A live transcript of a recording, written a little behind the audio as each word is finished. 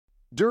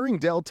During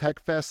Dell Tech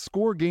Fest,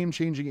 score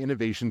game-changing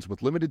innovations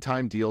with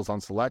limited-time deals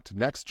on select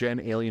next-gen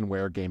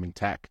Alienware gaming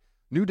tech.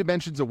 New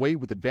dimensions await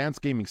with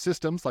advanced gaming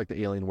systems like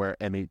the Alienware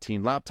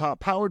M18 laptop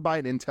powered by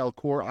an Intel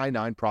Core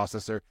i9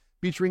 processor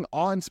featuring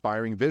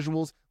awe-inspiring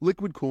visuals,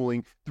 liquid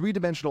cooling,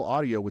 three-dimensional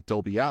audio with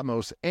Dolby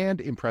Atmos,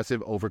 and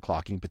impressive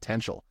overclocking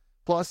potential.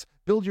 Plus,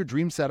 build your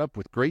dream setup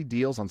with great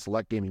deals on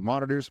select gaming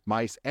monitors,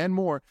 mice, and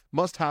more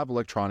must-have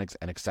electronics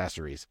and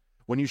accessories.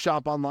 When you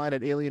shop online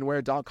at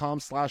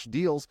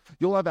alienware.com/deals,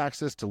 you'll have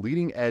access to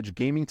leading-edge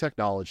gaming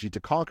technology to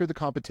conquer the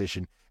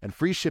competition and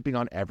free shipping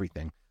on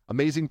everything.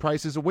 Amazing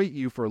prices await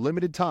you for a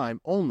limited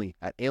time only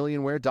at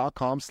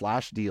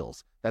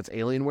alienware.com/deals. That's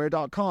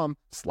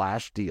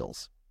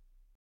alienware.com/deals.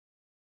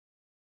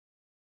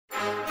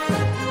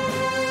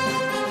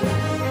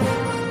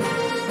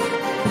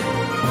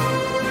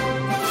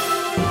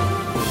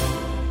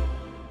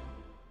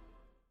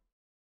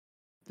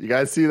 You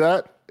guys see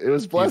that? It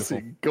was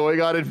Blessing going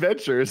on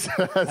adventures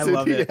as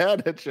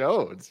Indiana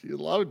Jones. You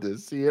love to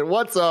see it.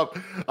 What's up?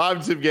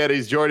 I'm Tim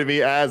Geddes. Joining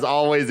me, as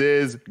always,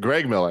 is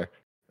Greg Miller.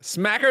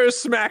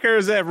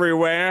 Smackers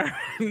everywhere.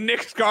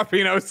 Nick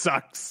Scarpino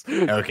sucks.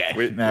 Okay.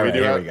 We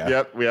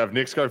have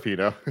Nick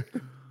Scarpino.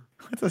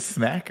 What's a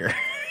smacker?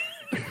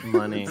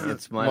 Money.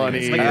 It's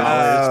money. Okay.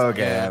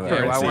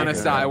 I want to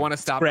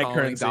stop calling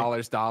currency.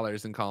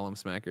 dollars and call them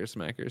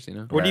smackers. You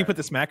know. Where do you put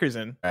the smackers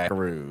in?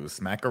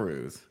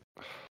 Smackaroos.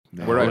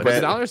 Where do I put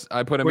the dollars?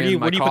 I put them in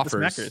my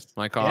coffers.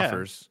 My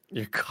coffers.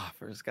 Your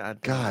coffers. God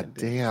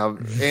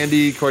damn.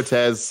 Andy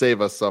Cortez,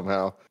 save us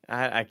somehow.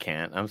 I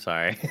can't. I'm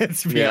sorry.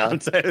 It's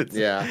beyond. That is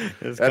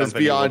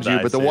beyond you.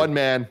 But the one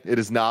man it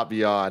is not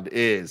beyond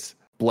is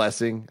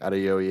Blessing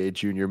Adeoye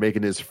Jr.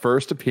 making his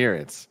first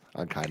appearance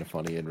on Kind of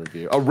Funny in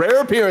Review. A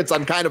rare appearance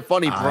on Kind of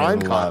Funny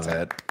Prime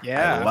content.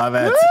 Yeah. I love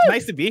it. It's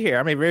nice to be here.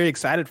 I'm very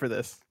excited for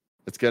this.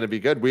 It's going to be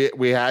good.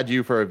 We had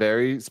you for a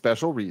very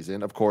special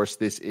reason. Of course,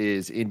 this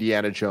is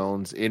Indiana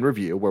Jones in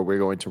Review, where we're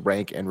going to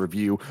rank and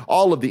review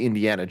all of the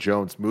Indiana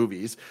Jones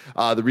movies.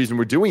 The reason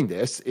we're doing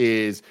this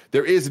is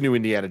there is a new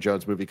Indiana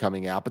Jones movie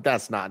coming out, but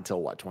that's not until,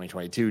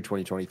 2022,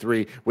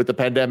 2023. With the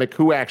pandemic,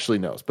 who actually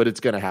knows? But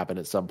it's going to happen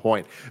at some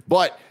point.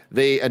 But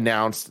they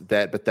announced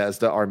that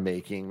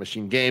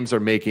Machine Games are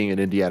making an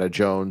Indiana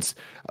Jones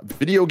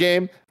video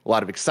game. A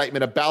lot of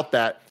excitement about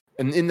that.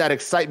 And in that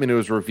excitement, it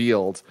was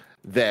revealed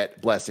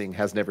that Blessing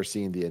has never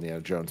seen the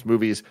Indiana Jones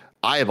movies.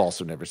 I have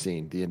also never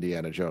seen the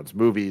Indiana Jones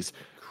movies.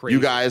 Crazy.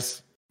 You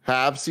guys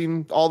have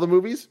seen all the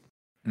movies?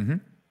 Mm-hmm.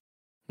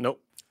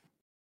 Nope.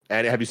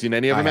 And have you seen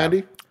any of them,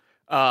 Andy?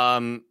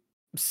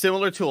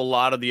 Similar to a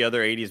lot of the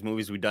other 80s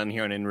movies we've done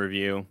here on In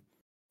Review.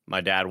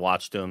 My dad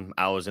watched them.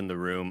 I was in the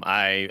room.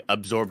 I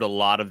absorbed a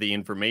lot of the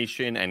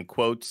information and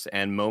quotes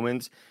and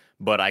moments,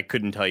 but I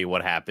couldn't tell you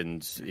what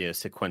happens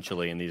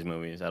sequentially in these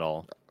movies at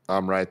all.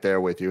 I'm right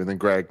there with you. And then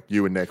Greg,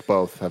 you and Nick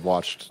both have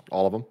watched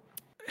all of them.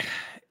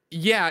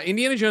 Yeah,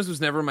 Indiana Jones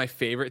was never my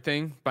favorite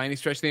thing by any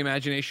stretch of the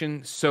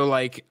imagination. So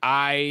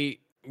I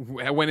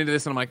went into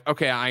this and I'm like,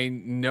 okay, I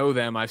know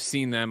them. I've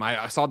seen them.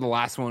 I saw the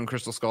last one,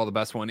 Crystal Skull, the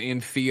best one,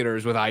 in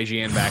theaters with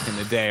IGN back in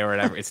the day or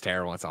whatever. It's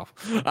terrible. It's awful.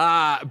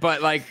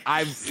 But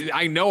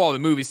I know all the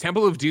movies.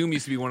 Temple of Doom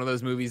used to be one of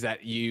those movies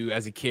that you,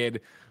 as a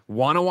kid,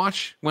 want to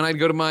watch when I'd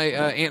go to my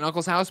aunt and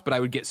uncle's house, but I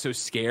would get so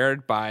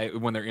scared by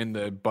when they're in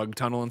the bug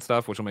tunnel and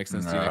stuff, which will make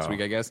sense to you next week,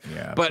 I guess.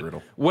 Yeah, but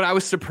brutal. What I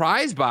was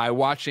surprised by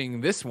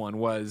watching this one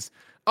was,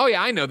 oh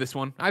yeah, I know this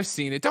one. I've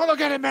seen it. Don't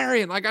look at it,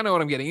 Marion. I know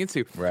what I'm getting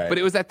into. Right. But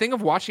it was that thing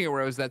of watching it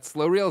where it was that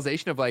slow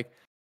realization of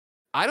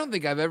I don't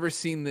think I've ever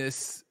seen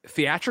this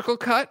theatrical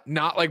cut,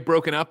 not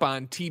broken up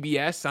on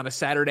TBS on a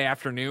Saturday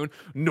afternoon,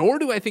 nor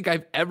do I think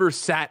I've ever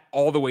sat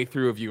all the way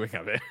through a viewing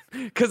of it.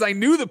 Because I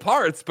knew the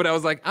parts, but I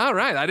was like, all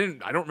right, I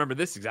don't remember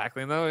this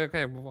exactly. And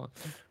okay, move on.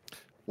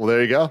 Well,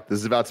 there you go. This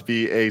is about to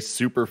be a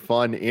super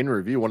fun in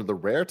review. One of the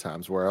rare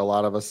times where a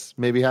lot of us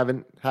maybe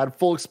haven't had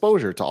full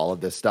exposure to all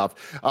of this stuff.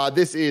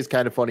 This is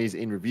Kind of Funny's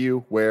in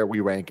review, where we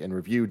rank and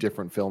review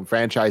different film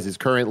franchises.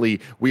 Currently,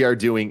 we are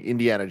doing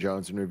Indiana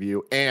Jones in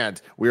review,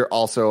 and we're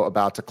also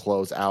about to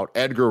close out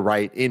Edgar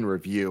Wright in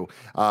review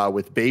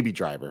with Baby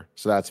Driver.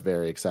 So that's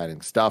very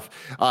exciting stuff.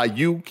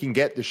 You can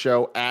get the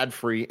show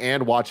ad-free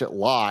and watch it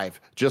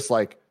live, just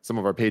like some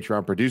of our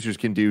Patreon producers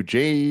can do.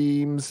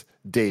 James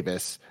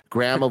Davis,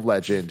 Graham of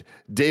Legend,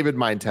 David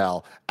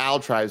Meintel,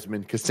 Al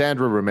Tribesman,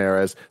 Cassandra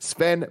Ramirez,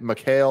 Sven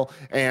McHale,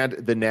 and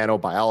the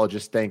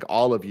Nanobiologist. Thank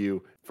all of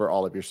you for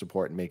all of your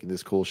support in making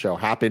this cool show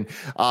happen.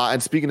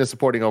 And speaking of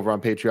supporting over on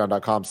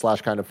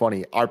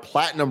patreon.com/kindoffunny, our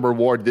platinum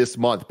reward this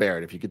month,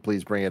 Barrett, if you could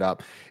please bring it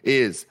up,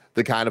 is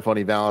the Kind of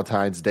Funny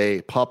Valentine's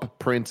Day pup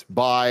print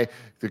by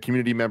the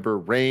community member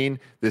Rain.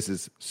 This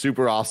is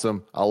super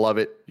awesome. I love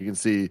it. You can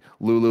see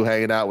Lulu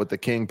hanging out with the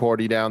King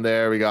Porty down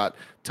there. We got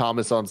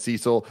Thomas on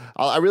Cecil.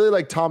 I really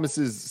like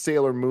Thomas's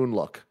Sailor Moon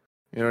look.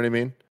 You know what I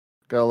mean?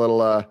 Got a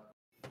little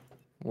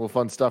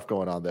fun stuff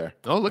going on there.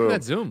 Oh, look Boom. at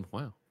that zoom.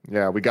 Wow.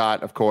 Yeah, we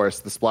got, of course,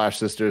 the Splash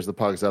Sisters, the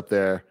pugs up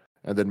there,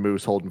 and then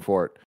Moose holding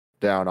fort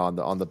down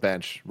on the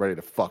bench, ready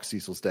to fuck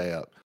Cecil's day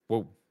up.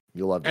 Whoa.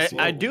 You'll love to see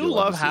it. I do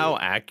love how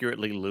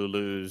accurately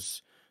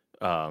Lulu's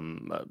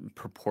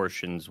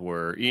proportions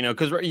were,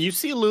 because you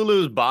see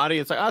Lulu's body,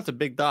 it's like, oh, it's a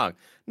big dog.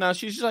 No,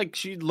 she's just like,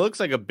 she looks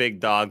like a big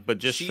dog, but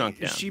just shrunk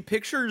down. She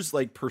pictures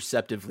like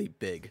perceptively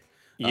big.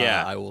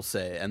 Yeah, I will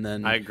say, and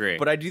then I agree.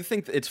 But I do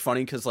think it's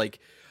funny because like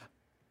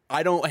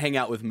I don't hang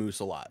out with Moose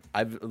a lot.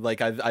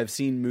 I've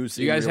seen Moose.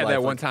 You guys had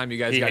that one time you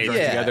guys got drunk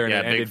together and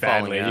it ended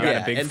badly. You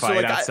got a big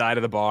fight outside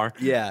of the bar.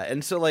 Yeah,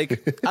 and so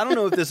like I don't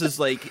know if this is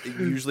like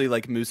usually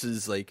like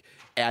Moose's like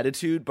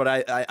attitude, but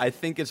I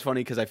think it's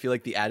funny because I feel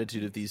like the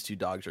attitude of these two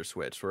dogs are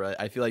switched. Where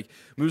I feel like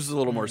Moose is a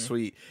little more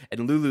sweet,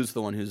 and Lulu's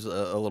the one who's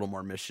a little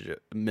more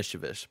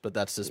mischievous. But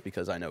that's just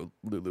because I know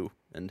Lulu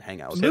and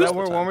hang out with Say that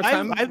word one more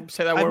time.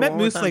 I've met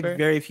Moose like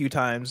very few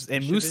times,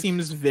 and Moose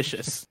seems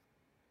vicious.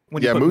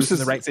 When you put Moose is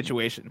in the right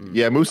situation.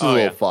 Yeah, Moose is a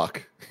little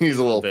fuck. He's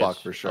a little fuck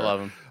for sure. I love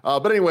him.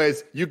 But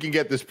anyways, you can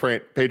get this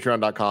print,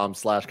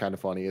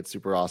 patreon.com/kindafunny. It's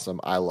super awesome.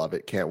 I love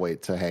it. Can't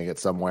wait to hang it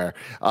somewhere.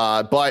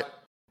 But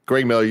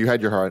Greg Miller, you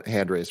had your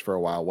hand raised for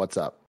a while. What's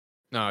up?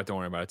 No, don't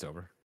worry about it. It's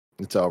over.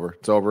 It's over.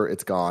 It's over.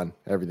 It's gone.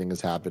 Everything has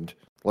happened.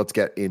 Let's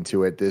get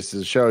into it. This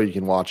is a show. You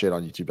can watch it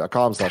on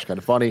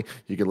youtube.com/kindafunny.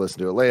 You can listen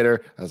to it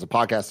later as a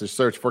podcast. Just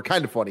search for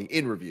Kinda Funny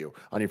in Review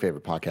on your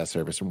favorite podcast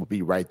service, and we'll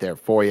be right there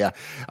for you.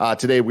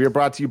 Today, we are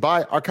brought to you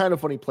by our Kinda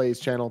Funny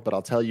Plays channel, but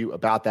I'll tell you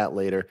about that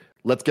later.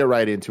 Let's get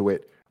right into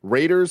it.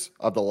 Raiders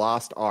of the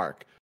Lost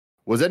Ark.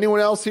 Was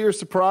anyone else here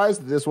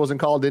surprised that this wasn't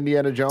called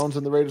Indiana Jones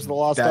and the Raiders of the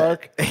Lost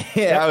Ark?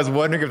 Yeah, I was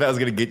wondering if that was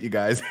going to get you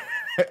guys.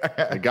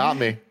 It got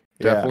me.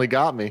 Definitely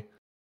got me.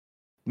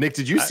 Nick,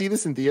 did you see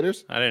this in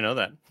theaters? I didn't know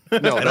that.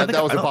 No,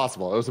 that was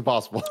impossible. It was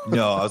impossible.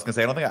 No, I was gonna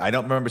say I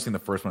don't remember seeing the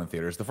first one in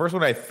theaters. The first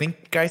one I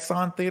think I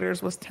saw in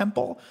theaters was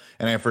Temple,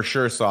 and I for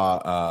sure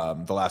saw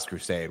The Last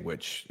Crusade,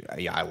 which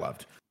I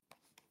loved.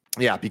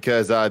 Yeah,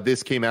 because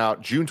this came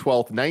out June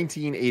 12th,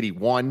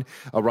 1981,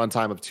 a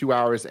runtime of 2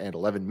 hours and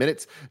 11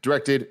 minutes,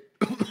 directed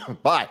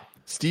by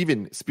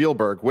Steven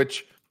Spielberg,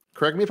 which,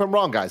 correct me if I'm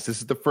wrong, guys, this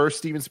is the first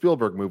Steven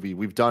Spielberg movie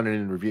we've done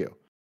in review.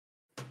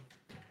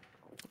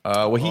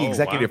 Well, he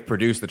executive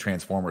produced the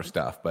Transformers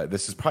stuff, but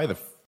this is probably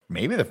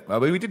we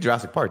did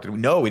Jurassic Park. Did we?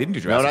 No, we didn't do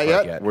Jurassic Park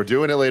not yet. We're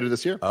doing it later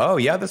this year. Oh,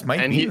 yeah, this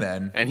might be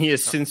then. And he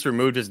has since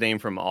removed his name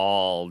from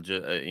all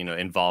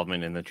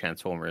involvement in the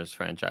Transformers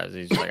franchise.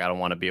 He's like, I don't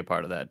want to be a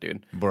part of that,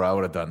 dude. Bro, I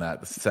would have done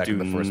that the second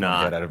the first not.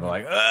 one hit. I'd have been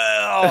like,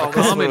 a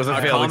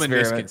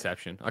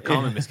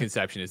common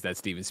misconception is that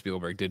Steven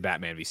Spielberg did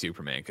Batman v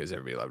Superman because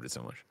everybody loved it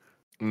so much.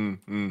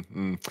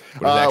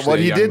 What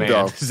he did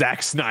though,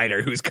 Zack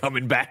Snyder, who's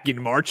coming back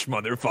in March,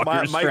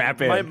 motherfucker. Strap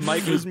in. My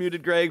mic was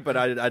muted, Greg, but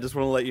I just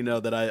want to let you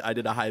know that I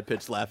did a high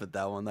pitched laugh at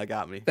that one. That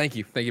got me. Thank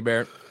you,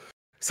 Barrett.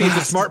 See, it's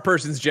a smart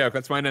person's joke.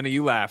 That's why none of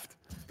you laughed,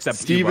 except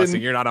Steven, you,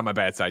 Blessing. You're not on my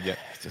bad side yet.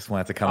 I just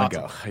want it to come and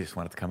go. I just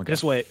want it to come and go.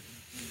 Just wait.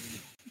 Steven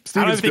I don't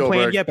have anything Spielberg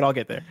planned yet, but I'll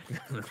get there.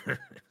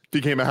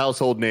 became a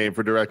household name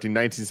for directing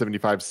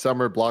 1975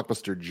 summer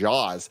blockbuster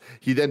Jaws.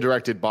 He then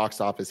directed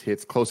box office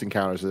hits Close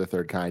Encounters of the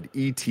Third Kind,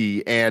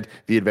 E.T., and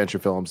the adventure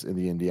films in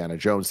the Indiana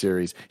Jones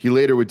series. He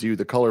later would do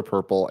The Color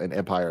Purple and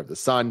Empire of the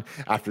Sun.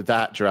 After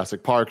that,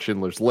 Jurassic Park,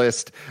 Schindler's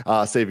List,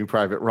 Saving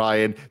Private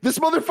Ryan. This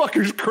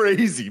motherfucker's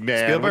crazy,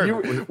 man.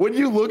 When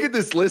you look at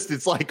this list,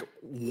 it's like,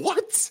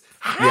 what?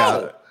 How?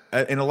 Yeah.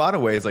 In a lot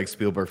of ways, like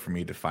Spielberg for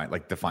me defines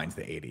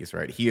the 80s,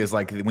 right? He is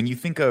like, when you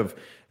think of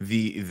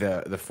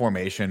the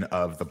formation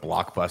of the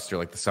blockbuster,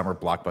 like the summer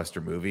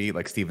blockbuster movie,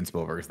 like Steven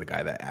Spielberg is the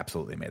guy that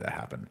absolutely made that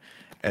happen.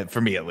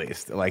 For me, at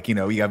least. Like, you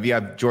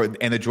have George,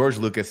 and the George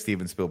Lucas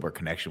Steven Spielberg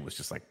connection was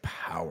just like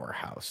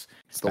powerhouse.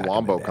 It's the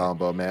Wombo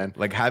combo, man.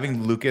 Like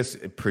having Lucas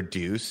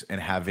produce and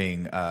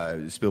having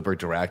Spielberg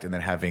direct, and then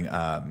having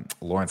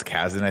Lawrence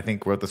Kasdan, I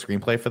think, wrote the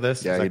screenplay for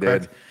this. Yeah, he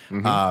correct?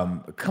 did.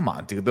 Mm-hmm. Come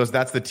on, dude.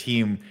 That's the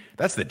team.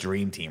 That's the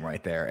dream team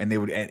right there. And they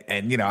would,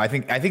 and I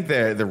think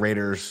the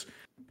Raiders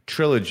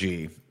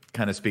trilogy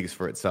kind of speaks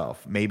for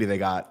itself. Maybe they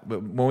got,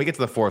 when we get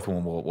to the fourth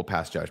one, we'll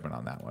pass judgment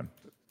on that one.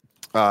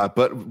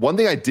 But one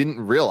thing I didn't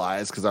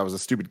realize, because I was a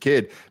stupid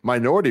kid,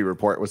 Minority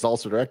Report was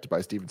also directed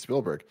by Steven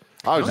Spielberg.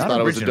 I just thought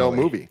it was a dope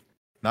movie.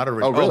 Not a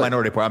really?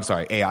 Minority Report. I'm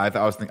sorry, AI. I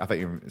thought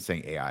you were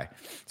saying AI.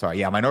 Sorry,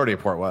 yeah, Minority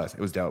Report was. It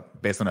was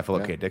dope, based on a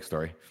Philip K. Dick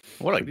story.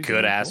 What a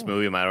good ass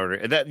movie,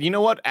 Minority. That, you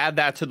know what? Add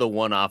that to the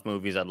one-off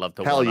movies. I'd love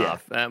to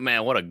one-off.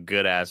 Man, what a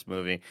good ass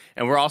movie.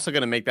 And we're also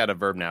gonna make that a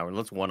verb now.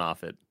 Let's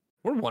one-off it.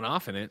 We're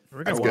one-off in it.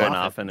 We're gonna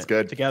one-off in it. It's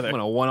good together. I'm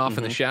gonna one-off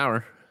in the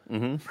shower.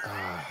 Mm-hmm.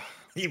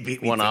 You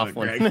beat me one off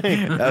one.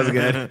 That was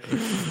good.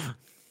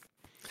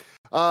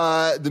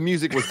 The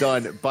music was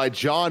done by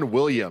John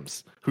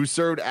Williams, who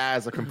served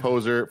as a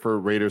composer for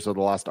Raiders of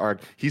the Lost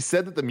Ark. He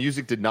said that the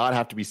music did not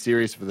have to be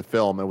serious for the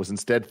film and was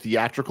instead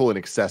theatrical and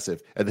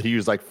excessive, and that he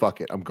was like, fuck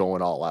it, I'm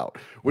going all out,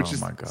 which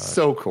is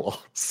so cool.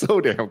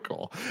 So damn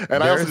cool.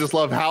 And I also just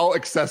love how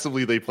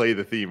excessively they play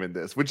the theme in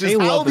this, which is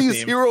how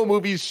these hero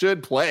movies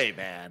should play,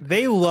 man.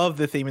 They love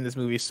the theme in this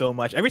movie so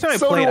much. Every time I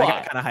So play it, do I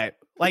get kind of hyped.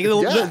 Like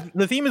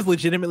the theme is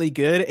legitimately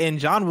good, and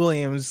John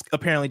Williams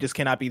apparently just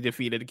cannot be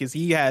defeated because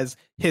he has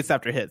hits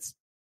after hits.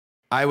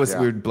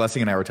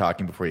 Blessing and I were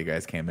talking before you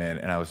guys came in,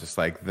 and I was just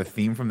like, the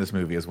theme from this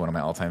movie is one of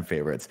my all-time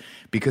favorites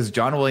because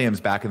John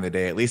Williams back in the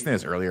day, at least in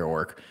his earlier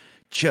work,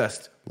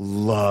 just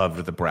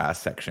loved the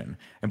brass section.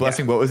 And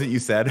Blessing, what was it you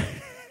said?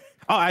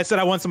 Oh, I said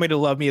I want somebody to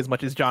love me as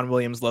much as John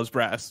Williams loves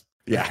brass.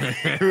 Yeah,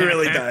 he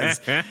really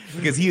does.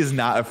 Because he is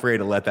not afraid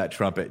to let that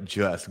trumpet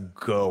just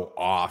go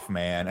off,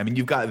 man. I mean,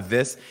 you've got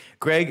this.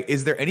 Greg,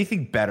 is there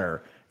anything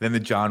better than the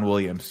John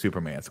Williams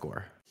Superman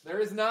score? There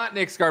is not,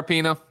 Nick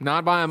Scarpino.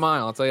 Not by a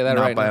mile. I'll tell you that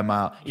right now. Not by a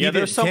mile.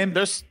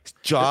 There's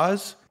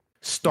Jaws,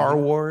 Star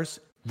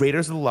Wars,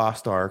 Raiders of the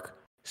Lost Ark,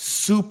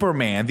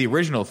 Superman, the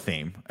original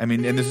theme. I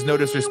mean, and this is no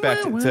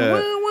disrespect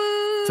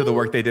to the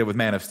work they did with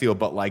Man of Steel,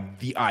 but like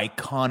the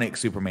iconic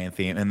Superman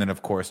theme, and then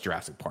of course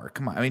Jurassic Park.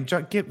 Come on, I mean,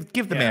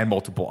 give the man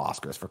multiple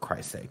Oscars for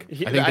Christ's sake.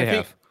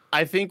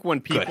 I think when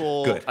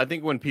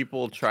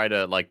people try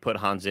to like put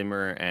Hans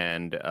Zimmer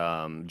and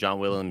John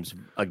Williams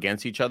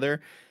against each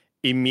other,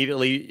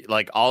 immediately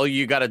like all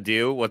you got to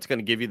do, what's going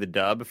to give you the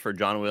dub for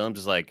John Williams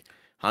is like,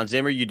 Hans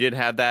Zimmer, you did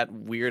have that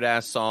weird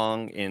ass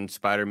song in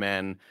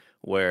Spider-Man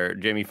where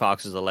Jamie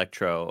Foxx is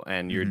Electro,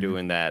 and you're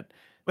doing that.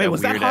 Wait,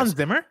 was that Hans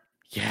Zimmer?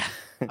 Yeah.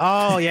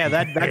 Oh yeah,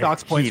 that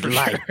doc's points for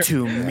lied sure.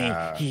 to me.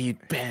 He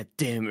bet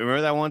him.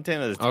 Remember that one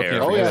time? It was a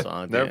terrible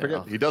song. Never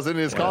forget. He does it in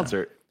his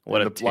concert.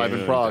 What a live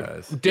in Prague.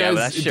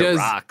 That shit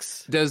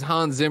rocks. Does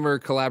Hans Zimmer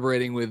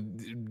collaborating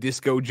with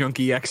Disco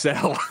Junkie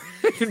XL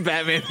in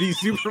Batman v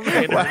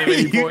Superman? Why are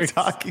you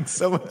talking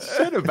so much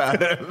shit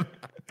about him?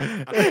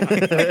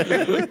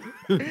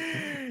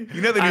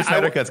 You know the new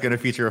Snyder Cut's going to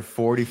feature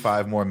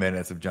 45 more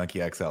minutes of Junkie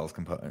XL's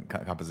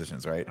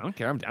compositions, right? I don't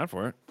care. I'm down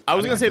for it. I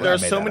was going to say there are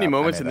so many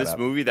moments in this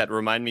movie that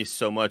remind me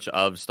so much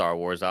of Star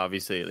Wars.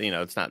 Obviously, you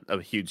know, it's not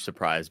a huge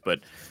surprise,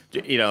 but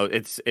you know,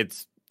 it's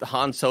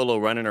Han Solo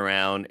running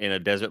around in a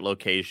desert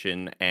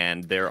location,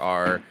 and there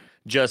are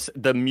just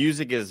the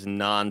music is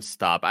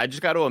nonstop. I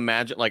just got to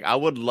imagine, like, I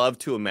would love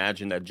to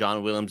imagine that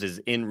John Williams is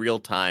in real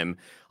time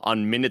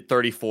on minute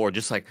 34,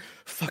 just like,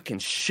 fucking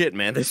shit,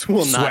 man, this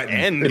will not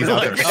end. He's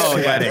out there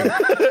sweating.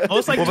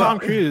 Almost like Tom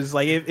Cruise.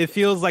 Like it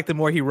feels like the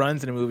more he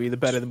runs in a movie, the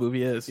better the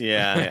movie is.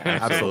 Yeah,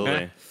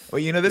 absolutely. Well,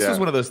 you know, this was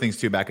one of those things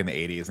too back in the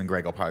 80s, and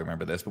Greg will probably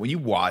remember this, but when you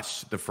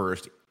watched the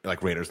first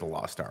like Raiders of the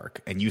Lost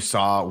Ark and you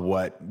saw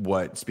what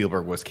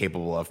Spielberg was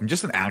capable of from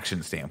just an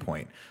action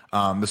standpoint,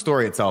 the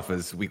story itself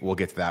is, we'll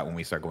get to that when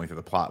we start going through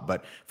the plot,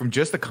 but from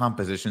just the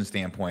composition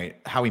standpoint,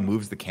 how he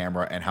moves the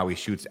camera and how he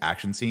shoots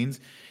action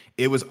scenes,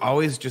 it was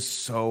always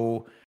just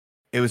so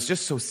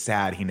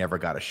sad he never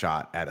got a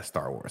shot at a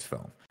Star Wars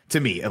film. To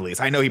me, at least.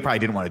 I know he probably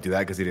didn't want to do that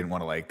because he didn't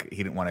want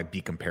to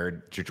be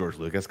compared to George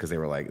Lucas because they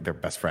were like they're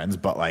best friends.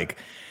 But like,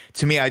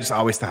 to me, I just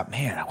always thought,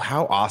 man,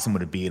 how awesome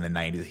would it be in the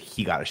 90s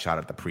he got a shot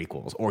at the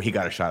prequels, or he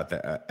got a shot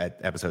at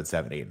episode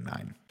 7, 8, and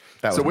 9.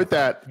 So with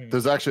that,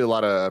 there's actually a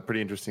lot of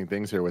pretty interesting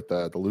things here with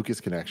the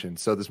Lucas connection.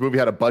 So this movie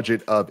had a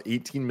budget of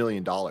 $18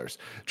 million.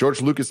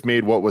 George Lucas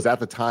made what was at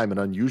the time an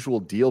unusual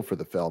deal for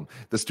the film.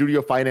 The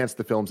studio financed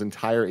the film's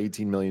entire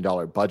 $18 million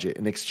budget.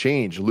 In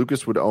exchange,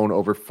 Lucas would own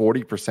over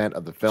 40%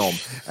 of the film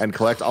and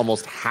collect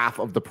almost half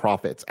of the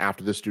profits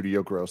after the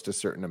studio grossed a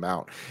certain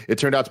amount. It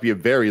turned out to be a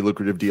very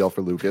lucrative deal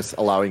for Lucas,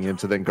 allowing him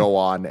to then go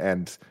on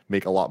and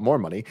make a lot more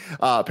money.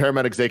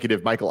 Paramount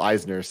executive Michael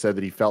Eisner said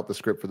that he felt the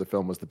script for the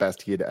film was the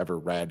best he had ever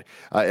read.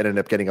 It ended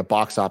up getting a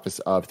box office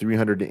of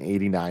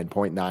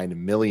 $389.9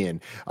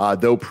 million,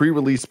 though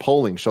pre-release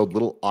polling showed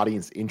little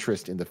audience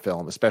interest in the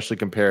film, especially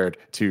compared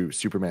to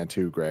Superman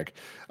 2, Greg.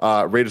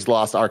 Raiders of the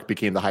Lost Ark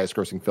became the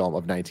highest-grossing film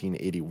of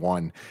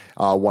 1981,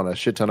 won a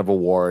shit ton of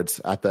awards.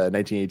 At the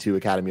 1982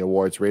 Academy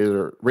Awards,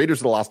 Raiders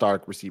of the Lost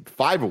Ark received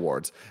 5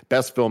 awards: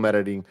 Best Film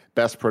Editing,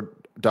 Best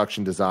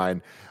Production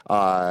Design,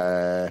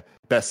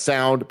 Best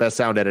Sound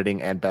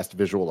Editing, and Best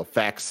Visual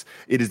Effects.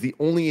 It is the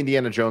only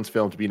Indiana Jones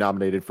film to be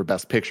nominated for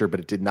Best Picture,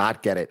 but it did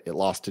not get it. It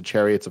lost to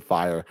Chariots of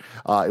Fire.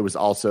 It was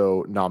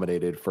also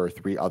nominated for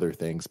 3 other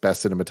things: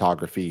 Best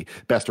Cinematography,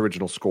 Best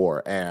Original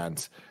Score,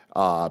 and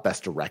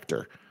Best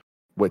Director,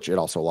 which it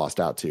also lost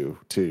out to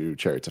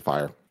Chariots of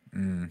Fire.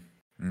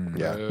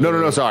 Yeah.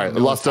 No, sorry. It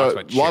lost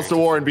to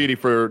Warren Beatty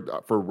for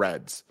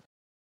Reds.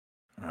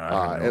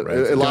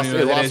 It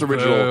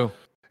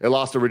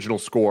lost original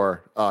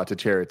score to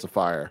Chariots of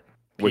Fire.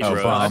 Which is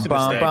pretty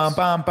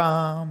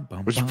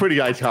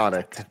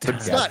iconic. But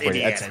it's not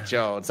Indiana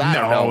Jones. I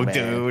don't know, man.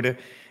 Dude. And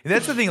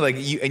that's the thing. Like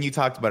you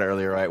talked about it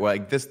earlier, right? Well,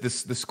 like the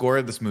score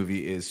of this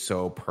movie is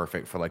so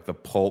perfect for like the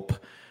pulp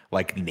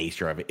like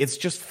nature of it. It's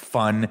just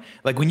fun.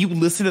 Like when you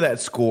listen to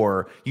that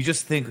score, you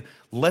just think,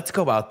 let's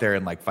go out there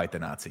and like fight the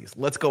Nazis.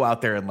 Let's go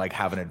out there and like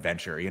have an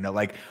adventure. You know,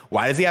 like,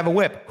 why does he have a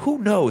whip? Who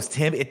knows,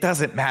 Tim? It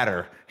doesn't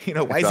matter. You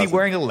know, why is he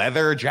wearing a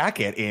leather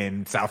jacket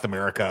in South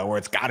America where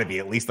it's got to be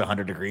at least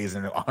 100 degrees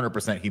and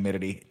 100%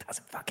 humidity? It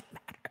doesn't fucking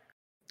matter.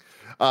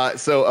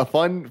 So a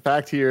fun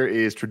fact here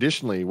is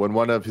traditionally when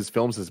one of his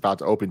films is about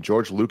to open,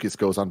 George Lucas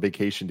goes on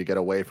vacation to get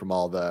away from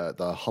all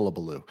the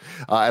hullabaloo.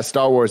 As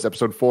Star Wars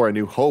Episode 4, A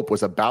New Hope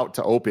was about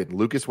to open,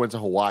 Lucas went to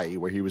Hawaii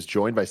where he was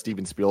joined by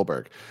Steven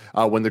Spielberg.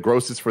 When the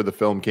grosses for the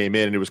film came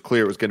in and it was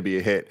clear it was going to be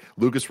a hit,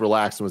 Lucas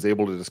relaxed and was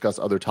able to discuss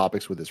other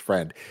topics with his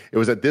friend. It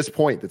was at this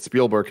point that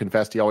Spielberg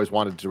confessed he always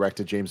wanted to direct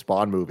a James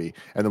Bond movie,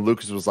 and then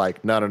Lucas was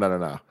like,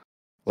 no.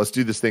 Let's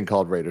do this thing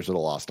called Raiders of the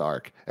Lost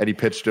Ark. And he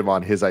pitched him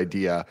on his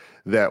idea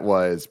that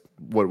was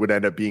what would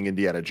end up being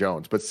Indiana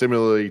Jones. But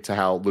similarly to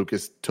how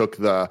Lucas took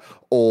the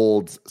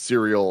old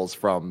serials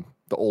from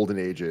the olden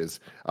ages,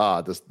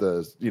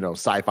 the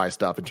sci-fi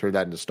stuff, and turned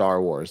that into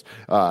Star Wars.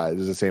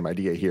 There's the same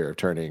idea here of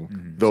turning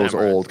those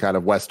old kind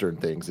of Western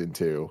things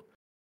into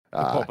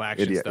pulp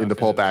action the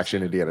pulp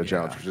action Indiana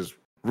Jones, which is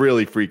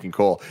really freaking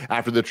cool.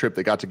 After the trip,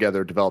 they got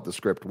together, developed the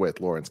script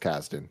with Lawrence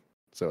Kasdan.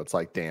 So it's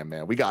like, damn,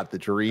 man, we got the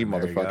dream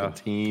motherfucking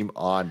team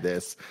on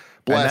this.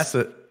 Bless.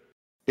 And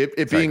that's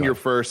it being your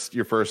first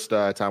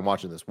time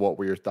watching this. What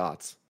were your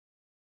thoughts?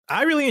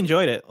 I really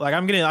enjoyed it. Like,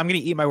 I'm gonna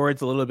eat my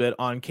words a little bit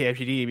on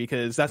KFGD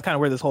because that's kind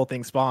of where this whole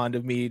thing spawned,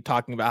 of me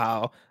talking about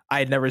how I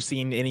had never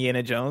seen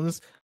Indiana Jones.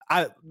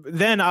 I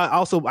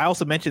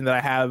also mentioned that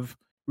I have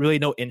really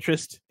no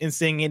interest in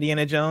seeing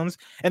Indiana Jones,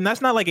 and that's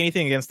not like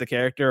anything against the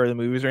character or the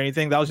movies or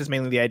anything. That was just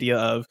mainly the idea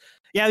of,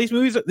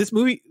 this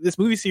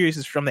movie series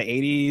is from the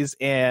 80s,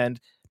 and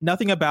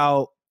nothing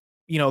about,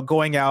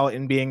 going out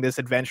and being this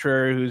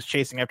adventurer who's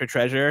chasing after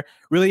treasure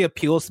really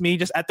appeals to me,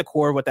 just at the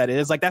core of what that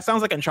is. Like, that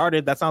sounds like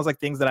Uncharted. That sounds like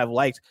things that I've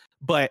liked,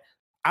 but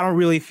I don't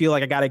really feel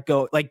like I gotta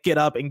go, like, get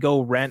up and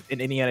go rent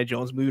an Indiana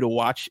Jones movie to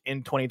watch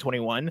in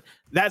 2021.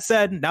 That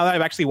said, now that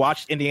I've actually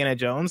watched Indiana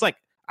Jones, like,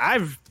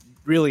 I've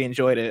really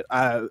enjoyed it.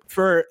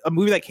 For a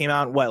movie that came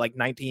out,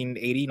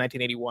 1980,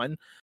 1981,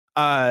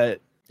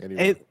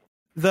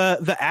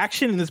 the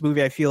action in this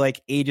movie, I feel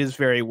like, ages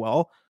very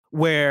well,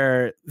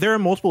 where there are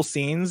multiple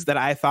scenes that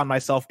I found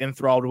myself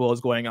enthralled with what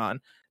was going on.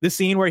 The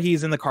scene where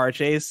he's in the car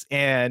chase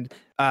and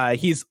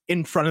he's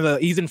in front of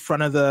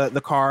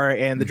the car,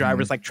 and the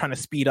driver's like trying to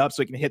speed up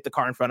so he can hit the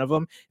car in front of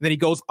him, and then he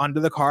goes under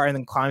the car and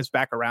then climbs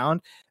back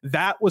around.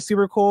 That was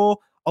super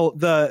cool. Oh,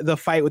 the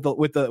fight with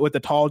the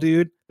tall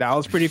dude, that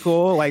was pretty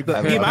cool. Like, the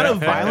amount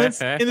of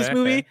violence in this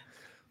movie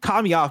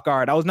caught me off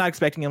guard. I was not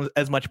expecting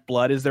as much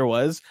blood as there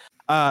was.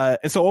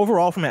 And so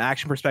overall, from an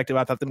action perspective,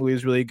 I thought the movie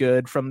was really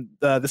good. From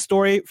the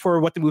story, for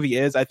what the movie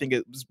is, I think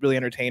it was really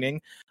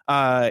entertaining.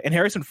 And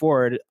Harrison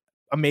Ford,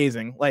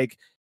 amazing. Like,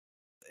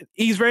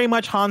 he's very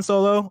much Han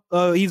Solo.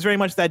 He's very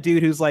much that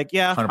dude who's like,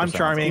 yeah, 100%. I'm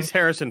charming. He's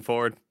Harrison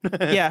Ford.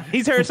 Yeah,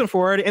 he's Harrison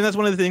Ford. And that's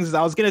one of the things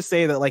I was going to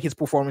say, that like his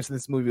performance in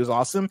this movie was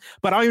awesome,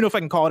 but I don't even know if I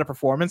can call it a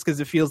performance, because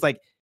it feels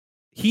like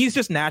he's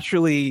just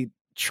naturally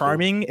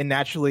charming and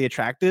naturally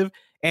attractive.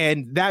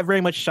 And that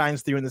very much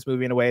shines through in this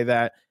movie in a way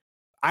that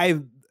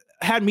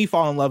had me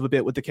fall in love a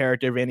bit with the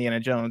character of Indiana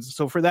Jones.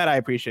 So for that, I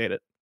appreciate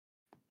it.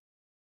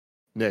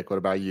 Nick, what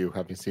about you?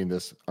 Having seen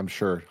this, I'm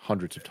sure,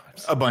 hundreds of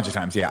times. A bunch of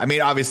times, yeah. I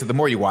mean, obviously, the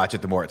more you watch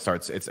it, the more it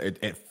starts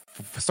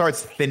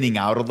thinning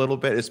out a little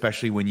bit,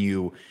 especially when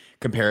you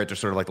compare it to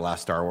sort of like the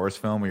last Star Wars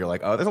film, where you're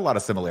like, oh, there's a lot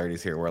of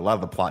similarities here, where a lot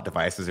of the plot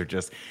devices are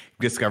just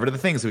discover the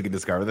thing so we can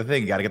discover the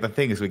thing. You got to get the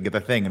thing so we can get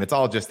the thing. And it's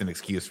all just an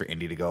excuse for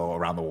Indy to go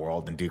around the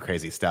world and do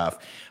crazy stuff.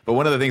 But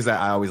one of the things that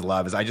I always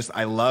love is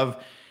I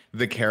love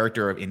the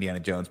character of Indiana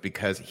Jones,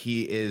 because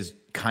he is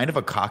kind of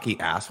a cocky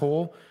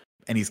asshole,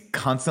 and he's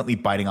constantly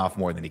biting off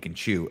more than he can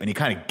chew. And he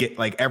kind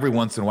of every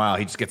once in a while,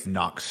 he just gets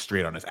knocked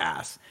straight on his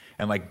ass.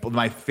 And like,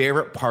 my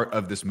favorite part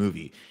of this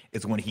movie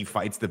is when he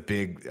fights the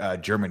big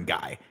German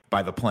guy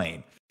by the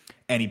plane,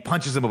 and he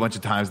punches him a bunch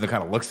of times and then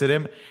kind of looks at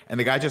him, and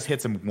the guy just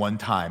hits him one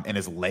time and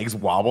his legs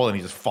wobble and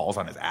he just falls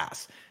on his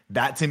ass.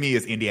 That to me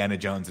is Indiana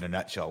Jones in a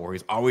nutshell, where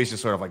he's always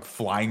just sort of like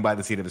flying by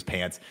the seat of his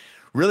pants.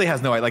 Really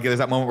has no, like, there's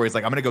that moment where he's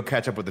like, I'm going to go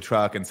catch up with the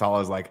truck. And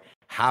Salah's like,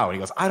 how? And he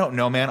goes, I don't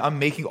know, man. I'm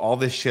making all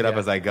this shit up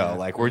as I go.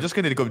 Like, we're just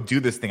going to go do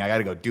this thing. I got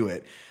to go do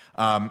it.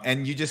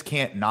 And you just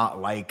can't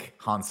not like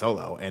Han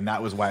Solo. And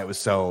that was why it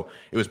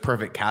was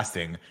perfect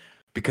casting,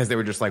 because they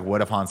were just like, what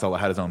if Han Solo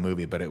had his own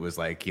movie, but it was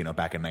like,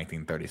 back in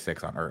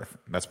 1936 on Earth.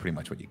 That's pretty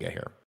much what you get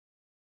here.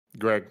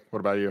 Greg,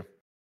 what about you?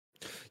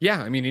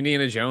 Yeah, I mean,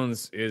 Indiana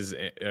Jones is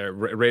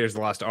Raiders of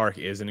the Lost Ark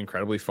is an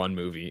incredibly fun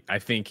movie. I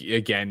think,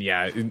 again,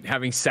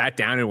 having sat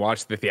down and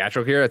watched the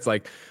theatrical here, it's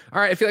like, all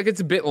right, I feel like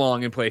it's a bit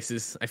long in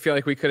places. I feel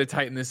like we could have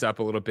tightened this up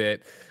a little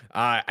bit.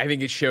 I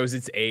think it shows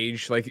its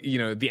age. Like,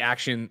 the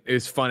action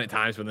is fun at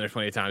times, but there's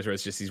plenty of times where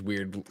it's just these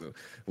weird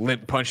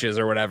limp punches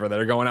or whatever that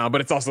are going on. But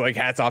it's also like,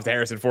 hats off to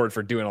Harrison Ford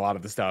for doing a lot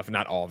of the stuff.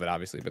 Not all of it,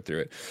 obviously, but through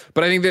it.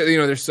 But I think that,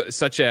 there's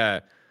such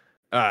a...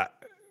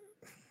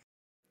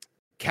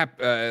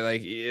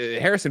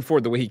 Harrison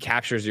Ford, the way he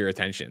captures your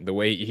attention, the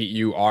way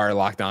you are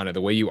locked on it,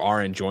 the way you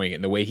are enjoying it,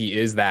 and the way he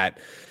is that,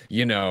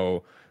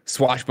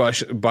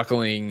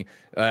 swashbuckling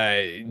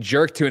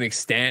jerk to an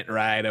extent,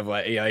 right? Of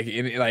like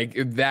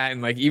that,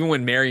 and like even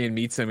when Marion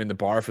meets him in the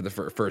bar for the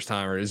first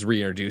time, or is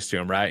reintroduced to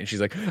him, right? And she's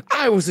like,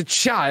 "I was a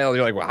child."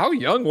 You're like, "Well, how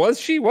young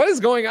was she? What is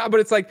going on?" But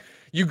it's like,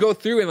 you go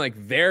through and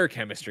like their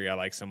chemistry I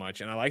like so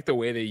much, and I like the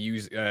way they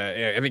use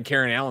I think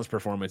Karen Allen's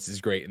performance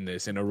is great in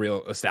this, in a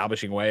real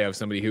establishing way of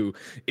somebody who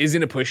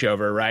isn't a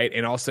pushover, right?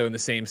 And also in the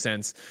same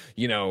sense,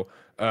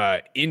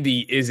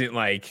 Indy isn't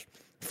like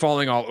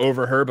falling all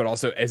over her, but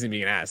also isn't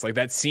being an ass. Like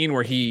that scene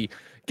where he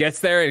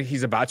gets there and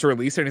he's about to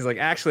release her and he's like,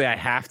 actually I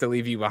have to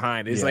leave you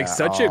behind. It's like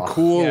such a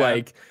cool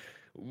like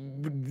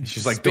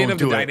she's like, spin don't of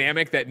the do it.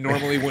 dynamic that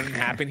normally wouldn't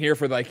happen here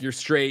for like your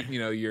straight,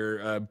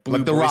 your blue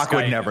like The Boy Rock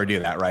Scout. would never do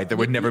that, right? There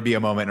would never be a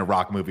moment in a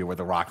Rock movie where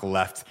The Rock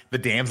left the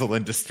damsel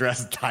in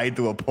distress tied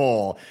to a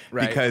pole,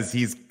 Right. because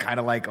he's kind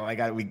of like,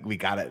 we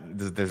got it.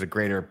 There's a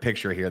greater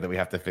picture here that we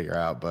have to figure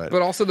out. But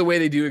also the way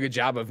they do a good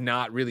job of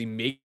not really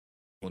making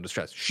people in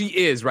distress. She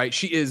is, right?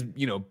 She is,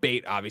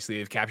 bait, obviously.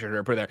 They've captured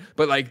her, put her there.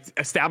 But like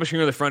establishing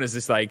her in the front is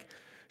this like,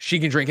 she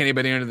can drink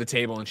anybody under the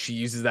table, and she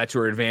uses that to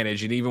her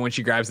advantage. And even when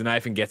she grabs the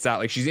knife and gets out,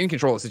 like she's in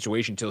control of the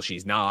situation till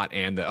she's not,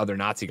 and the other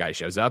Nazi guy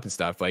shows up and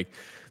stuff. Like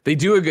they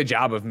do a good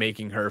job of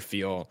making her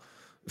feel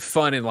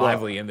fun and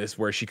lively in this,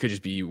 where she could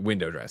just be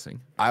window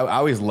dressing. I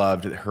always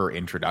loved her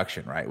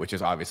introduction, right? Which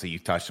is obviously, you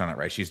touched on it,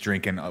 right? She's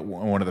drinking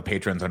one of the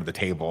patrons under the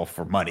table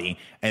for money,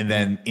 and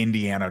then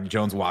Indiana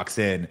Jones walks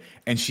in,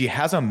 and she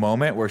has a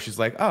moment where she's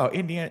like, "Oh,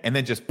 Indiana," and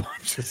then just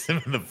punches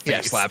him in the face,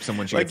 Yeah, slaps him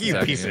when she like, gets you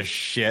the piece second, of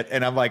shit.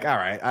 And I'm like, all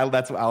right,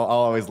 I'll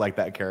always like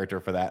that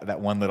character for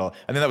that one little.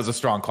 And then that was a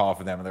strong call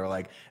for them, and they were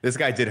like, this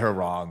guy did her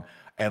wrong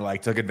and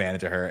like took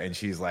advantage of her, and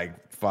she's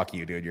like, "Fuck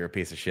you, dude, you're a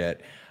piece of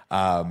shit."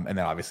 And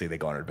then obviously they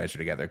go on an adventure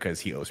together because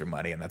he owes her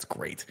money, and that's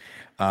great.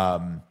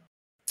 But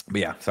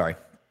yeah, sorry.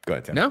 Go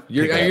ahead, Tim. No,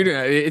 you're doing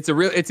it.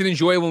 It's an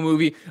enjoyable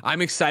movie.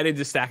 I'm excited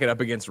to stack it up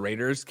against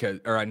Raiders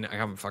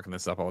I'm fucking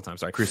this up all the time.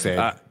 Sorry.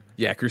 Crusade.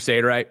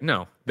 Crusade, right?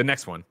 No, the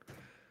next one.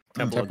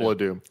 Temple of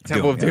Doom.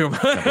 Temple of Doom.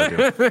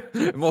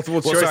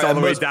 Multiple choice sorry, all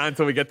the way most- down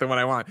until we get the one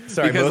I want.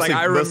 Sorry, because mostly-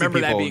 I mostly remember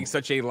that people- being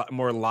such a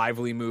more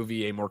lively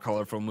movie, a more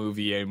colorful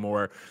movie, a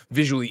more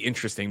visually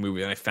interesting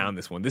movie. And I found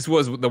this one. This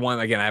was the one,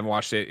 again, I haven't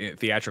watched it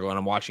theatrical, and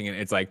I'm watching it.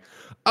 It's like,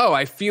 oh,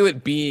 I feel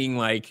it being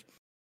like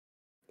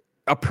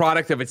a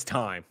product of its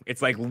time.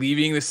 It's like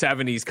leaving the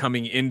 70s,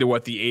 coming into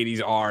what the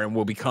 80s are and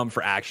will become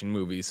for action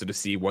movies. So to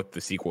see what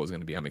the sequel is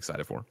going to be, I'm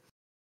excited for.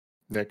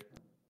 Nick.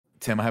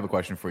 Tim, I have a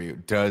question for you.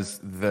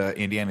 Does the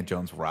Indiana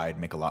Jones ride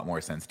make a lot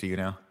more sense to you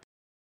now?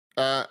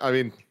 I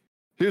mean,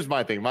 here's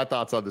my thing. My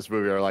thoughts on this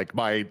movie are like,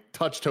 my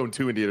touchstone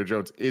to Indiana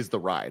Jones is the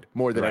ride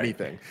more than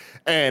anything.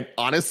 And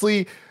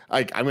honestly,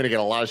 like, I'm going to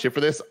get a lot of shit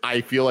for this. I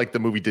feel like the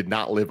movie did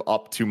not live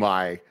up to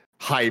my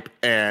hype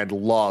and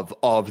love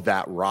of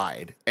that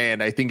ride.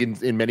 And I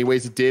think in many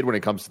ways it did, when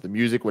it comes to the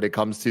music, when it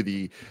comes to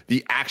the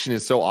action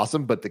is so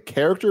awesome. But the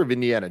character of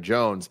Indiana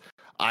Jones,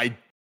 I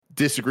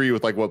disagree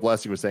with like what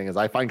Blessing was saying, is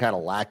I find kind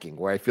of lacking,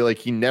 where I feel like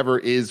he never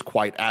is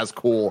quite as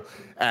cool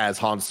as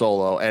Han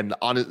Solo, and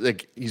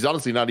he's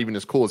honestly not even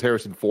as cool as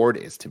Harrison Ford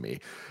is to me,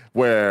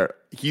 where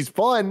he's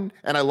fun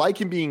and I like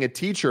him being a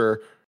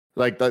teacher,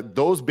 like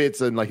those bits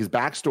and like his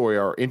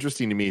backstory are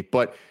interesting to me,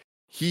 but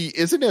he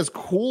isn't as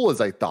cool as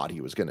I thought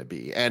he was going to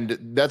be. And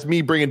that's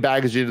me bringing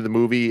baggage into the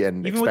movie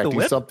and Even with the expecting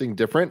whip? something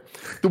different.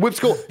 The whip's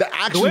cool. The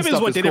action The whip is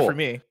stuff what did cool. it for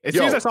me. As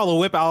soon as I saw the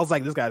whip, I was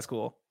like, this guy's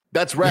cool.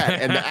 That's rad.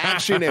 And the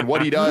action and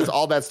what he does,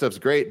 all that stuff's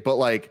great. But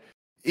like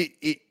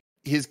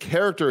his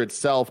character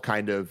itself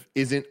kind of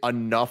isn't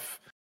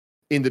enough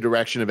in the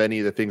direction of any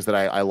of the things that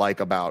I like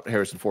about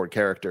Harrison Ford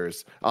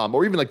characters,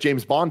 or even like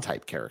James Bond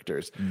type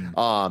characters.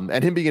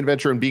 And him being an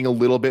adventurer and being a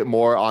little bit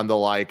more on the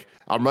like,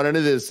 I'm running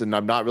into this and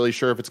I'm not really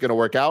sure if it's going to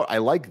work out. I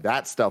like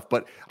that stuff,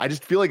 but I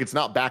just feel like it's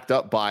not backed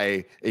up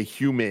by a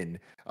human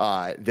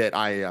that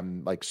I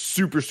am like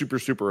super, super,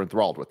 super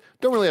enthralled with.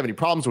 Don't really have any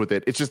problems with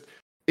it. It's just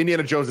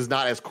Indiana Jones is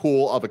not as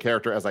cool of a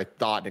character as I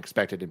thought and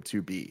expected him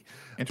to be.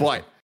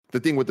 But the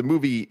thing with the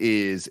movie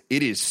is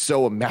it is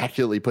so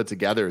immaculately put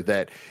together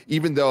that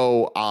even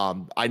though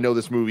I know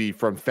this movie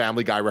from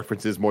Family Guy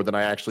references more than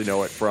I actually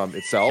know it from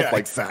itself, Yeah,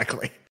 like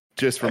exactly.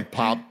 just from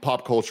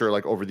pop culture,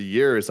 like over the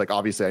years, like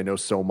obviously I know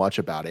so much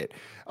about it,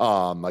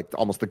 like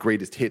almost the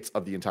greatest hits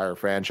of the entire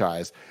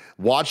franchise.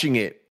 Watching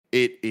it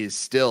is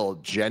still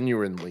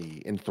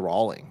genuinely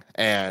enthralling,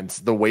 and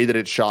the way that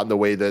it's shot and the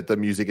way that the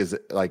music is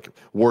like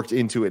worked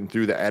into it and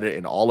through the edit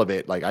and all of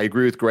it, like I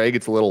agree with Greg,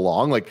 it's a little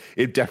long. Like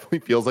it definitely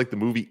feels like the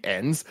movie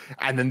ends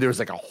and then there's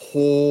like a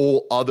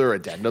whole other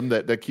addendum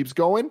that keeps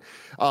going.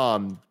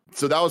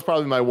 So that was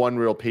probably my one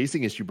real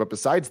pacing issue. But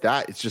besides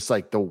that, it's just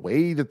like the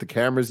way that the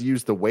camera's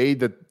used, the way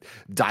that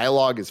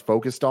dialogue is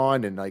focused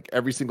on, and like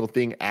every single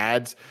thing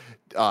adds.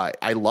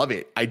 I love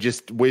it. I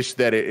just wish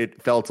that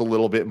it felt a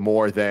little bit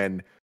more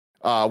than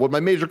what my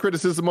major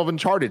criticism of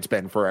Uncharted's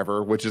been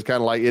forever, which is kind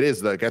of like, it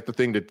is the get the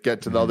thing to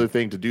get to the other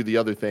thing to do the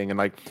other thing. And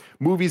like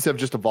movies have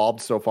just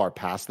evolved so far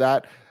past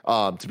that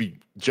to be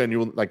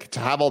genuine, like to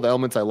have all the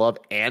elements I love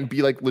and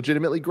be like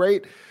legitimately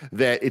great,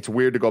 that it's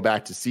weird to go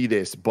back to see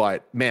this.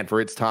 But man,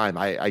 for its time,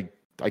 I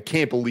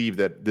can't believe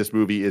that this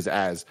movie is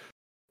as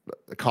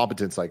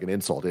competence, like an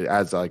insult,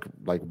 as like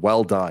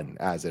well done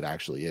as it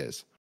actually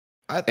is.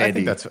 I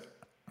think that's.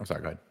 I'm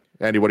sorry. Go ahead,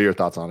 Andy. What are your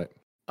thoughts on it?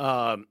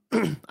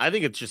 I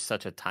think it's just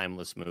such a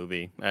timeless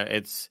movie.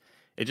 It's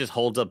it just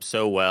holds up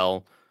so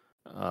well.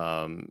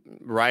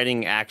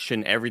 Writing,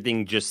 action,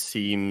 everything just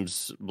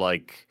seems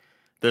like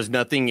there's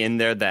nothing in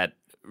there that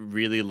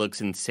really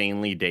looks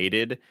insanely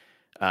dated.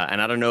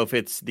 And I don't know if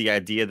it's the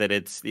idea that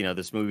it's,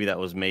 this movie that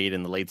was made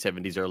in the late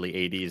 70s, early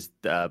 80s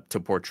to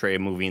portray a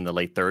movie in the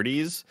late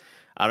 30s.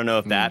 I don't know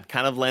if that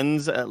kind of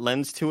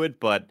lends to it,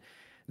 but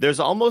there's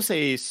almost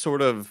a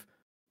sort of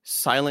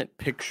silent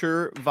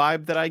picture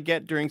vibe that I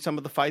get during some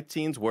of the fight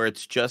scenes where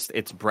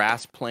it's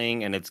brass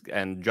playing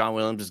and John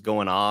Williams is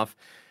going off,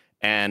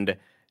 and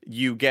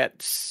you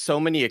get so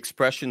many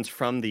expressions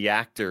from the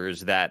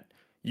actors that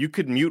you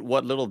could mute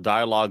what little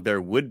dialogue there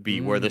would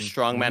be where the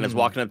strong man is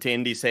walking up to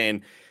Indy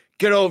saying,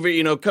 "Get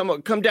over,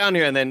 come down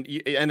here," and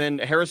then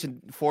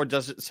Harrison Ford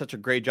does such a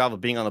great job of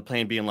being on the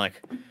plane, being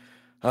like,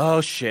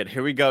 "Oh shit,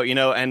 here we go,"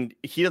 and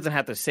he doesn't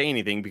have to say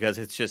anything because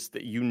it's just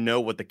that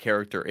what the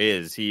character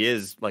is. He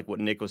is, like what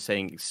Nick was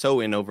saying,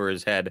 so in over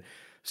his head,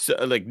 so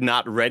like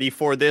not ready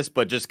for this,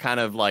 but just kind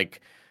of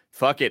like,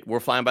 fuck it, we're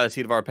flying by the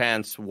seat of our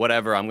pants,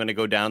 whatever. I'm gonna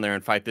go down there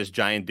and fight this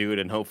giant dude,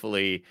 and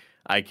hopefully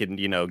I can,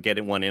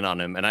 get one in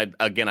on him. And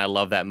I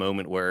love that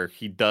moment where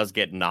he does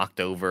get knocked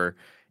over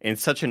in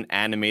such an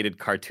animated,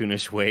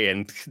 cartoonish way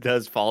and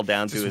does fall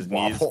down to his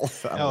knees.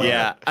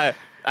 Yeah.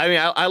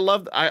 I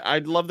love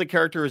the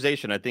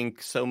characterization. I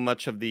think so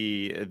much of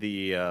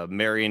the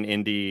Mary and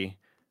Indy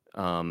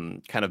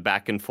kind of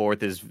back and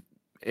forth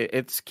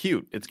it's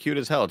cute. It's cute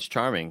as hell. It's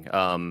charming.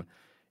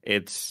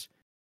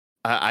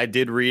 I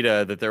did read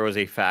that there was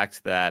a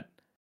fact that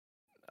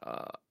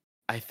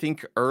I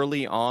think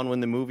early on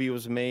when the movie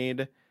was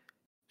made,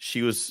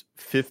 she was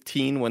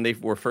 15 when they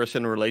were first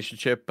in a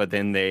relationship, but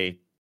then they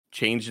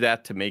changed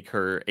that to make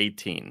her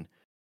 18.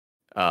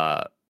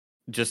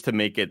 Just to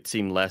make it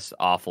seem less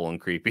awful and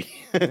creepy.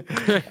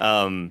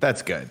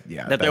 That's good.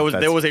 Yeah. That there was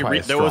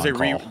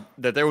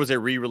a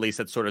re-release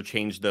that sort of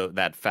changed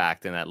that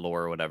fact and that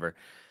lore or whatever.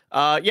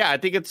 I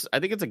think it's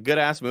a good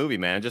ass movie,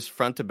 man. Just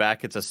front to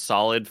back, it's a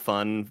solid,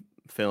 fun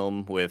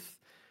film with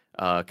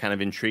kind of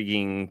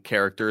intriguing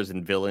characters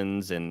and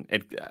villains, and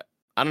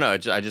I don't know.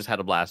 I just had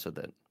a blast with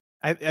it.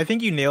 I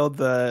think you nailed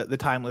the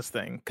timeless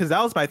thing, because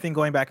that was my thing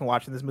going back and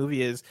watching this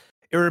movie. Is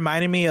it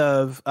reminded me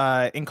of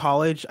in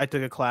college I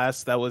took a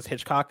class that was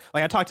Hitchcock.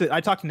 Like I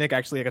talked to Nick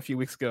actually like a few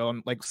weeks ago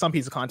on like some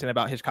piece of content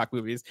about Hitchcock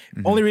movies.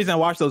 Only reason I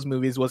watched those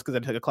movies was because I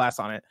took a class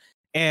on it.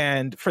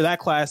 And for that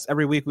class,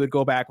 every week we would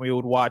go back and we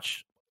would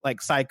watch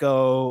like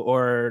Psycho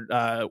or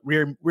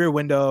Rear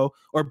Window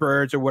or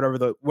Birds or whatever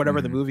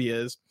the movie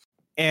is.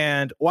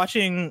 And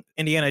watching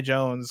Indiana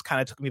Jones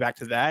kind of took me back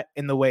to that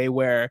in the way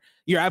where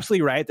you're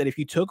absolutely right that if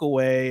you took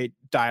away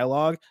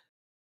dialogue,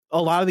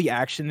 a lot of the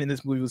action in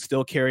this movie would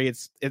still carry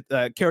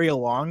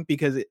along,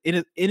 because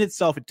in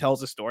itself it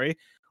tells a story.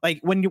 Like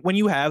when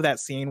you have that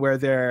scene where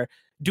they're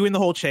doing the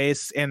whole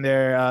chase and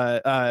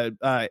they're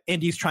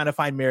Indy's trying to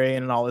find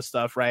Marion and all this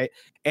stuff, right?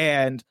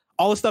 And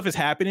all this stuff is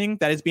happening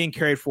that is being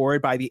carried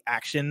forward by the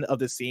action of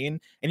the scene,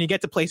 and you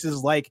get to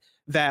places like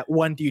that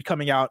one dude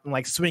coming out and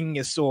like swinging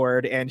his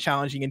sword and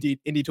challenging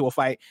Indy to a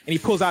fight, and he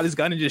pulls out his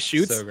gun and just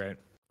shoots. So great.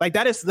 Like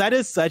that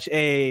is such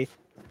a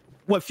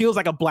what feels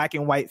like a black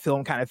and white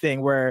film kind of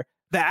thing, where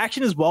the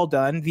action is well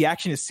done, the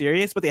action is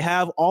serious, but they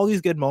have all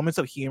these good moments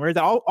of humor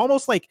that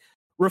almost like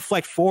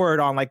reflect forward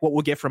on like what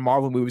we'll get from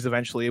Marvel movies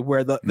eventually,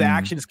 where the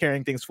action is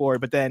carrying things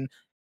forward, but then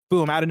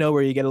boom, out of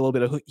nowhere you get a little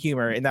bit of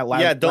humor in that.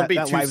 Don't be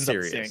too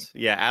serious.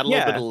 Yeah, add a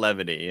little bit of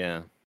levity.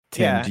 Yeah.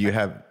 Tim, do you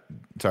have?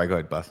 Sorry, go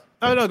ahead, Bus.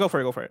 No, go for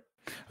it. I was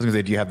gonna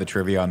say, do you have the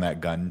trivia on that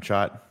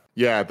gunshot?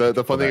 Yeah,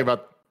 the fun thing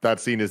about that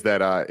scene is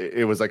that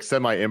it was like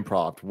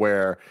semi-improv,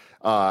 where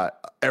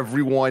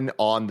everyone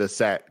on the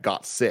set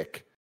got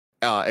sick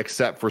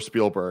except for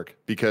Spielberg,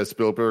 because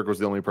Spielberg was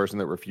the only person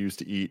that refused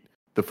to eat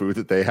the food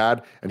that they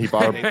had, and he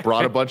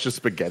brought a bunch of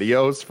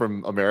SpaghettiOs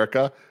from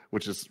America,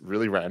 which is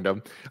really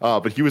random.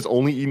 But he was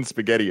only eating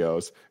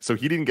SpaghettiOs, so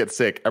he didn't get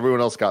sick.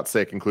 Everyone else got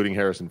sick, including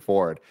Harrison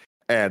Ford,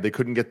 and they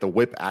couldn't get the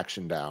whip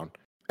action down.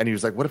 And he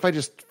was like, "What if I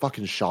just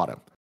fucking shot him?"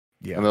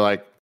 Yeah, and they're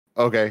like,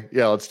 "Okay,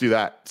 yeah, let's do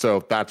that."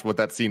 So that's what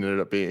that scene ended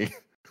up being,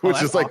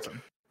 which is like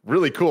awesome.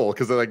 Really cool,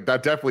 because like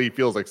that definitely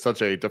feels like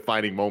such a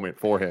defining moment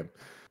for him.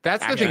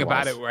 That's the thing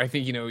about it, where I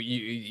think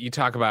you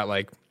talk about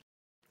like,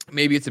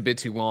 maybe it's a bit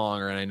too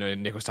long, or and I know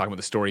Nick was talking about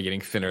the story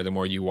getting thinner the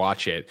more you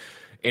watch it.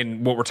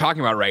 And what we're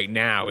talking about right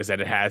now is that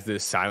it has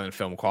this silent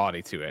film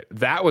quality to it.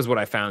 That was what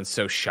I found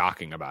so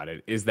shocking about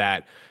it, is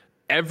that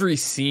every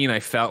scene I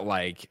felt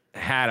like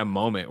had a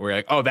moment where you're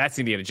like, oh, that's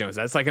Indiana Jones.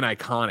 That's like an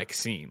iconic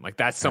scene. Like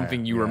that's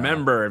something you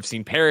remember, have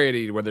seen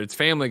parodied, whether it's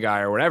Family Guy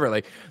or whatever.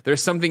 Like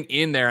there's something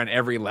in there on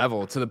every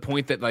level, to the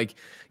point that like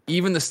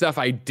even the stuff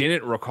I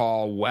didn't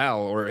recall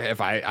well, or if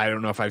I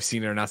don't know if I've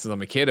seen it or not since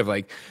I'm a kid, of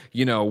like,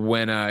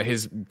 when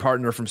his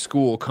partner from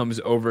school comes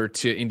over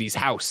to Indy's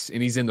house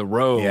and he's in the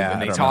robe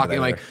and they talk, and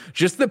like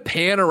just the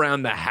pan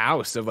around the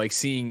house of like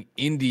seeing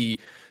Indy,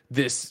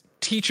 this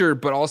teacher,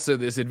 but also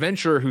this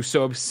adventurer who's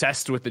so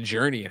obsessed with the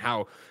journey, and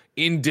how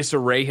in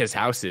disarray his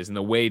house is and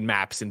the way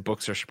maps and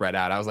books are spread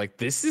out. I was like,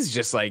 this is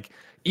just like,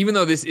 even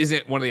though this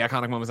isn't one of the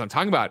iconic moments I'm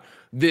talking about,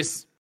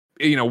 this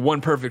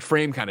one perfect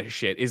frame kind of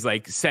shit is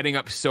like setting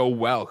up so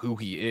well who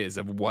he is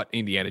of what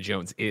Indiana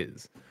Jones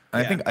is.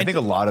 I think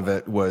a lot of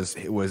it was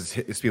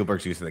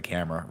Spielberg's use of the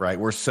camera, right?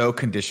 We're so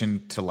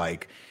conditioned to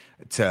like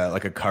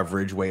a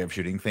coverage way of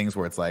shooting things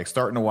where it's like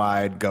start in a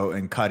wide, go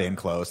and cut in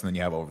close, and then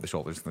you have over the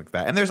shoulders and like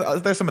that. And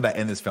there's some of that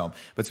in this film,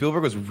 but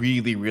Spielberg was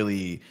really,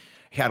 really,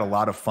 he had a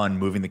lot of fun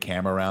moving the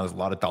camera around. There's a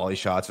lot of dolly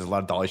shots. There's a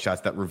lot of dolly shots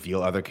that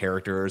reveal other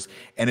characters,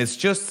 and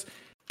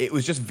it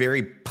was just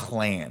very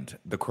planned,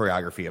 the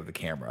choreography of the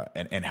camera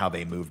and how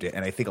they moved it.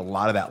 And I think a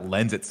lot of that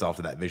lends itself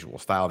to that visual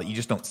style that you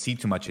just don't see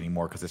too much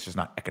anymore because it's just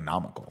not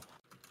economical.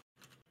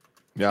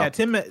 Yeah,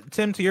 Tim,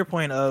 to your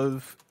point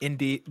of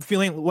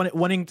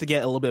wanting to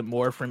get a little bit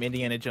more from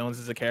Indiana Jones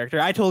as a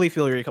character, I totally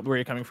feel where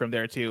you're coming from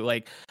there too.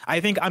 Like, I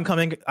think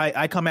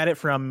I come at it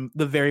from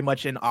the very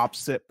much an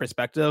opposite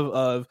perspective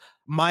of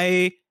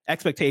my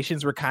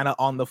expectations were kind of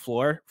on the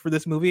floor for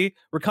this movie.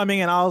 We're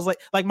coming and I was like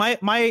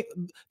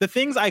the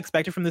things I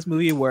expected from this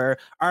movie were,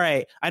 all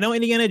right, I know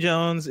Indiana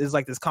Jones is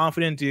like this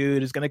confident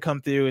dude is going to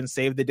come through and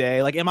save the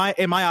day. Like in my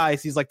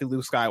eyes, he's like the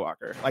Luke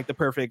Skywalker, like the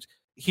perfect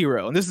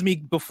hero. And this is me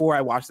before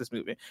I watched this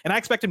movie. And I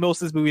expected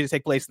most of this movie to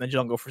take place in the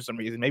jungle for some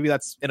reason. Maybe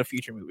that's in a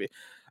future movie.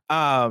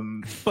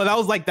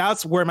 But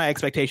that's where my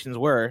expectations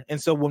were.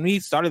 And so when we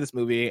started this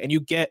movie and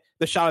you get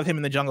the shot of him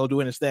in the jungle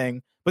doing his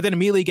thing, but then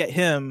immediately get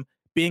him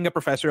being a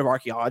professor of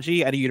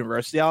archaeology at a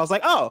university, I was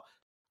like, oh,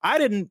 I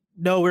didn't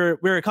know we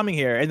were coming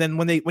here. And then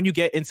when you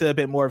get into a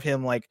bit more of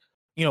him, like,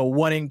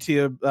 wanting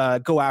to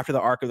go after the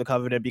Ark of the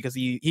Covenant because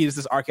he's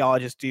this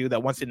archaeologist dude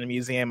that wants it in a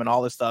museum and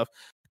all this stuff,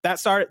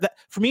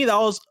 for me,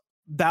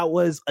 that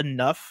was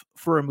enough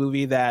for a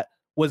movie that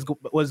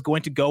was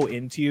going to go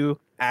into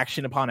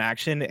action upon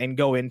action and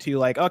go into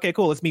like, okay,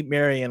 cool, let's meet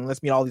Marion,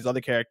 let's meet all these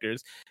other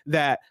characters,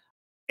 that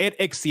it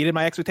exceeded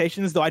my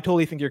expectations. Though I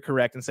totally think you're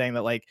correct in saying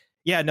that, like,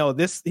 yeah, no,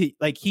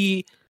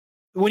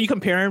 when you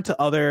compare him to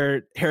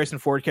other Harrison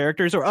Ford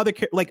characters or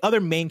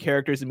other main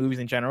characters in movies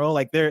in general,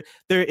 like there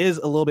is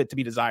a little bit to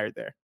be desired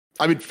there.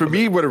 I mean, for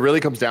me, what it really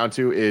comes down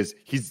to is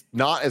he's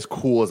not as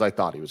cool as I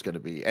thought he was going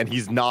to be, and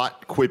he's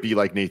not quippy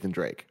like Nathan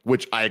Drake,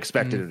 which I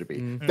expected him to be.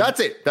 Mm-hmm.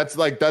 That's it. That's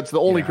the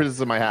only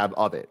criticism I have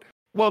of it.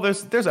 Well,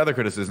 there's other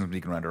criticisms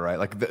you can render, right?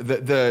 Like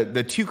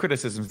the two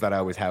criticisms that I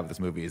always have of this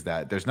movie is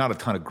that there's not a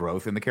ton of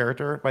growth in the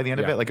character by the end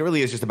of it. Like, it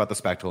really is just about the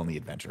spectacle and the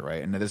adventure,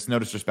 right? And there's no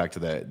disrespect to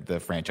the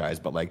franchise,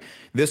 but like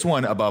this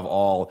one above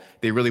all,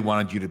 they really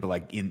wanted you to be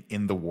like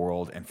in the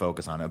world and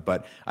focus on it.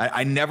 But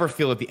I never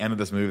feel at the end of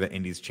this movie that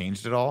Indy's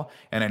changed at all,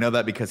 and I know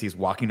that because he's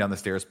walking down the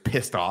stairs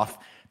pissed off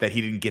that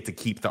he didn't get to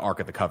keep the Ark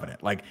of the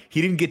Covenant. Like,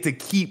 he didn't get to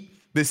keep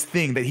this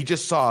thing that he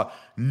just saw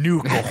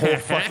nuke a whole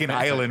fucking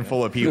island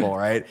full of people,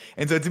 right?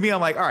 And so to me, I'm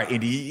like, all right,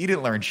 Indy, you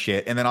didn't learn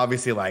shit. And then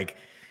obviously, like,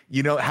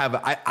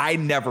 I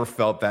never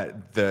felt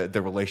that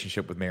the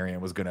relationship with Marion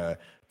was gonna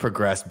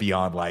progress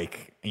beyond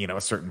like,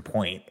 a certain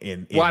point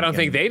well, I don't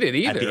think they did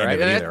either,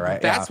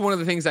 right? That's yeah. One of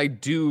the things I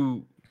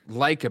do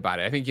like about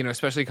it. I think,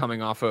 especially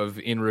coming off of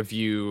In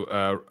Review,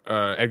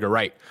 Edgar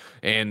Wright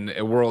and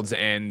World's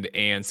End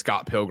and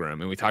Scott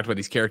Pilgrim, and we talked about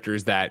these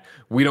characters that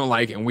we don't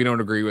like and we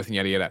don't agree with and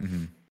yada yada.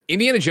 Mm-hmm.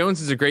 Indiana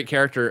Jones is a great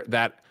character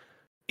that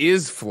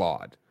is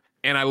flawed,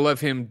 and I love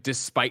him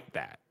despite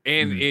that.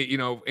 And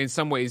in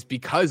some ways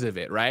because of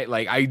it, right?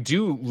 Like, I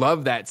do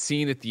love that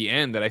scene at the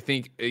end that I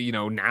think,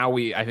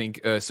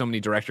 so many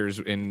directors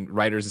and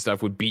writers and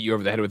stuff would beat you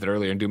over the head with it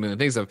earlier and do a million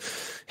things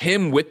of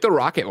him with the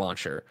rocket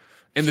launcher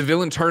and the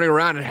villain turning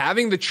around and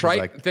having the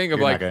trite thing of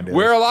like,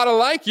 we're a lot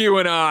alike, you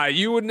and I.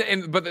 You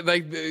wouldn't, but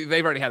like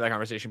they've already had that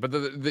conversation. But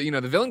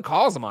the villain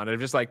calls him on it,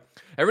 just like,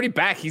 everybody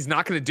back. He's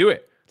not going to do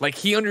it. Like,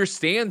 he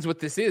understands what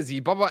this is. He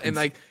blah blah, and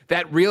like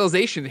that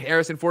realization,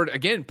 Harrison Ford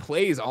again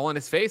plays all in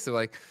his face of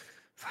like,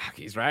 fuck,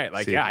 he's right.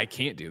 Like, I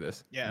can't do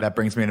this. Yeah. That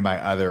brings me to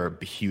my other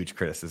huge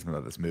criticism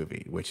of this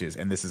movie, which is,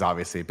 and this is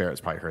obviously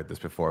Barrett's probably heard this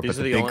before, but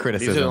the big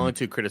criticism. These are the only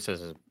two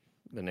criticisms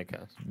that Nick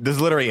has. This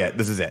is literally it.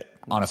 This is it.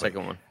 Honestly, the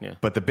second one. Yeah.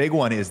 But the big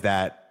one is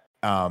that,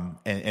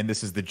 and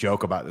this is the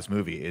joke about this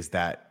movie, is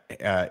that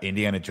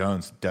Indiana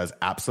Jones does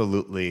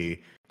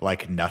absolutely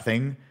like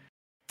nothing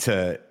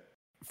to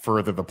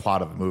further the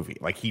plot of the movie.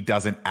 Like, he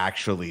doesn't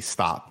actually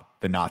stop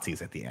the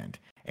Nazis at the end,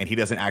 and he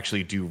doesn't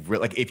actually do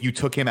like, if you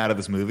took him out of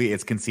this movie,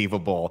 it's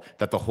conceivable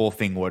that the whole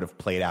thing would have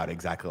played out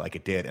exactly like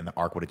it did, and the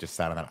Ark would have just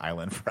sat on that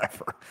island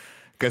forever.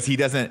 Because he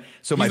doesn't.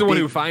 So he's the one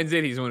who finds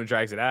it. He's the one who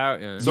drags it out.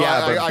 Yeah, so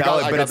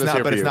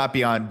it's not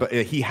beyond. But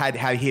had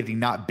he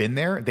not been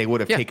there, they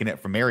would have taken it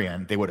from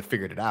Marion. They would have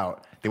figured it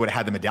out. They would have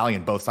had the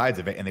medallion, both sides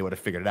of it, and they would have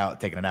figured it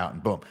out, taken it out,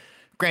 and boom.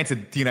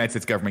 Granted, the United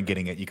States government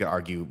getting it, you could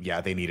argue,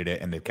 yeah, they needed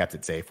it and they kept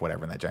it safe,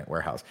 whatever, in that giant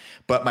warehouse.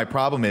 But my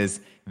problem is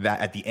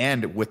that at the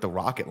end with the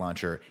rocket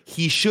launcher,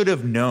 he should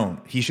have known.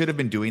 He should have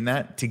been doing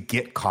that to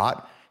get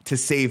caught, to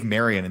save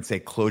Marion and say,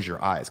 close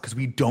your eyes. Because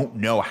we don't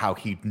know how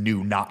he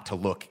knew not to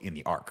look in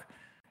the Ark.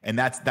 And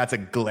that's a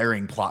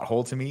glaring plot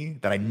hole to me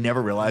that I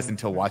never realized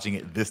until watching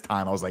it this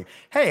time. I was like,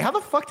 hey, how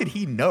the fuck did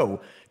he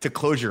know to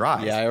close your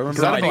eyes? Yeah, I remember.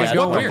 'Cause I don't know my dad-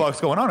 what the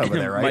fuck's going on over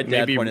there, right? My dad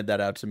Maybe- pointed that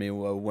out to me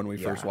when we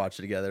first watched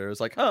it together. It was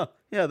like, huh,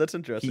 yeah, that's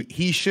interesting.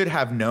 He should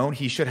have known.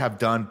 He should have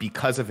done,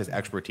 because of his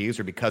expertise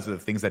or because of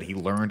the things that he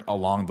learned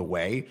along the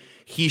way.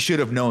 He should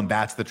have known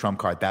that's the trump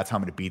card. That's how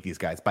I'm going to beat these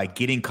guys by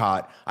getting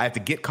caught. I have to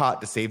get caught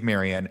to save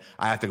Marion.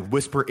 I have to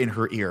whisper in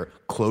her ear,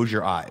 close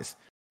your eyes,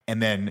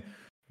 and then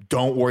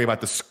don't worry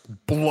about the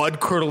blood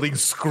curdling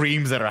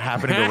screams that are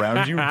happening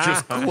around you.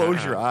 Just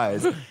close your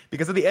eyes.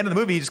 Because at the end of the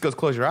movie, he just goes,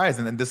 close your eyes.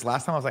 And then this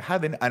last time I was like, how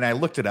did they? And I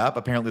looked it up.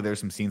 Apparently there's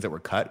some scenes that were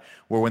cut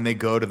where when they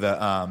go to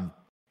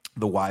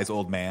the wise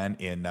old man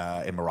in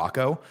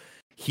Morocco,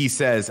 he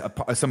says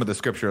some of the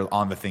scripture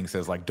on the thing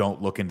says like,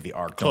 don't look into the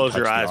ark. Don't Close touch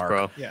your the eyes, ark.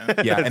 bro.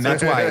 Yeah. And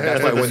that's why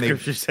The when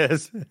scripture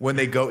says. when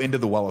they go into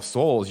the well of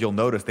souls, you'll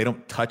notice they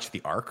don't touch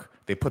the ark.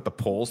 They put the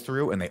poles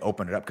through and they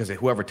open it up because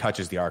whoever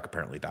touches the ark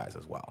apparently dies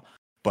as well.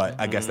 But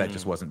I guess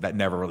that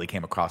never really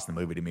came across in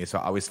the movie to me. So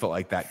I always felt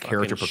like that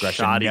character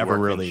progression shoddy never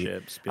really.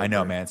 workmanship, I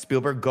know, Spielberg. man.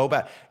 Spielberg, go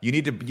back. You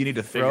need to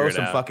Figure throw it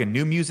some out. fucking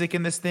new music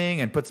in this thing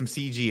and put some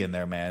CG in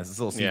there, man. It's this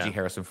little CG Yeah.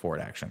 Harrison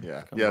Ford action.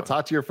 Yeah.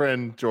 Talk to your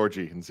friend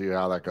Georgie and see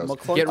how that goes.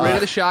 Get rid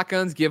of the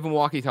shotguns. Give them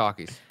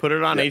walkie-talkies. Put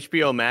it on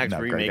HBO Max. No,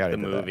 Greg, remake I the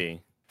did that.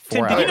 movie.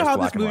 Tim, did you know how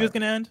black this and movie was white.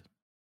 going to end?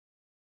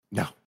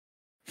 No.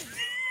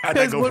 How'd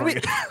that Because go for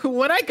you?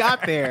 when I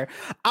got there,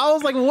 I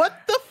was like,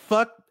 what the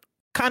fuck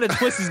kind of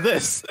twist is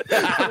this?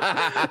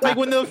 Like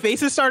when the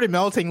faces started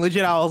melting,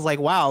 legit, I was like,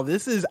 wow,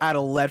 this is out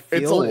of left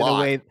It's field a in a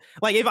lot. way.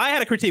 Like if I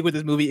had a critique with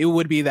this movie, it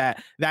would be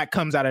that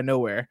comes out of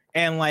nowhere.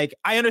 And like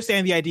I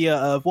understand the idea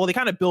of, well, they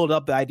kind of build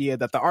up the idea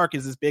that the Ark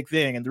is this big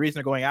thing, and the reason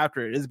they're going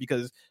after it is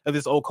because of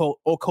this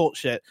occult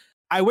shit.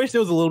 I wish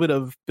there was a little bit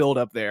of build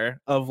up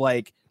there of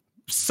like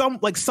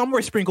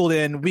somewhere sprinkled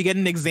in, we get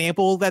an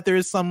example that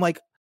there's some like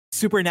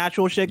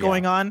supernatural shit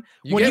going on.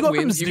 When you get go from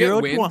wind-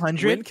 0 get to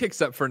 100, wind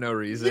kicks up for no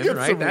reason, get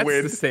right? some That's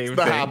wind. the same It's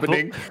not thing.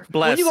 happening.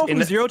 Bless. when you go in from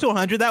the- 0 to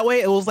 100 that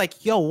way, it was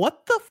like, yo,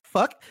 what the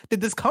fuck did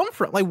this come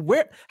from? Like,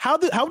 where? How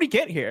did we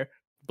get here?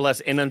 Bless.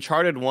 In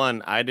Uncharted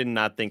 1, I did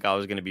not think I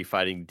was going to be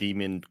fighting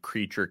demon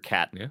creature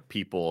cat Yeah.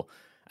 people.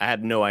 I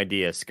had no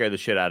idea. Scared the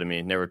shit out of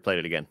me. Never played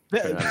it again.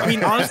 I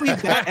mean, honestly,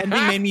 that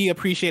ending made me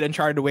appreciate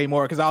Uncharted way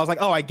more because I was like,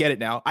 oh, I get it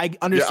now. I Yeah,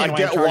 understand I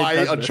get why why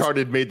does this.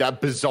 Uncharted made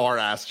that bizarre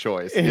ass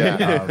choice.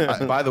 Yeah.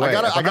 By the way, I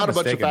got if I'm a not bunch of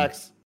mistaken-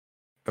 facts.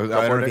 I for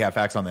don't know it. if you have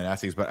facts on the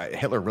Nazis, but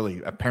Hitler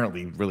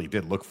apparently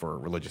did look for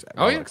religious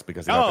Oh, yeah. relics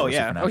because they thought Oh, there were yeah.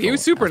 supernatural Oh, he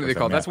was super into the aspects of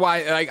cult. them, That's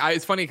why, like,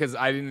 it's funny because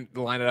I didn't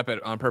line it up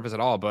on purpose at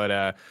all.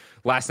 But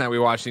last night we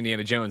watched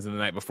Indiana Jones, and the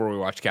night before we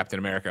watched Captain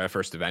America: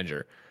 First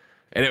Avenger.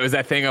 And it was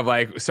that thing of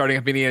like starting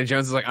up Indiana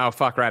Jones is like, oh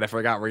fuck, right, I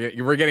forgot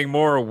we're getting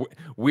more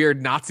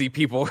weird Nazi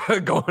people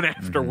going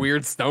after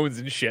weird stones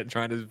and shit,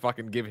 trying to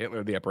fucking give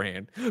Hitler the upper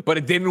hand. But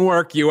it didn't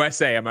work.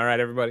 USA, am I right,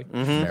 everybody?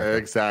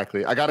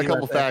 Exactly. I got a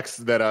couple facts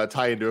that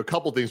tie into a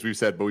couple things we've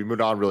said, but we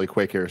moved on really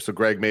quick here. So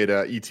Greg made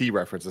a ET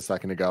reference a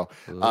second ago.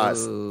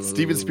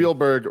 Steven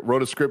Spielberg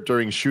wrote a script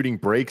during shooting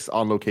breaks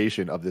on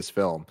location of this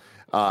film.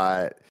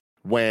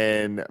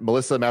 When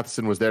Melissa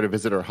Matheson was there to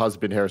visit her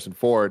husband, Harrison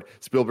Ford,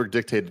 Spielberg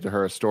dictated to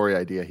her a story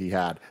idea he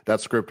had.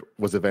 That script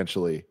was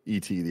eventually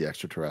E.T. the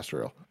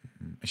Extraterrestrial.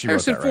 She wrote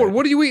Harrison that, Ford, right?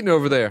 what are you eating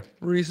over there?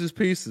 Reese's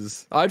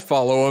Pieces. I'd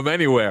follow him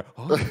anywhere.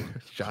 Oh,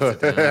 shots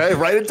it down. Hey,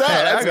 write it down.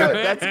 That's good.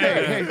 That's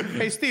good.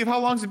 Hey, Steve, how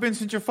long's it been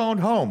since you phoned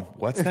home?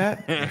 What's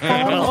that?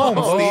 Phone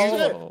home,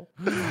 Steve.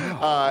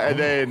 And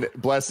then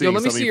blessing. Yo,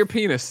 let me see your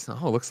penis.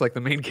 Oh, looks like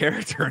the main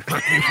character in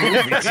my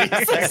movie.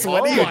 Jesus,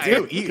 what do you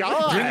do? Eat,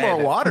 drink more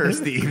water,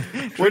 Steve.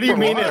 What do you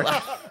mean?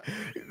 Water.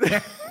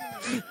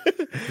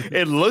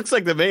 It looks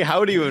like the main.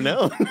 How do you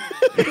know?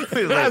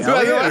 That's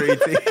what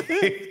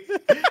He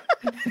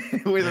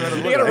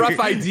He had a rough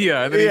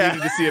idea, and then he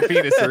needed to see a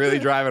penis to really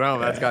drive it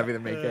home. That's got to be the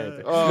main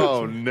character.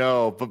 Oh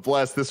no! But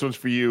bless, this one's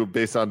for you.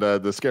 Based on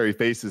the scary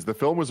faces, the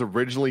film was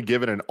originally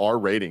given an R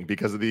rating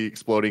because of the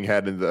exploding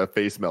head and the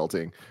face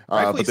melting.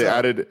 But they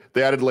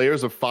added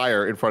layers of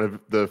fire in front of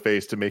the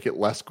face to make it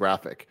less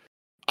graphic.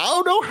 I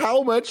don't know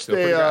how much Still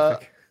they pretty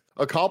graphic.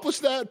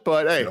 accomplished that,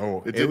 but hey,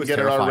 No, it it didn't was get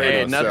an R terrifying. rating.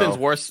 Hey, nothing's so.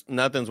 worse.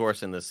 Nothing's worse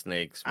than the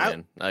snakes, I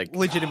man. Like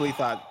legitimately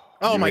thought,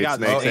 oh You my hate god,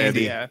 snakes, this-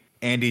 Andy. yeah.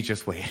 Andy,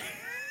 just wait.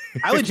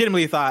 I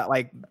legitimately thought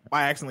like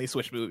I accidentally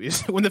switched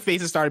movies when the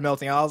faces started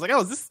melting. I was like, oh,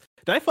 is this?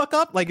 Did I fuck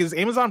up? Like, is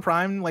Amazon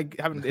Prime like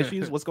having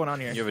issues? What's going on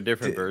here? you have a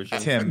different version.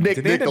 Tim, Nick,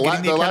 did they Nick, end up the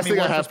getting la- the last Academy thing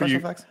I Award have for special you-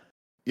 effects?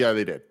 Yeah,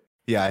 they did.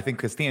 Yeah, I think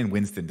because Stan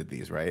Winston did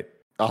these, right?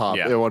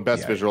 Yeah. It won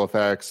Best Yeah. Visual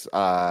Effects.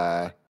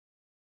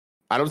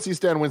 I don't see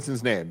Stan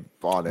Winston's name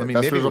on it. I mean,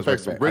 Best maybe it Visual was right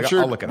Effects. back.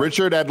 I'll look it up.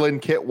 Richard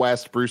Edlund, Kit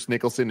West, Bruce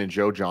Nicholson, and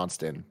Joe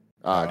Johnston.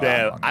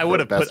 Yeah, I would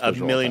have Best put $1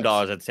 visual million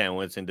effects. at Sam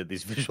Winston did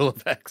these visual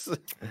effects.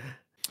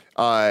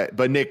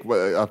 But Nick,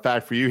 a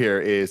fact for you here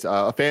is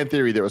a fan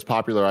theory that was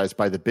popularized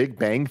by the Big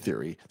Bang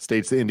Theory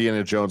states that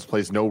Indiana Jones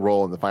plays no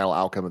role in the final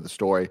outcome of the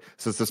story,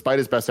 since despite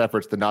his best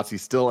efforts, the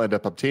Nazis still end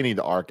up obtaining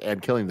the Ark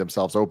and killing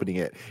themselves opening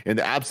it. In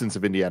the absence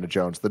of Indiana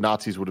Jones, the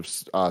Nazis would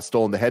have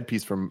stolen the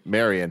headpiece from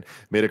Marion,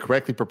 made a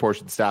correctly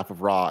proportioned staff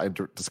of Ra,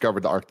 and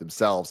discovered the Ark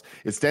themselves.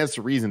 It stands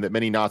to reason that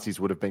many Nazis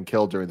would have been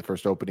killed during the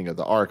first opening of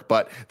the Ark,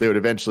 but they would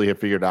eventually have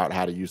figured out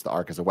how to use the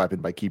Ark as a weapon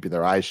by keeping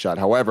their eyes shut.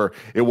 However,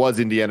 it was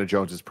Indiana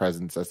Jones's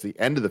presence at the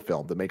end of the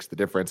film that makes the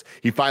difference.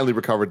 He finally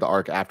recovered the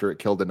Ark after it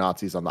killed the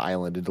Nazis on the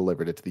island and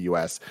delivered it to the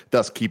U.S.,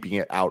 thus keeping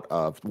it out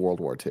of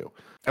World War II.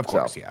 Of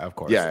course, of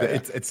course. Yeah.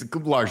 It's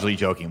largely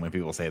joking when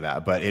people say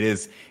that, but it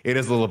is a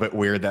little bit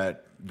weird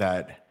that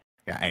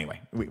yeah. Anyway,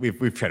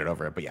 we've chatted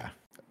over it, but yeah,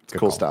 it's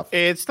cool stuff.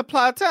 It's the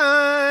plot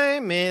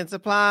time. It's a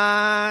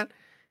plot.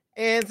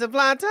 It's a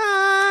plot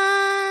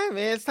time.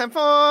 It's time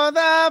for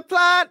the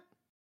plot.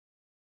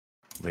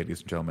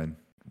 Ladies and gentlemen,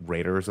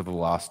 Raiders of the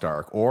Lost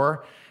Ark,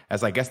 or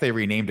as I guess they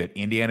renamed it,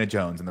 Indiana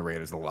Jones and the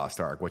Raiders of the Lost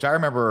Ark, which I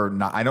remember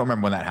not. I don't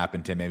remember when that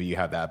happened, Tim. Maybe you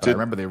have that, but I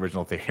remember the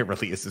original thing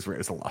released as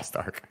Raiders of the Lost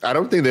Ark. I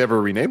don't think they ever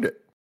renamed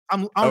it.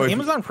 I'm on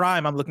Amazon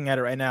Prime. I'm looking at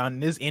it right now,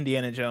 and it is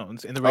Indiana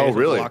Jones in the Raiders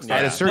really? of the Lost Ark.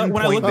 At a certain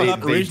When point, I looked it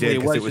up they originally,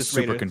 did because it was just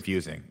super Raiders.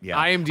 confusing. Yeah,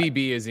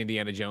 IMDb is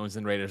Indiana Jones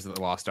and Raiders of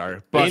the Lost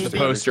Ark, but the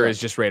Indiana poster Jones.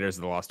 is just Raiders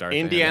of the Lost Ark.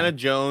 Indiana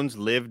Jones,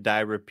 live,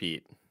 die,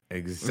 repeat.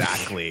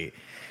 exactly.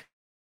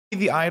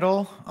 The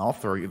idol, I'll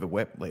throw you the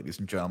whip, ladies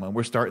and gentlemen.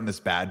 We're starting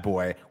this bad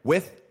boy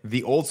with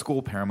the old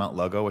school Paramount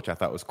logo, which I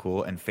thought was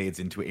cool, and fades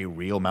into a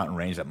real mountain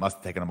range that must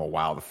have taken them a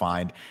while to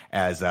find,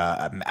 as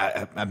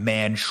a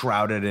man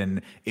shrouded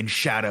in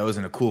shadows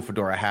and a cool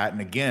fedora hat, and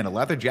again a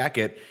leather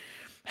jacket.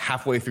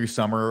 Halfway through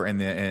summer in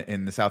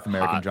the South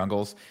American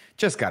jungles,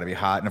 just got to be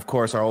hot. And of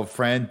course, our old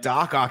friend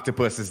Doc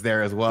Octopus is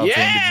there as well. Yeah!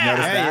 Tim, did you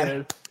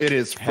notice that? It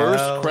is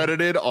first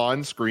credited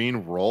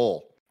on-screen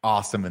role.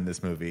 Awesome in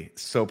this movie,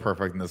 so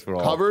perfect in this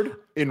role. Covered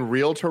in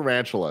real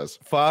tarantulas.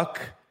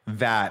 Fuck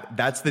that.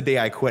 That's the day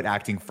I quit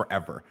acting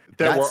forever.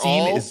 That were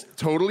scene all is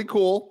totally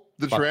cool.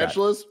 The Fuck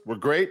tarantulas were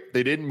great.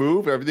 They didn't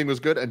move. Everything was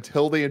good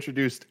until they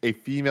introduced a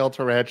female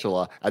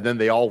tarantula, and then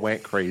they all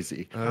went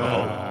crazy.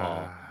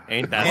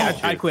 Ain't that Yeah, the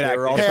I truth? quit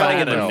They're acting. all If I trying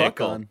had to a get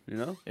nickel, on, you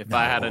know? if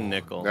I had a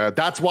nickel.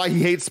 That's why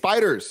he hates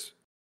spiders.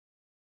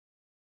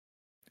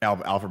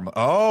 Alfred.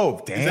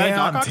 Oh, that Doc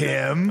damn, Ock?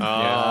 Tim. Oh,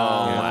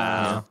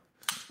 wow.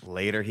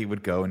 Later, he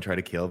would go and try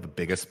to kill the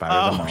biggest spider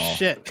of them all.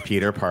 Shit.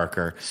 Peter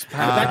Parker.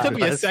 That took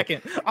me a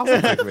second. I was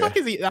like, what the fuck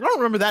is he? I don't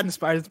remember that in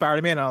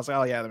Spider-Man. I was like,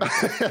 oh yeah.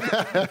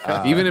 That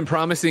makes Even in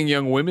Promising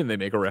Young Women, they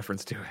make a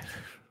reference to it.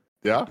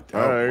 Yeah.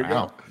 There you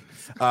go.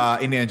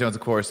 Indiana Jones,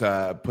 of course,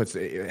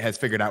 has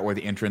figured out where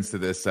the entrance to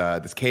this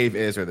cave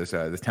is, or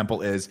this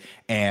temple is,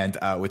 and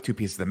with two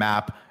pieces of the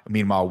map.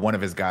 Meanwhile, one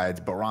of his guides,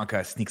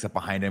 Barranca, sneaks up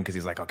behind him because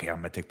he's like, "Okay, I'm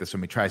gonna take this from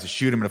him." He tries to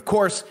shoot him, and of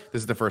course,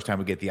 this is the first time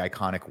we get the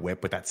iconic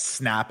whip with that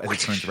snap as he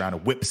turns around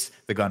and whips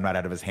the gun right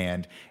out of his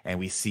hand, and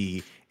we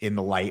see in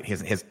the light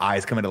his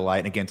eyes come into the light.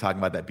 And again, talking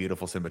about that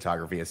beautiful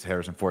cinematography as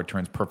Harrison Ford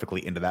turns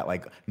perfectly into that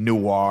like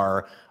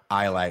noir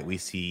eye light, we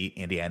see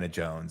Indiana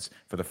Jones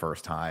for the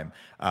first time,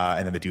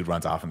 and then the dude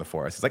runs off in the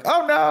forest. He's like,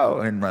 "Oh no!"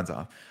 and runs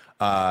off.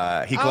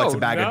 He collects a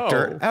bag of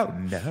dirt. Oh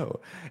no!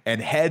 And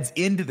heads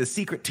into the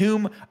secret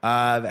tomb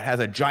that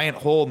has a giant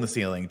hole in the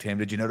ceiling. Tim,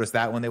 did you notice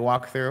that when they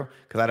walk through?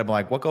 Because I'd have been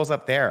like, "What goes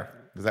up there?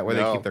 Is that where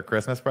they keep their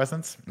Christmas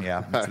presents?"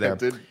 Yeah, it's there.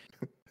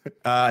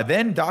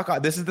 Then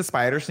Doc, this is the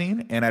spider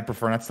scene, and I'd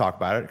prefer not to talk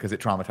about it because it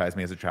traumatized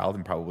me as a child,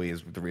 and probably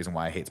is the reason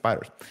why I hate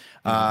spiders.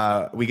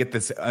 We get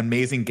this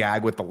amazing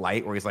gag with the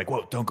light, where he's like,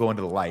 "Whoa, don't go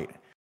into the light,"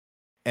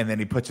 and then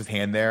he puts his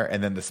hand there,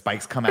 and then the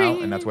spikes come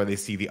out, and that's where they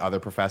see the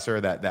other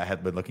professor that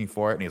had been looking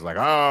for it, and he's like,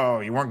 "Oh,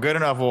 you weren't good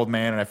enough, old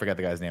man," and I forgot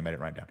the guy's name. I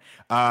didn't write it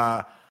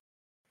down.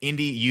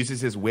 Indy uses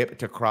his whip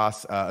to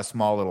cross a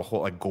small little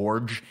hole, a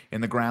gorge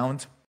in the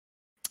ground,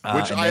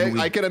 Which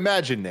I can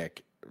imagine,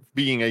 Nick,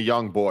 being a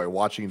young boy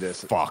watching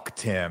this. Fuck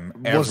Tim.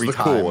 Was the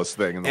coolest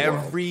thing in the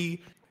world.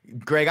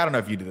 Greg, I don't know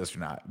if you do this or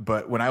not,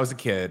 but when I was a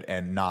kid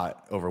and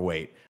not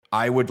overweight,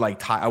 I would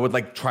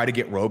try to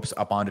get ropes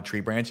up onto tree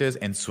branches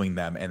and swing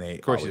them, and they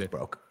always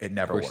broke. It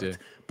never worked,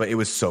 but it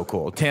was so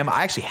cool. Tim,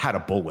 I actually had a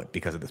bullwhip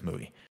because of this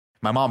movie.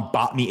 My mom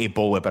bought me a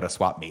bullwhip at a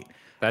swap meet.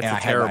 That's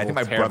I think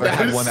my brother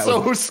had one that so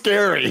was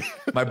scary.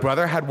 My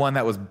brother had one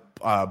that was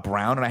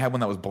brown, and I had one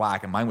that was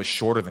black, and mine was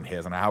shorter than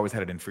his, and I always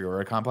had an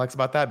inferiority complex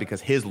about that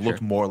because his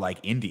looked more like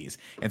Indy's.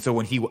 And so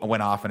when he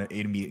went off and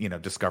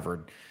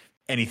discovered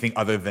anything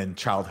other than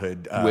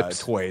childhood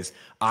toys,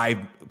 I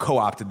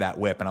co-opted that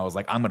whip, and I was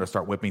like, I'm going to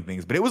start whipping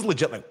things. But it was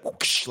legit like,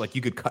 whoosh, like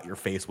you could cut your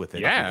face with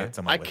it. Yeah.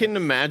 I can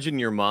imagine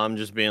your mom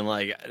just being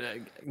like,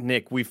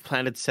 "Nick, we've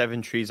planted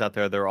 7 trees out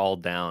there. They're all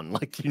down.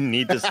 Like, you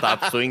need to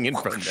stop swinging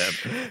from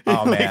them."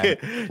 Oh man,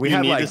 you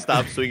need to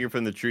stop swinging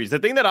from the trees. The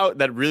thing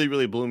that really,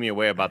 really blew me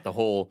away about the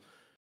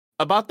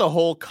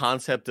whole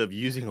concept of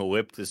using a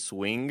whip to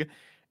swing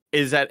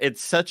is that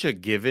it's such a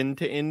given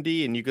to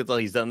Indy, and you could tell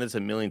he's done this a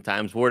million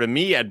times. Where to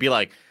me, I'd be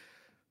like,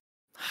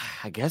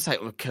 I guess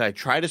could I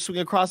try to swing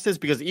across this?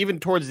 Because even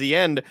towards the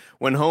end,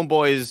 when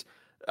Homeboy's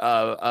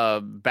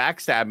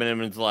backstabbing him,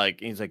 and it's like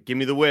he's like, "Give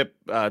me the whip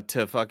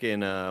to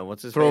fucking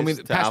what's his Throw face?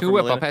 me, To pass me Alfred the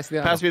whip. Molina. I'll pass you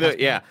the Pass me the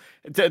yeah."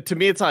 To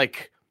me, it's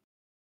like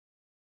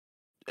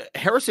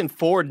Harrison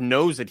Ford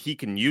knows that he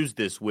can use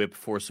this whip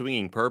for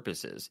swinging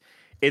purposes.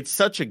 It's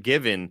such a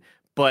given,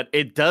 but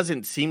it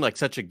doesn't seem like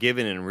such a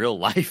given in real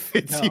life.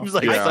 It seems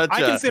like such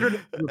I a... considered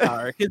it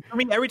superpower. 'Cause, I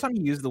mean, every time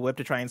you use the whip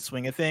to try and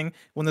swing a thing,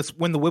 when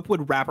the whip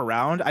would wrap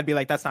around, I'd be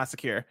like, that's not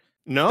secure.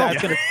 No,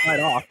 That's gonna slide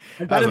off.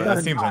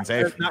 That seems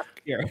unsafe. That's not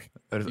secure.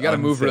 That is You got to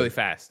move unsafe. really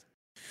fast.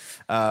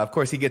 Of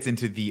course, he gets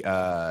into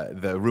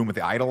the room with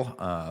the idol,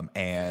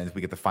 and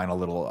we get the final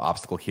little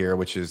obstacle here,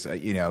 which is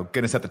going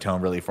to set the tone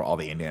really for all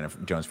the Indiana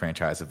Jones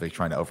franchise if they're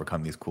trying to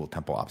overcome these cool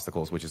temple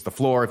obstacles, which is the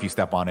floor. If you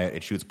step on it,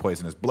 it shoots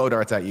poisonous blow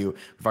darts at you.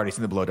 We've already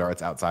seen the blow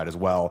darts outside as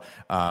well,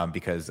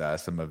 because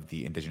some of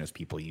the indigenous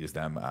people use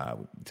them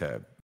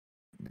to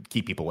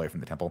keep people away from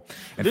the temple.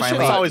 And this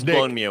finally, shit's always Nick-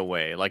 blown me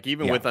away. Like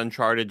even with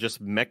Uncharted,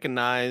 just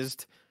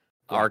mechanized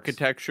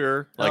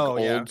architecture, like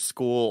old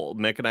school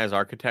mechanized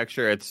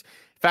architecture. It's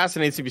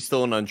fascinating to be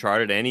still in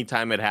Uncharted.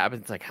 Anytime it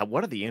happens, it's like,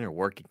 what are the inner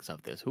workings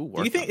of this? Who works?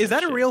 Do you think is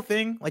that a real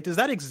thing? Like, does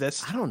that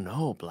exist? I don't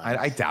know, Black.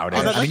 I doubt it.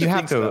 Oh, that's I mean, you the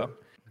have thing, to.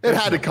 though. It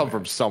had to come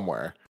from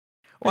somewhere.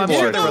 Well, I'm People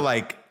sure are- there were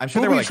like. I'm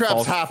sure there were Booby like traps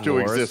false have to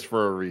floors. exist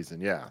for a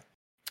reason. Yeah.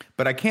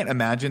 But I can't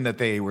imagine that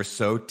they were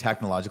so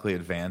technologically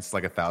advanced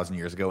like 1,000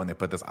 years ago when they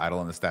put this idol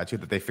on the statue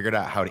that they figured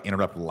out how to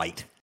interrupt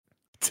light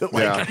to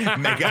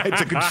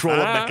to control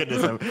a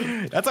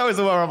mechanism. That's always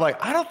the one where I'm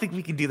like, I don't think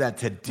we can do that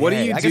today. What do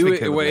you I guess we do?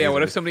 could with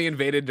What if lasers. somebody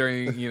invaded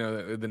during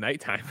the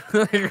nighttime?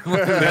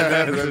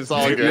 That's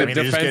all good. The I mean,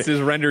 they just defense get-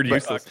 is rendered but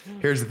useless.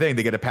 Here's the thing: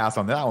 they get a pass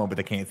on that one, but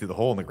they can't see the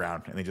hole in the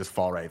ground, and they just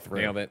fall right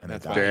through. Nailed it. And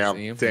That's die.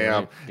 fine.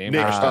 Damn. Damn.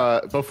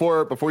 Nick,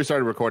 before we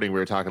started recording, we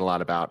were talking a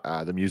lot about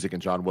the music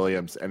and John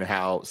Williams and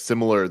how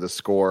similar the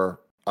score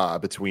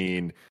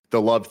between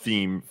the love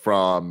theme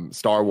from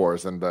Star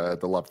Wars and the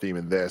love theme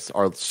in this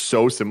are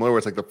so similar. Where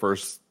it's like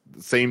the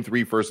same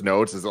three first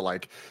notes as it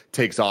like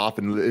takes off,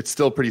 and it's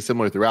still pretty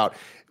similar throughout.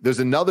 There's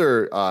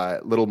another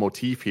little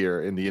motif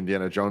here in the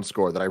Indiana Jones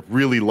score that I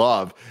really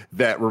love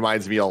that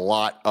reminds me a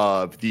lot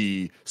of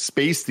the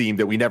space theme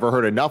that we never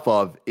heard enough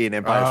of in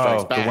Empire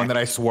Strikes Back. The one that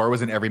I swore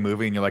was in every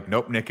movie, and you're like,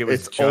 nope, Nick, it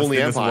was It's just only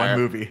in this Empire. one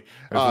movie.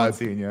 There's one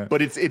scene, yeah.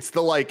 But it's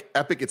the like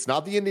epic. It's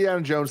not the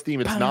Indiana Jones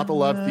theme. It's not the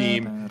love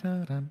theme.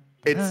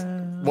 It's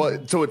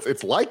so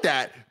it's like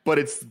that, but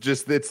it's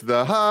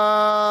the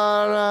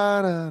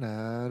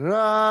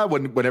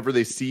whenever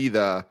they see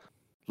the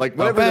like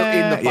whenever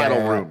they're in the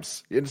final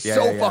rooms. It's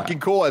so fucking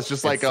cool. It's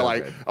just like so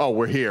like good. oh,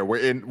 we're here.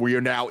 We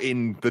are now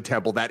in the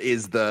temple. That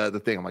is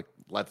the thing. I'm like,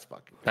 let's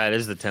fucking. That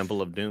is the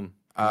Temple of Doom.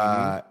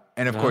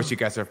 And of course, you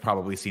guys have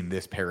probably seen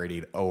this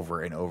parodied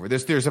over and over.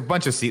 There's a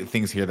bunch of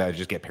things here that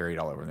just get parodied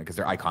all over because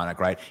they're iconic,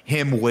 right?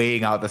 Him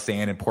weighing out the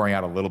sand and pouring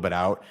out a little bit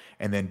out,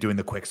 and then doing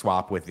the quick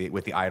swap with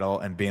the idol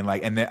and being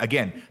like, and then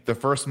again, the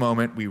first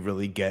moment we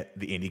really get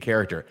the indie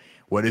character.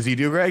 What does he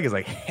do, Greg? He's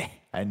like,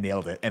 I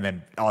nailed it, and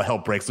then all hell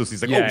breaks loose.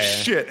 He's like,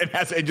 shit, and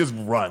it just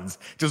runs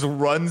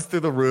through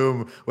the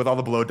room with all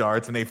the blow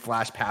darts, and they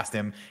flash past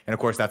him. And of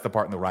course, that's the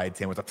part in the ride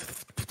scene with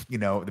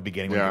the, at the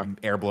beginning when you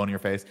get air blown in your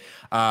face,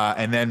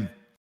 and then.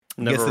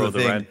 Never rode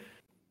the ride.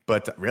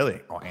 But really,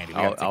 Andy, we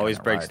gotta take always on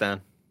that breaks ride.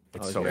 down.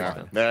 It's Always so breaks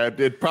fun. down.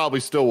 It probably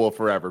still will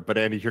forever, but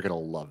Andy, you're gonna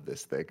love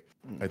this thing.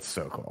 It's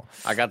so cool.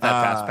 I got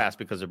that fast pass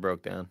because it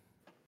broke down.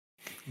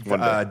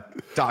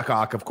 Doc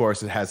Ock, of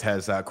course, has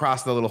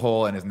crossed the little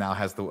hole and now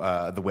has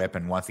the whip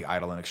and wants the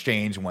idol in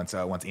exchange. Once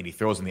Indy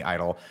throws in the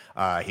idol,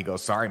 he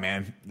goes, "Sorry,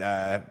 man.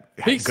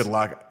 Peace. Good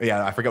luck."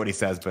 Yeah, I forget what he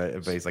says,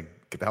 but he's like,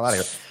 "Get the hell out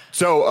of here."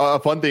 So a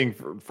fun thing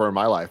for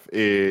my life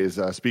is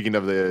speaking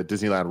of the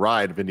Disneyland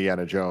ride of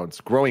Indiana Jones.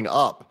 Growing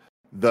up,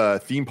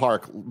 the theme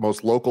park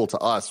most local to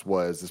us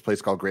was this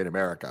place called Great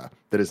America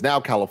that is now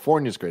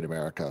California's Great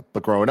America.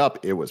 But growing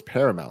up, it was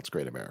Paramount's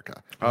Great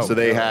America. So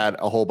they had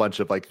a whole bunch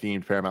of like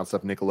themed Paramount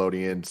stuff,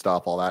 Nickelodeon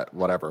stuff, all that,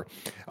 whatever.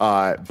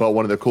 But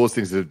one of the coolest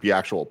things would be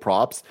actual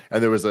props.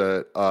 And there was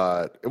it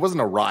wasn't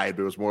a ride,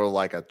 but it was more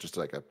like just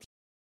like a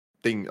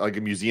thing, like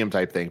a museum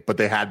type thing. But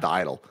they had the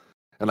idol.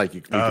 And like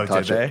you could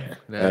touch did it,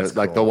 they? and it's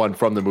like the one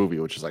from the movie,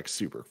 which is like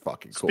super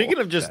fucking cool. Speaking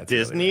of just That's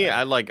really Disney,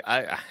 rad.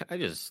 I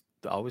just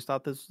always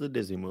thought this was a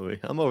Disney movie.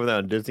 I'm over there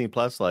on Disney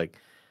Plus. Like,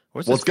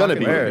 where's well, this it's gonna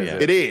fucking be. movie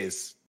at? It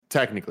is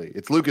technically.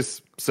 It's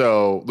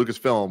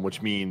Lucasfilm,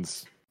 which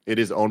means it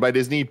is owned by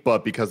Disney.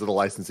 But because of the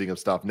licensing of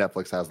stuff,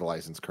 Netflix has the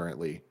license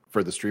currently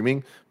for the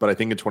streaming. But I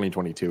think in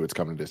 2022, it's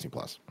coming to Disney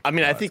Plus. I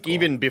mean, I think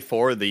even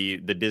before the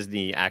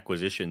Disney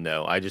acquisition,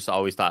 though, I just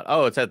always thought,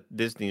 oh, it's at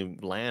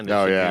Disneyland.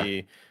 It should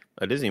be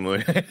a Disney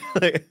movie.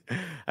 Like,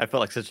 I felt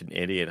like such an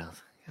idiot. I was like,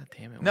 God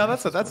damn it! No,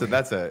 that's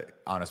a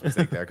honest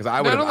mistake there because I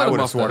No, would don't let have him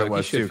off sworn the it hook.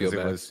 was You too should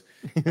feel because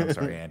it was. I'm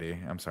sorry, Andy.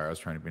 I'm sorry. I was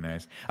trying to be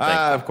nice.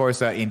 Of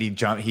course, Indy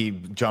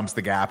jumps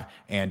the gap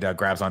and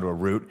grabs onto a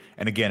root.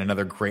 And again,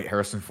 another great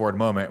Harrison Ford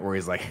moment where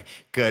he's like,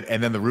 "Good,"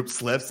 and then the root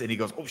slips and he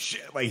goes, "Oh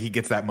shit!" Like he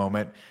gets that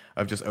moment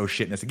of just oh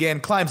shitness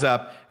again. Climbs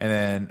up and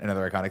then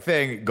another iconic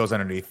thing goes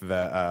underneath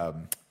the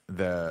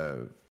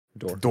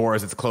door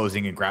as it's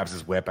closing and grabs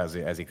his whip as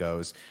he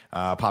goes,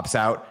 pops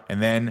out,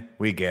 and then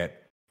we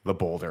get the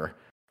boulder.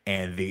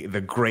 And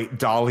the great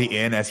dolly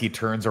in as he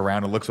turns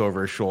around and looks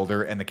over his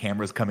shoulder, and the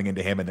camera's coming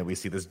into him, and then we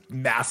see this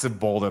massive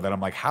boulder that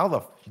I'm like,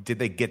 how did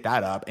they get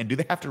that up? And do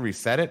they have to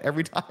reset it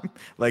every time?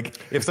 Like,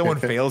 if someone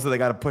fails, they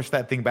got to push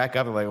that thing back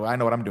up. They're like, well, I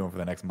know what I'm doing for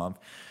the next month.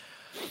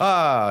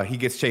 He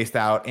gets chased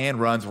out and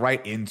runs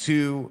right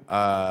into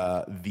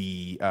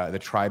the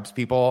tribes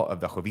people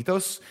of the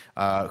Jovitos,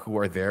 who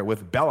are there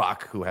with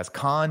Belloc, who has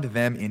conned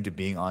them into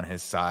being on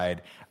his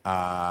side.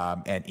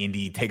 And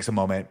Indy takes a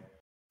moment.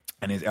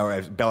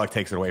 And Belloc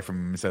takes it away from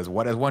him and says,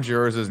 "What is once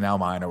yours is now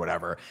mine," or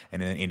whatever.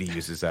 And then Indy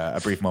uses a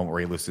brief moment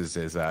where he loses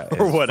his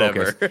or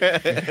whatever.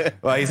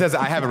 Well, he says,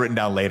 "I have it written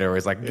down later."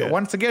 He's like,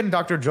 "Once again,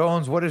 Dr.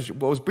 Jones, what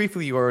was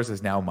briefly yours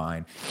is now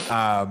mine."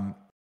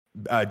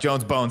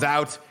 Jones bones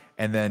out,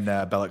 and then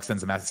Belloc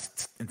sends him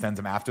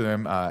after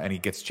them, and he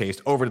gets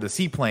chased over to the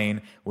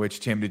seaplane. Which,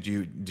 Tim, did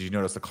you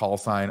notice the call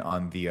sign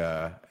on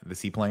the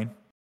seaplane?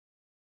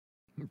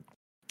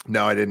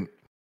 No, I didn't.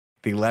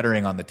 The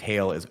lettering on the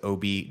tail is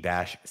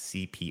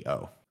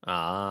OB-CPO.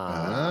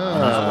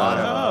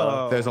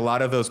 There's a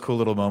lot of those cool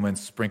little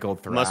moments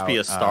sprinkled throughout. Must be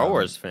a Star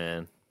Wars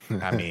fan.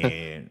 I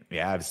mean,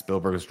 yeah,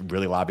 Spielberg was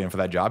really lobbying for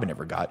that job he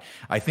never got.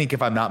 I think,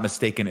 if I'm not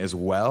mistaken as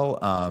well,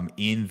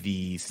 in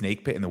the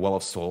snake pit in the Well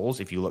of Souls,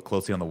 if you look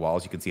closely on the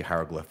walls, you can see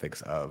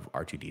hieroglyphics of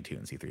R2-D2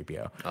 and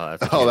C-3PO.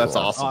 That's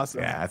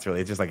awesome. Yeah, that's really,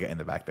 it's just like in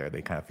the back there.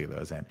 They kind of threw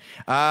those in.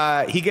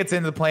 He gets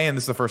into the plane, and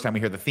this is the first time we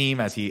hear the theme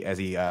as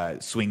he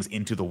swings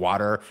into the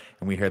water,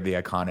 and we hear the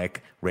iconic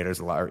Raiders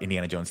or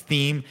Indiana Jones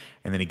theme.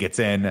 And then he gets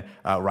in,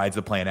 rides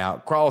the plane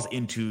out, crawls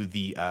into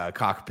the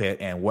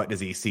cockpit, and what does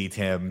he see,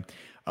 Tim?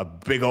 A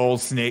big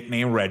old snake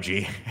named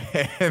Reggie.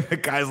 And the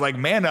guy's like,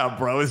 "Man up,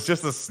 bro. It's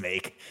just a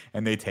snake."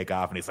 And they take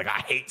off, and he's like,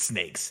 "I hate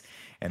snakes."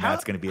 And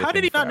that's going to be How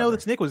did he not know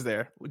the snake was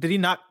there? Did he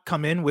not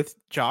come in with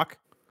Jock?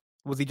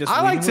 Was he just?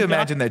 I like to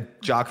imagine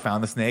that Jock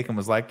found the snake and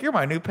was like, "You're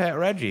my new pet,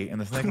 Reggie." And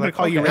the snake was like,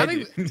 call you "Okay."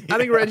 Reggie. I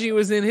think Reggie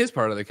was in his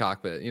part of the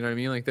cockpit. You know what I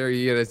mean? Like, there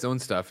he had his own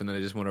stuff, and then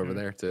it just went over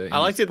there to. I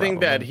like to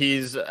think that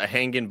he's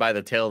hanging by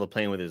the tail of the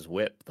plane with his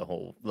whip the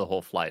whole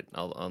flight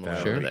on the way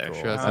over there. Cool.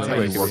 Sure, That's how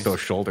you work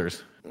those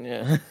shoulders.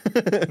 Yeah.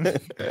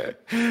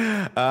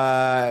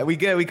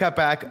 We cut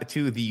back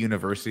to the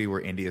university where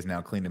Indy has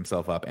now cleaned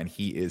himself up, and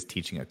he is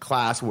teaching a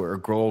class where a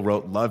girl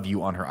wrote "Love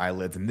You" on her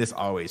eyelids, and this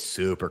always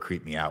super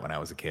creeped me out when I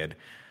was a kid.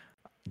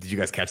 Did you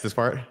guys catch this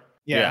part?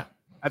 Yeah.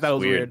 I thought it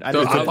was weird.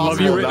 So I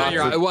love you written on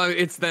your eye. Well,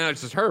 it's not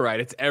just her, right?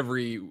 It's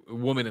every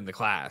woman in the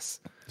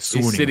class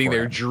is sitting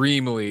there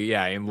dreamily,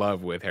 in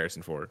love with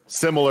Harrison Ford.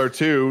 Similar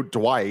to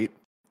Dwight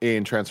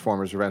in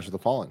Transformers: Revenge of the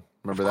Fallen.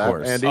 Remember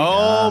that, Andy?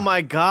 Oh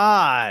my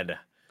God.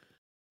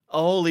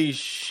 Holy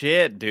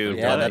shit, dude.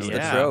 Yeah, that's the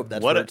trope.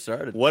 That's where it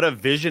started. What a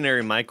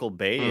visionary Michael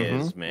Bay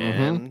is,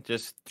 man.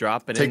 Just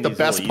dropping Take the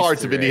best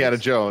parts of Indiana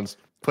Jones,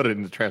 put it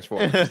into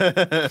Transformers.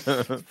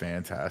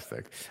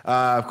 Fantastic.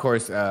 Of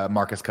course,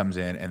 Marcus comes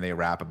in, and they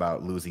rap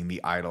about losing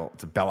the idol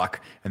to Belloc.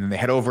 And then they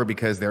head over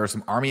because there are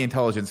some army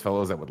intelligence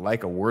fellows that would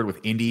like a word with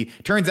Indy.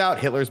 Turns out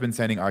Hitler's been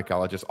sending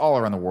archaeologists all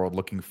around the world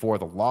looking for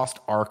the Lost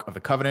Ark of the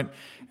Covenant.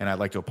 And I'd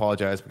like to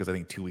apologize because I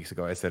think 2 weeks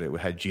ago I said it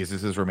had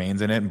Jesus's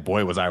remains in it, and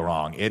boy was I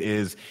wrong. It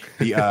is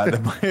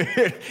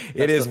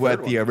it is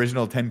what the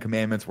original 10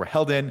 Commandments were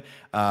held in.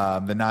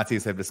 The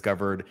Nazis have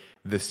discovered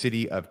the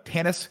city of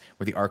Tanis,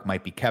 where the Ark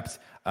might be kept,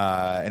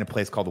 in a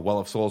place called the Well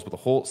of Souls, but the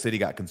whole city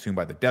got consumed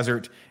by the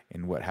desert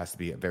in what has to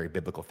be a very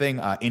biblical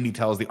thing. Indy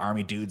tells the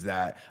army dudes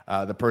that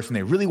the person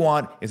they really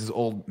want is his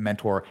old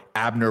mentor,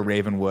 Abner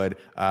Ravenwood,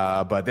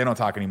 but they don't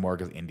talk anymore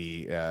because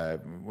Indy, we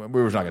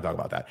were not going to talk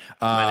about that.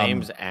 My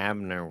name's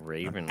Abner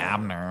Ravenwood.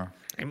 Abner.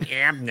 I'm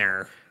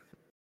Abner.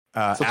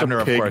 Such Abner,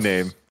 a of pig course.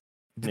 name.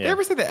 Did they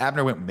ever say that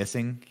Abner went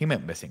missing? He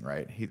went missing,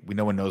 right?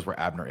 No one knows where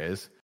Abner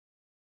is.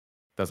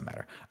 Doesn't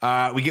matter.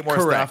 We get more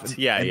stuff.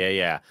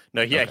 Yeah.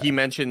 No, he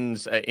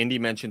mentions, Indy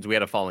mentions we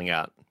had a falling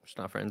out. We're just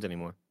not friends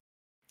anymore.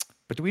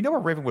 But do we know where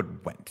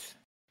Ravenwood went?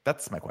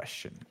 That's my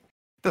question.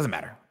 Doesn't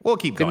matter. We'll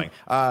keep going.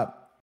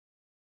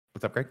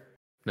 What's up, Greg?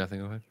 Nothing.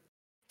 Go ahead.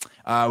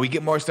 We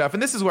get more stuff,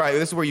 and this is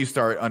where you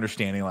start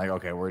understanding, like,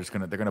 okay,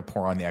 they're gonna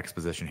pour on the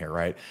exposition here,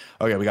 right?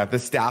 Okay, we got the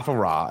staff of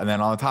Ra, and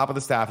then on the top of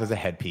the staff is a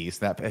headpiece.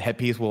 That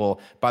headpiece will,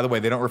 by the way,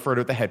 they don't refer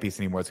to it the headpiece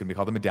anymore. It's gonna be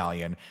called the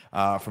medallion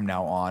from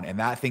now on. And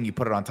that thing, you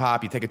put it on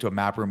top, you take it to a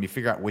map room, you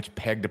figure out which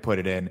peg to put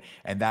it in,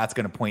 and that's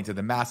gonna point to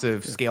the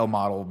massive scale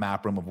model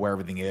map room of where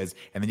everything is.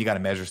 And then you got to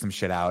measure some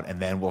shit out, and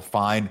then we'll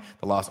find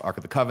the Lost Ark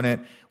of the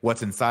Covenant.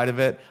 What's inside of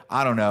it?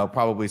 I don't know.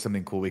 Probably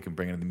something cool we can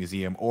bring into the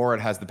museum, or it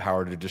has the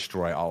power to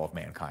destroy all of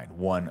mankind,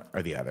 one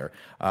or the other.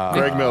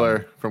 Greg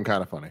Miller from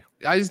Kinda Funny.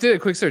 I just did a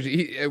quick search.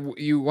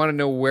 You want to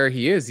know where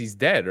he is? He's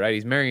dead, right?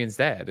 He's Marion's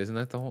dad. Isn't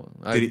that the whole?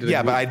 But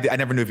I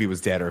never knew if he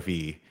was dead or if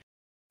he.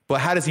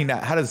 But how does he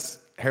not? How does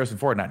Harrison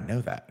Ford not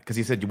know that? Because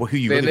he said, "Well, who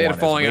you really they want?" had a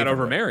falling out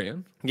over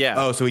Marion. Yeah.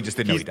 Oh, so he just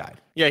didn't know he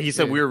died. Yeah, he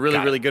said we were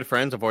Got really good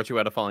friends. Unfortunately, we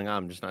had a falling out.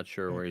 I'm just not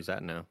sure where he's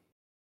at now.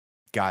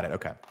 Got it.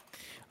 Okay.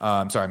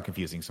 Sorry, I'm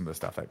confusing some of the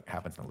stuff that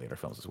happens in the later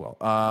films as well.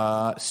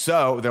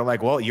 So they're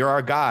like, well, you're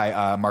our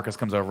guy. Marcus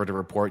comes over to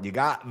report you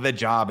got the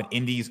job, and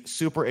Indy's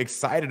super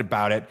excited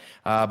about it.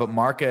 But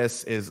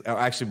Marcus is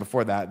actually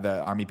before that,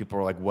 the army people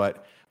were like,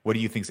 what do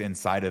you think's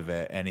inside of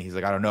it? And he's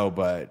like, I don't know,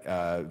 but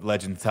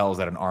legend tells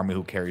that an army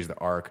who carries the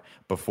Ark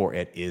before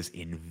it is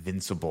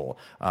invincible.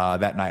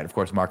 That night, of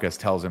course, Marcus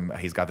tells him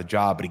he's got the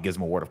job, but he gives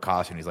him a word of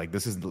caution. He's like,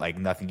 this is like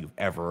nothing you've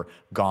ever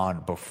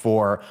gone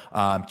before.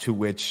 To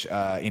which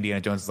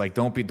Indiana Jones is like,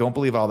 don't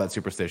believe all that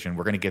superstition.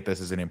 We're going to get this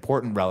as an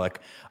important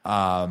relic.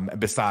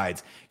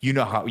 Besides, you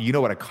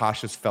know what a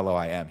cautious fellow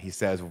I am. He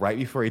says right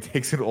before he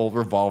takes an old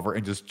revolver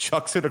and just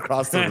chucks it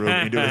across the room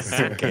into a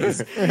suitcase,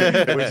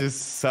 which is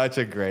such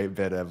a great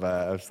bit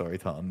of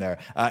storytelling there.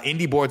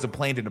 Indy boards a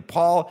plane to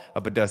Nepal,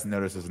 but doesn't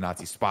notice there's a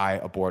Nazi spy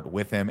aboard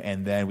with him.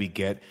 And then we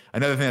get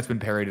another thing that's been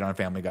parodied on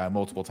Family Guy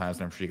multiple times,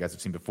 and I'm sure you guys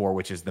have seen before,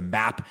 which is the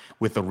map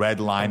with the red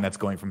line that's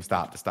going from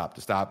stop to stop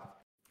to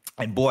stop.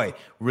 And boy,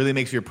 really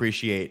makes you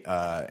appreciate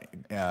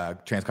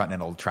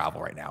transcontinental travel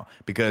right now,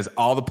 because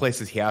all the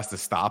places he has to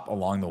stop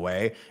along the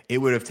way, it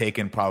would have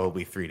taken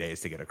probably 3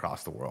 days to get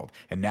across the world.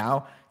 And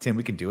now, Tim,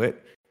 we can do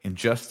it in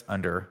just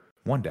under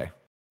 1 day.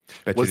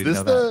 Was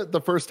this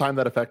the first time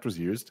that effect was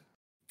used?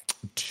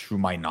 To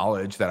my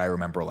knowledge, that I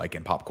remember, like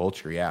in pop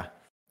culture, yeah.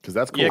 Because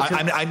that's cool.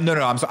 Yeah,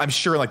 I'm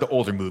sure like the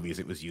older movies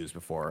it was used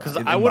before. Because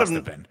I would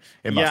have been.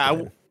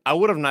 I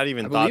would have not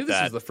even thought this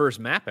that is the first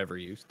map ever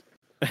used.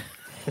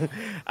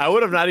 I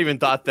would have not even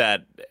thought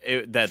that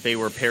they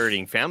were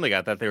parodying Family Guy.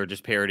 I thought they were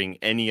just parodying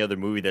any other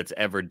movie that's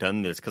ever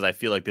done this, because I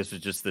feel like this was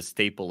just the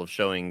staple of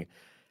showing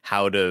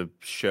how to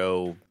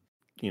show,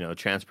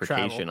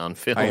 transportation on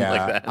film like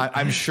that.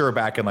 I'm sure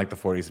back in like the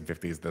 40s and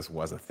 50s this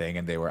was a thing,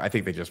 and I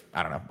think they just,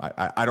 I don't know.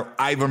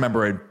 I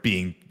remember it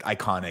being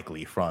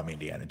iconically from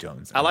Indiana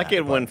Jones. I like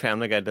it when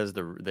Family Guy does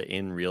the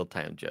in real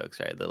time jokes,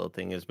 right? The little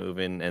thing is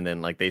moving, and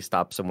then like they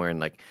stop somewhere and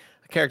like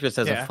a character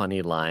says a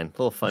funny line, a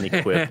little funny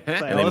quip,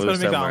 and they move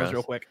somewhere else.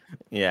 Real quick.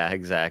 Yeah,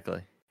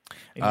 exactly.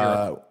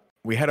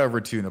 We head over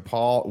to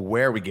Nepal,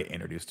 where we get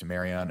introduced to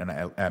Marion,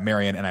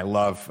 and I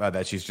love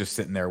that she's just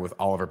sitting there with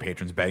all of her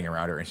patrons begging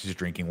around her, and she's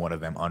drinking one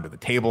of them under the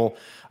table.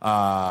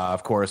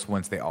 Of course,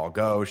 once they all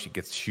go,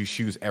 she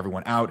shoos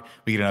everyone out.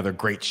 We get another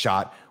great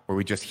shot where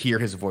we just hear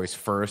his voice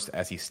first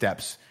as he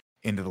steps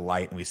into the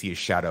light, and we see his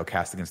shadow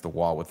cast against the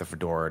wall with the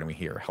fedora, and we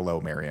hear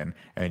 "Hello, Marion,"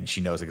 and she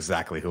knows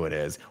exactly who it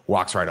is.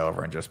 Walks right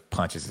over and just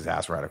punches his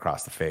ass right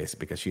across the face,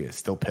 because she is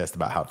still pissed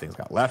about how things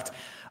got left.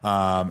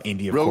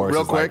 Indy, of course,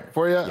 real quick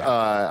for you. Yeah.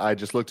 I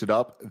just looked it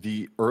up.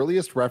 The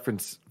earliest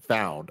reference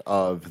found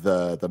of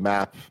the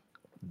map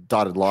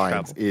dotted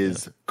lines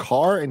is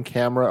Car and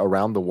Camera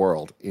Around the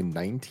World in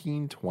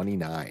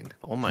 1929.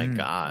 Oh my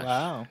gosh!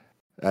 Wow,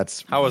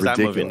 that's how was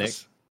ridiculous. that movie, Nick?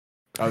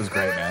 That was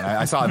great, man.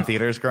 I saw it in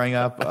theaters growing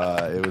up.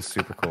 It was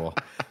super cool.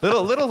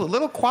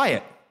 Little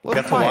quiet.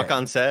 Got to walk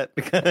on set.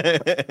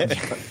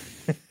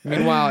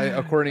 Meanwhile,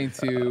 according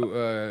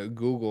to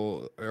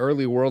Google,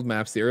 early world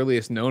maps, the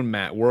earliest known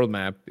world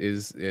map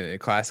is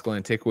classical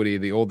antiquity.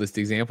 The oldest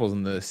examples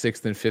in the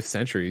 6th and 5th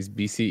centuries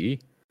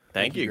BCE.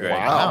 Thank you, Greg.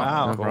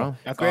 Wow. Cool.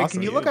 That's Greg, awesome.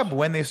 can you look up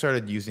when they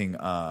started using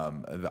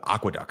the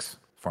aqueducts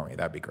for me?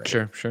 That'd be great.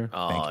 Sure.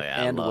 Oh,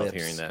 yeah, And I love whips.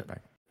 hearing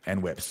that.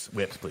 And whips,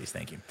 please.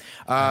 Thank you.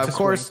 Of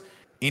course,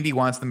 Indy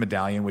wants the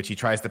medallion, which he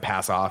tries to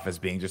pass off as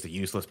being just a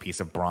useless piece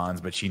of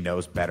bronze, but she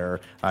knows better.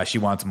 She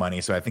wants money,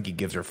 so I think he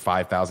gives her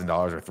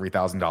 $5,000 or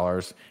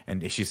 $3,000,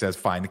 and she says,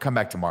 fine, come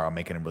back tomorrow,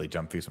 making him really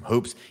jump through some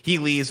hoops. He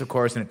leaves, of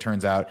course, and it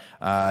turns out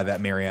that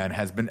Marianne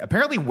has been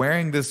apparently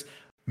wearing this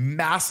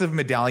massive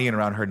medallion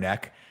around her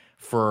neck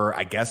for,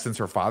 I guess, since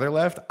her father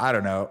left. I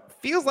don't know.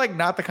 Feels like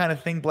not the kind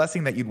of thing,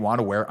 Blessing, that you'd want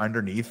to wear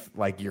underneath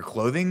like your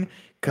clothing,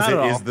 because it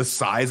is the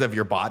size of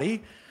your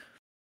body.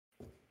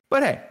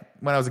 But hey,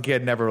 when I was a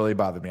kid, it never really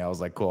bothered me. I was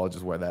like, cool, I'll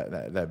just wear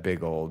that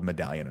big old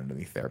medallion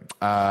underneath there.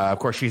 Of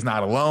course, she's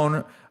not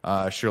alone.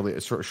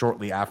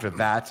 Shortly after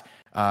that,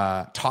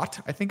 Tot,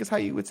 I think is how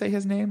you would say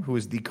his name, who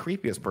is the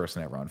creepiest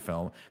person ever on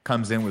film,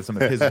 comes in with some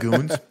of his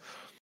goons.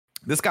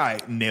 This guy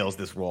nails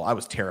this role. I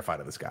was terrified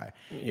of this guy.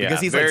 Yeah, because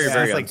he's very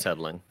like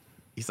unsettling.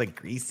 He's like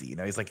greasy,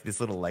 He's like this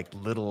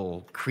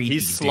little creepy.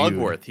 He's dude.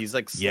 Slugworth. He's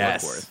like Slugworth.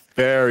 Yes.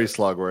 Very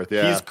Slugworth.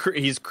 Yeah,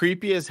 he's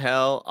creepy as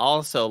hell.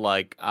 Also,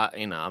 like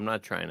I'm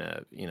not trying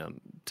to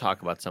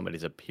talk about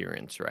somebody's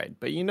appearance, right?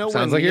 But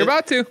Sounds like you're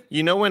about to.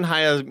 You know when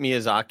Hayao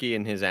Miyazaki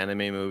in his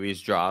anime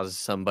movies draws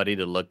somebody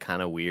to look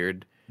kind of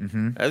weird.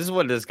 Mm-hmm. This is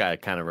what this guy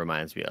kind of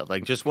reminds me of,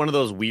 like just one of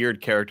those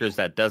weird characters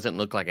that doesn't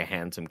look like a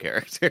handsome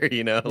character,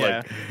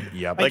 Yeah.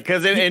 Yep. Like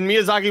because in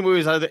Miyazaki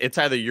movies, it's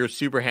either you're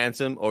super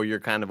handsome or you're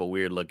kind of a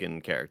weird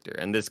looking character,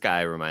 and this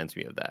guy reminds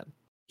me of that.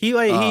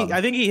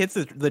 I think he hits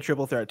the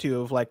triple threat too,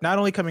 of like not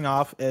only coming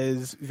off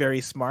as very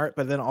smart,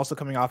 but then also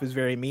coming off as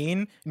very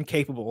mean and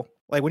capable.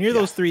 Like when you're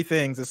those three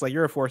things, it's like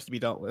you're a force to be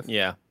dealt with.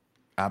 Yeah.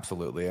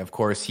 Absolutely. Of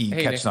course, he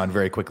Hey, catches on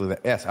very quickly.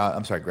 That yes,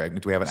 I'm sorry, Greg.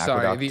 Do we have an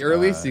Sorry, aqueduct? the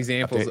earliest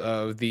examples update?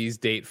 of these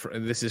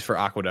this is for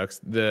aqueducts,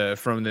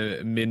 from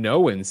the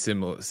Minoan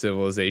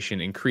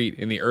civilization in Crete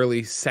in the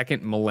early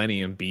 2nd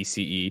millennium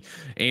BCE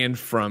and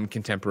from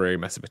contemporary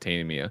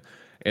Mesopotamia.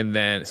 And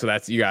then, so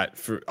that's, you got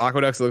for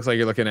aqueducts, it looks like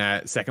you're looking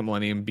at 2nd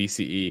millennium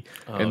BCE.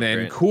 And then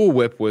great. Cool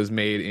Whip was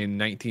made in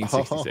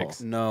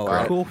 1966. No, All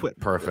right. Cool whip.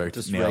 Perfect.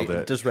 just Nailed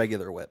it. just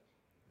regular whip.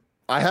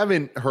 I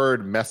haven't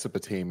heard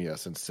Mesopotamia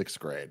since 6th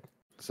grade.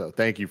 So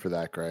thank you for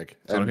that, Greg.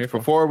 what I'm And here for.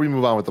 before we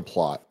move on with the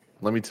plot,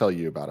 let me tell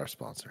you about our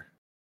sponsor.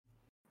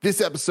 This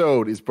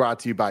episode is brought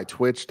to you by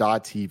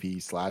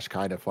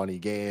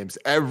twitch.tv/kindoffunnygames.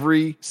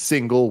 Every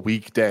single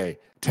weekday,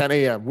 10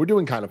 a.m., we're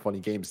doing Kind of Funny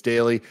Games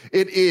daily.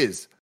 It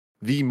is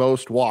the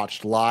most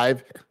watched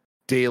live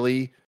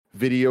daily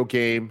video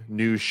game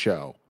news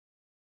show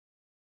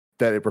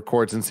that it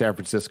records in San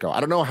Francisco. I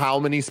don't know how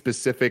many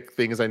specific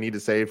things I need to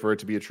say for it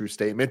to be a true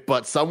statement,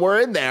 but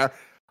somewhere in there,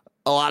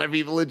 a lot of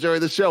people enjoy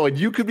the show, and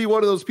you could be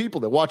one of those people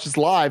that watches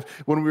live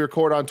when we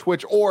record on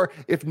Twitch, or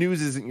if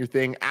news isn't your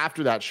thing,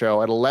 after that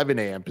show at 11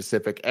 a.m.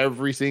 Pacific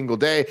every single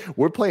day,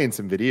 we're playing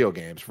some video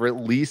games for at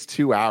least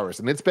 2 hours,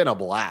 and it's been a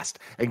blast.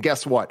 And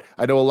guess what?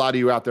 I know a lot of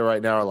you out there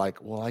right now are like,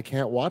 well, I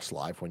can't watch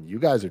live when you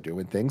guys are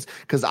doing things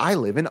because I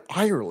live in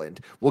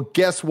Ireland. Well,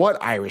 guess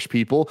what, Irish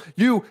people?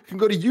 You can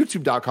go to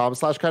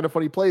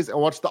youtube.com/kindoffunnyplays and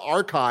watch the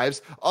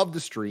archives of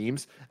the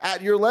streams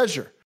at your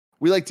leisure.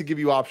 We like to give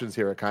you options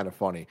here at Kind of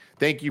Funny.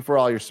 Thank you for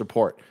all your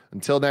support.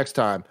 Until next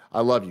time, I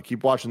love you.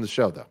 Keep watching the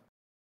show, though.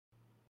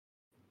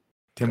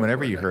 Tim,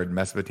 whenever you heard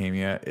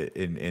Mesopotamia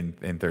in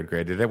 3rd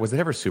grade, was it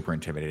ever super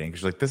intimidating?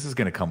 Because like, this is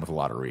going to come with a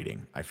lot of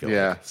reading, I feel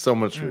Yeah, like. so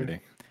much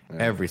reading.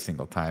 Every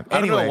single time. I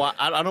don't Anyway, know why.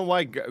 I don't know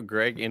why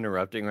Greg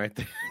interrupting right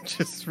there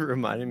just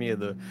reminded me of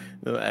the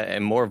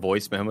and more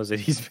voice memos that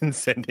he's been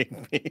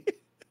sending me.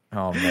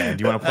 oh man,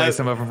 do you want to play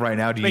some of them right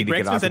now? Do you Wait, need to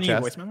Greg's get been off the sending you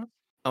chest? voice memos?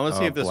 I want to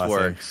see if this blessing.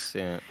 works.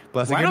 Yeah.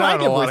 Blessing, Why you're don't I not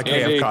on a get lot of voice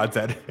KF memos?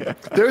 content.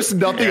 There's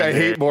nothing I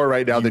hate more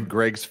right now than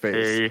Greg's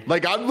face.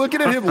 Like, I'm looking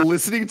at him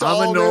listening to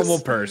all I'm a normal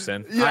this.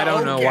 person. Yeah, I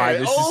don't know why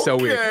this is so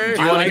weird. okay.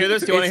 Do you want to hear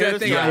this? Do you want to hear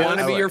this? I Yeah. want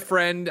to be I your would.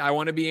 friend. I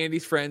want to be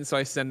Andy's friend, so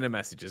I send him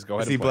messages. Go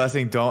ahead. See, and play.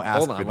 Blessing, don't ask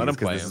Hold on, for let these him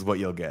play because this is them. what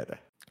you'll get.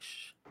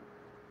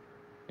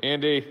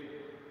 Andy.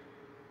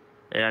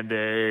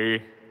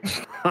 Andy.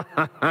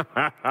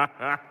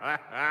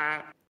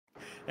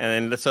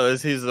 And then so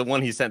this is the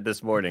one he sent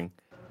this morning.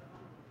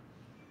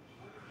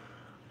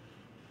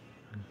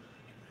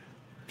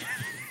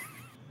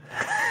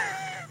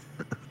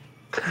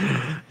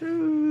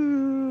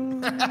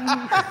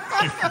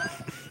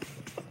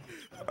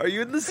 Are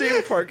you in the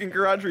same parking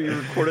garage where you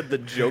recorded the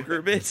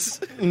Joker bits?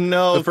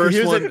 No, The first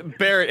here's one-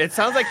 Barrett. It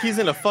sounds like he's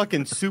in a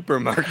fucking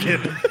supermarket.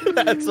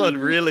 That's what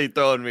really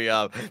throwing me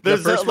off. The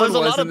first one there's a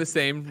was lot in of the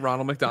same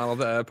Ronald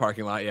McDonald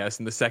parking lot, yes.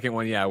 And the second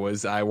one, yeah,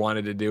 was I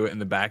wanted to do it in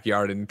the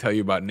backyard and tell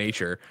you about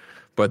nature,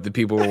 but the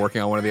people were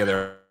working on one of the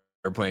other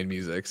playing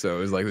music, so it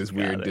was like this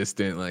weird, it.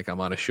 distant, like I'm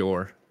on a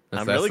shore.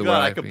 I'm That's really the glad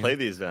way I could play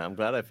these now. I'm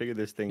glad I figured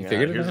this thing out.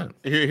 figured it Here's, out.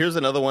 here's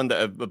another one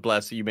that,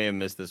 bless you may have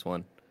missed this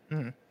one.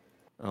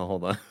 Oh,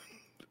 hold on.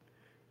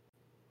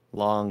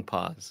 Long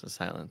pause,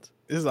 silence.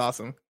 This is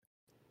awesome.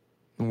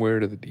 Where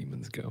do the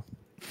demons go?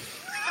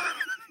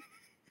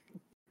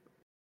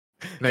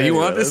 Now you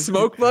want this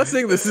smoke,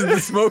 Blessing? This is the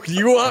smoke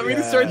you want me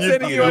to start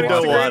sending you? you on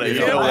don't Instagram? want it. You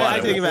don't I want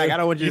it. take it back. I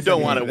don't want you. You to don't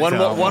send want me it. this.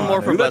 One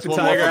more for You let Bless. the One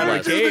more tiger for out of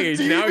Bless. the cage.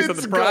 Now he's on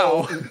the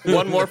prowl.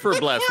 One more for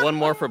Bless. One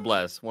more for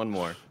Bless. One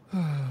more.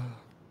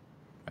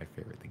 My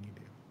favorite thing you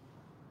do.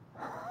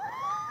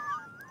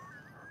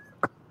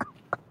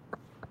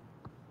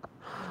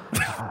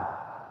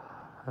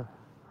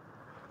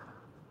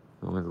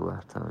 When was the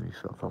last time you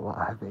felt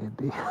alive,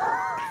 Andy?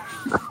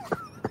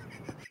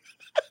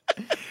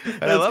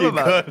 I love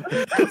about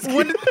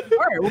When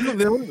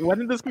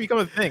did this become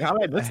a thing? How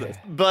did I miss this?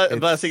 But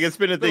Blessing, it's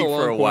been a thing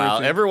for a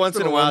while. Every once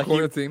in a while, every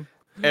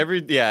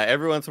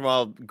once in a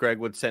while, Greg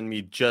would send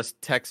me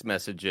just text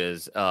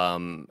messages.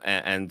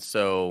 And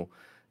so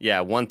yeah,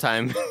 one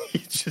time he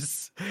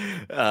just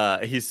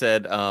he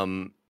said,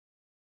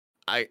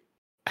 I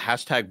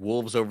hashtag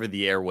wolves over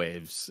the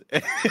airwaves.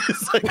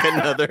 It's like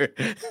another.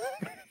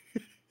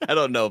 I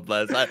don't know,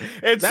 Bless.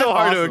 It's That's so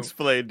hard to awesome.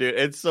 explain, dude.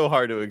 It's so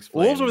hard to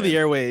explain. Wolves over the man.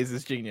 airways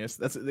is genius.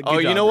 That's a good Oh,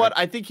 you job, know Greg. what?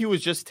 I think he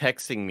was just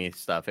texting me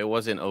stuff. It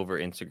wasn't over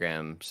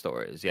Instagram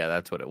stories. Yeah,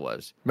 that's what it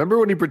was. Remember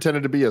when he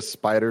pretended to be a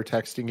spider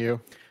texting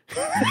you?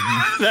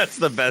 That's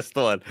the best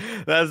one.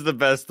 That's the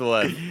best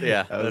one.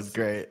 Yeah, that was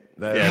great.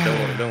 That-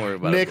 Yeah, don't worry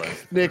about it.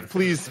 Bless. Nick,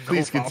 please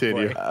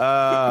continue.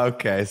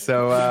 Okay,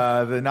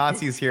 so the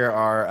Nazis here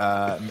are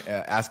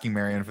asking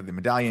Marion for the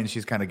medallion.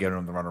 She's kind of giving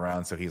him the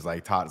runaround. So he's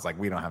like, Todd is like,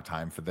 we don't have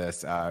time for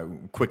this.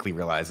 Quickly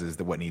realizes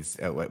that what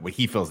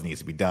he feels needs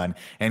to be done,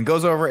 and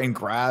goes over and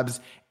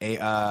grabs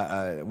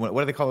a what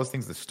do they call those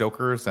things? The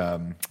Stokers.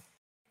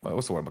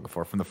 what's the word I'm looking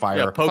for? From the fire.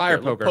 Yeah, Fire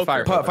poker.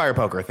 Fire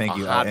poker, thank A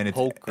you. hot And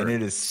poker.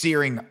 it is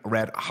searing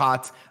red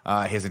hot.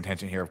 His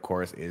intention here, of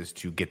course, is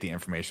to get the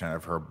information out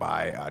of her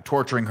by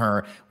torturing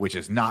her, which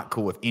is not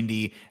cool with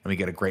Indy. And we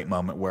get a great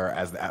moment where,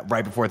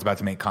 right before it's about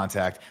to make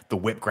contact, the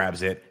whip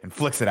grabs it and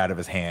flicks it out of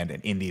his hand,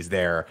 and Indy's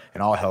there,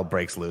 and all hell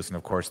breaks loose. And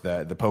of course,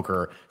 the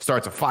poker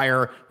starts a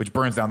fire, which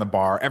burns down the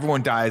bar.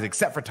 Everyone dies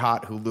except for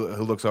Tot, who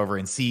looks over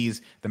and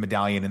sees the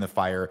medallion in the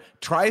fire,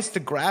 tries to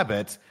grab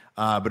it,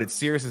 but it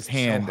sears his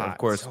hand, hot, of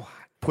course. so hot.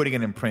 Putting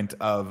an imprint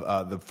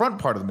of the front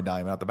part of the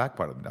medallion, not the back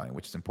part of the medallion,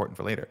 which is important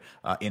for later,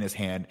 in his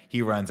hand.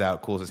 He runs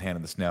out, cools his hand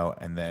in the snow,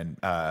 and then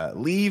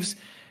leaves.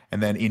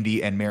 And then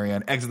Indy and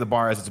Marion exit the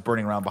bar as it's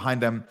burning around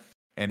behind them.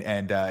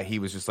 And he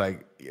was just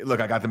like, look,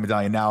 I got the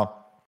medallion now.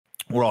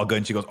 We're all good.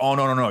 And she goes, oh,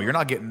 no. You're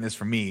not getting this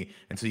from me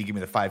until you give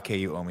me the $5,000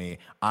 you owe me.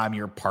 I'm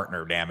your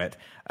partner, damn it.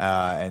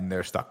 And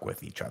they're stuck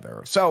with each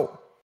other. So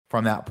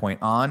from that point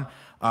on,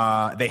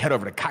 they head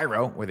over to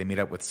Cairo, where they meet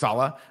up with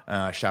Salah.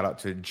 Shout out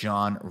to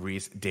John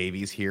Rhys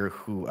Davies here,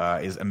 who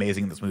is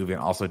amazing in this movie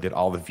and also did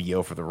all the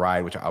VO for the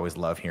ride, which I always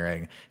love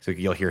hearing. So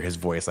you'll hear his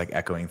voice like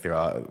echoing through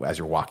as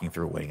you're walking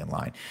through waiting in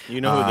line. You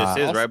know who this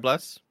is, also- right,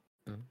 Bless?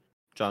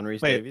 John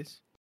Rhys Wait.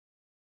 Davies.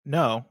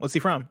 No, what's he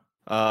from?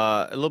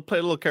 Played a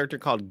little character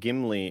called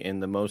Gimli in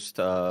the most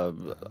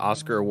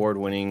Oscar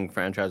award-winning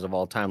franchise of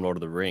all time, Lord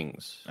of the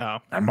Rings. Oh,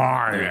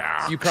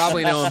 You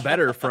probably know him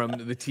better from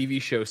the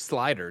TV show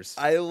Sliders,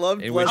 I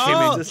love in which Blessing.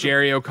 him and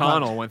Jerry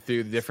O'Connell went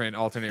through the different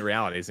alternate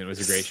realities, and it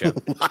was a great show.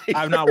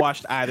 I've not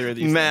watched either of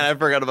these. Man, I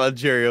forgot about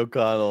Jerry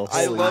O'Connell.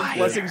 I Holy love shit.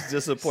 Blessing's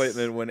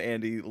disappointment when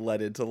Andy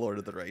led into Lord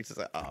of the Rings. He's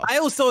like, oh. I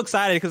was so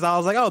excited because I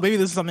was like, oh, maybe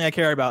this is something I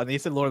care about. And he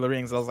said Lord of the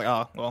Rings. I was like,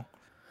 oh, well.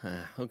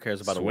 Who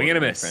cares about Swing and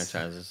a award-winning miss.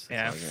 franchises?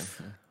 Yeah.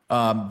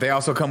 They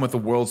also come with the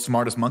world's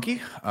smartest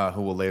monkey,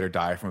 who will later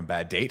die from a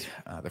bad date.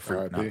 The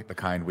fruit, not the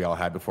kind we all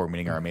had before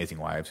meeting our amazing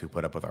wives who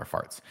put up with our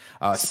farts.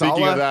 Speaking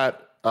Salah- of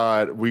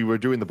that, we were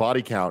doing the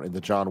body count in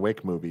the John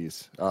Wick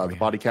movies. The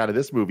body count of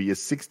this movie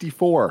is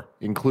 64,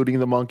 including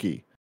the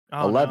monkey.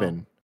 Oh,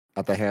 11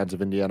 at the hands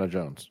of Indiana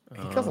Jones.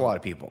 He kills a lot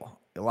of people.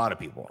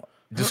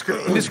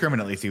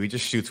 Indiscriminately, too. He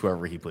just shoots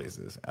whoever he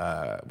pleases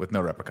with no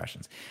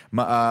repercussions.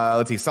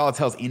 Let's see. Salah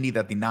tells Indy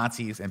that the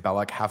Nazis and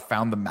Belloc have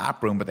found the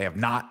map room, but they have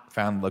not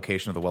found the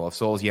location of the Well of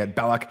Souls yet.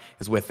 Belloc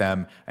is with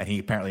them, and he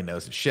apparently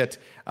knows his shit.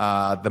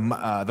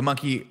 The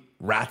monkey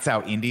rats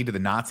out Indy to the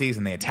Nazis,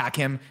 and they attack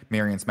him.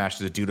 Marion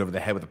smashes a dude over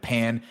the head with a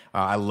pan.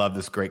 I love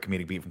this great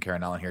comedic beat from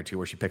Karen Allen here, too,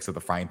 where she picks up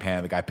the frying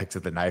pan, the guy picks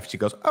up the knife. She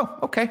goes, oh,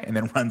 okay, and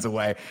then runs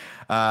away.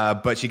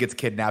 But she gets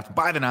kidnapped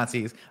by the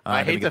Nazis.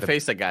 I hate the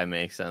face that guy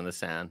makes on the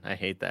sound. I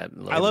hate that.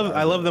 I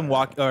love them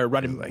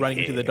running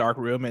into the dark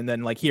room and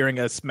then like hearing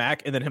a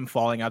smack and then him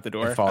falling out the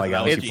door. And falling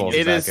out. It, She pulls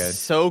it it is back in.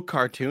 so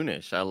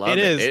cartoonish. I love it.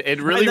 It is.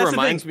 It really And that's the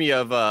reminds thing. me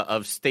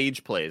of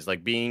stage plays,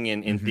 like being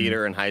in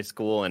theater in high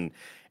school, and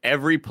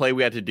every play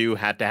we had to do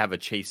had to have a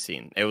chase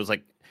scene. It was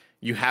like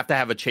you have to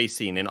have a chase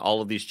scene in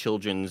all of these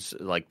children's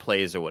like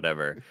plays or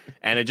whatever,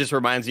 and it just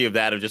reminds me of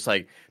that, of just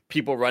like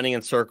people running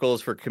in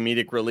circles for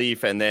comedic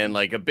relief, and then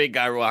like a big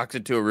guy walks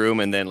into a room,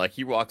 and then like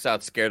he walks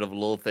out scared of a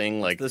little thing,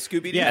 like the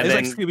Scooby Doo. Yeah, And it's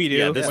then- like Scooby Doo.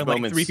 yeah, this when like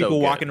moment's three so people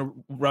good. walk in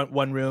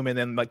one room and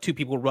then like two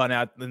people run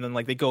out and then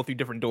like they go through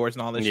different doors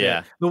and all this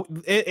Yeah.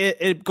 shit.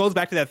 It goes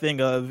back to that thing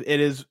of it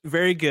is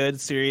very good,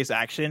 serious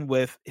action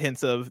with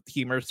hints of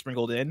humor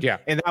sprinkled in. Yeah.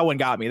 And that one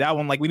got me. That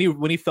one, like when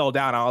he fell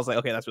down, I was like,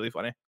 okay, that's really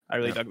funny. I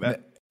really dug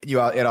that.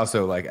 It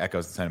also like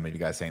echoes the sentiment of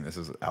you guys saying this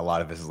is a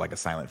lot of this is like a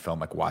silent film,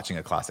 like watching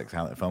a classic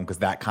silent film, because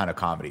that kind of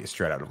comedy is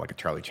straight out of like a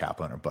Charlie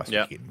Chaplin or Buster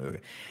Yeah. Keaton movie.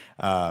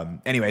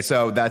 Anyway,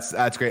 so that's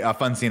great. A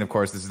fun scene, of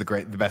course. This is the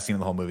best scene in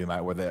the whole movie,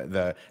 Matt,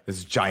 where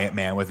this giant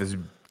man with this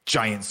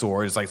giant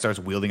sword just like starts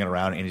wielding it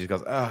around, and he just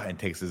goes and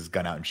takes his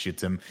gun out and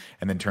shoots him,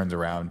 and then turns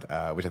around,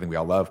 which I think we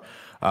all love.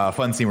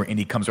 Fun scene where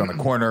Indy comes around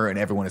the corner and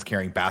everyone is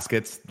carrying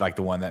baskets, like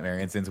the one that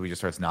Marion's in, so he just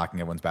starts knocking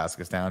everyone's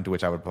baskets down. To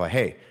which I would play,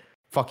 hey,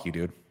 fuck you,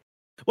 dude.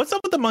 What's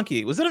up with the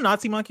monkey? Was it a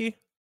Nazi monkey?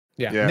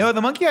 Yeah. No,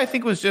 the monkey I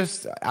think was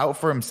just out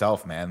for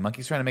himself, man. The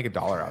monkey's trying to make $1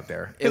 out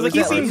there. Because like he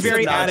at seems least a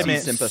very Nazi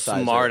adamant.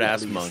 sympathizer, smart at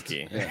ass least.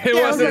 monkey.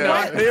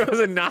 It was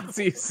a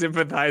Nazi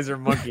sympathizer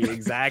monkey.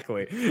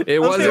 Exactly. It I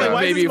was wasn't like,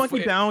 why is maybe this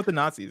monkey down with the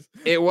Nazis?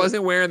 It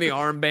wasn't wearing the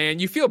armband.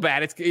 You feel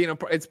bad. It's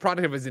it's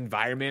product of his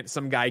environment.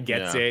 Some guy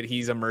gets Yeah. it.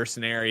 He's a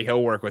mercenary.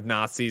 He'll work with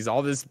Nazis.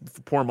 All this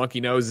poor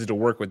monkey knows is to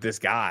work with this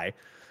guy.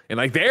 And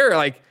like they're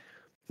like,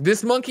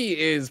 this monkey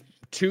is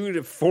 2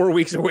 to 4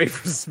 weeks away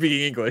from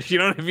speaking English. You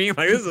know what I mean?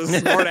 Like this is a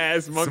smart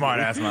ass monkey.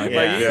 Smart-ass monkey.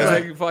 Like Yeah. he Yeah.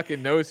 like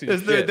fucking knows his There's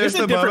shit. there's It's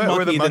a the different moment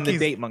where the monkey than the monkeys-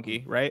 date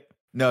monkey, right?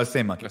 No,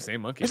 same monkey. The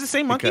same monkey. It's the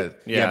same monkey. Because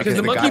the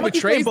guy- monkey Monkey's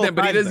betrays playing them,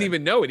 but he both doesn't sides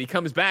even know it. He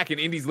comes back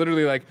and Indy's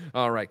literally like,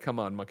 "All right, come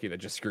on, monkey that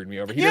just screwed me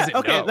over." He Yeah, doesn't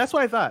okay, know. that's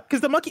what I thought.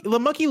 Because the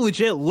monkey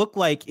legit looked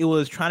like it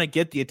was trying to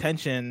get the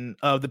attention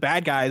of the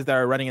bad guys that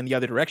are running in the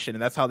other direction,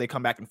 and that's how they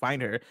come back and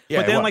find her. Yeah,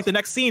 but it then, was. like the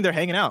next scene, they're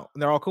hanging out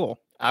and they're all cool.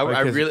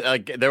 I really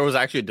like. There was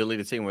actually a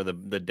deleted scene where the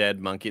dead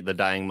monkey, the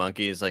dying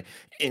monkey, is like,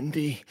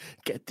 "Indy,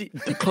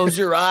 close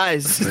your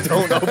eyes,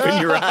 don't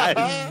open your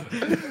eyes."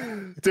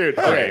 Dude,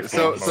 okay,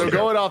 so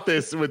going off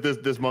this with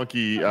this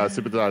monkey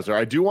sympathizer,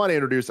 I do want to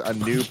introduce a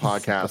new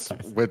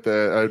podcast with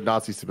a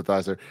Nazi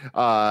sympathizer,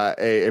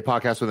 a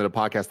podcast within a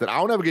podcast that I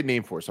don't have a good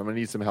name for, so I'm gonna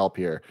need some help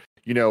here.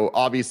 You know,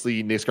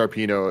 obviously Nick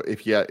Scarpino, if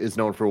he is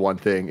known for one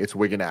thing, it's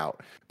wigging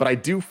out. But I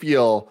do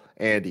feel,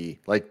 Andy,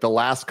 like the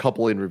last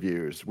couple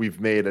interviews, we've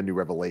made a new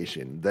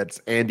revelation.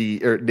 That's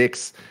Andy or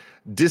Nick's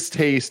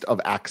distaste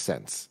of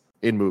accents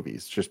in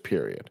movies, just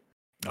period.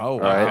 Oh,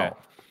 wow. Right?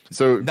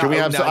 So can we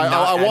have?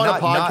 I want a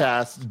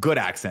podcast. Good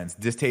accents.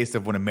 Distaste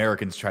of when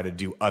Americans try to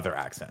do other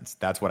accents.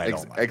 That's what I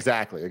don't like.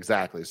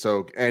 Exactly.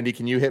 So Andy,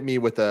 can you hit me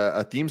with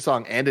a theme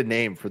song and a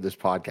name for this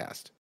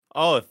podcast?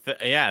 Oh,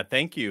 yeah.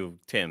 Thank you,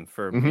 Tim,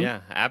 for,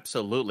 yeah,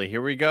 absolutely.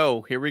 Here we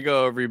go,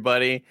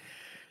 everybody.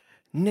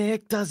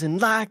 Nick doesn't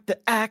like the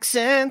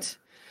accent.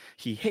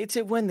 He hates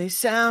it when they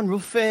sound real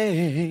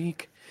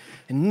fake.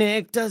 And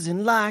Nick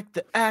doesn't like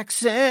the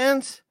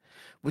accent.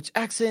 Which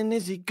accent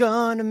is he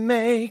gonna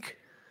make?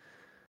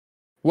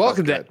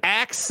 Welcome to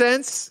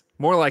Accents,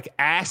 more like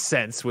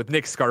Accents with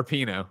Nick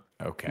Scarpino.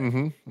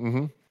 Okay.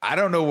 I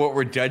don't know what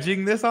we're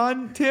judging this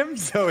on, Tim.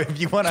 So if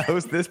you want to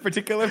host this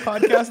particular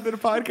podcast within a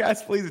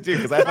podcast, please do.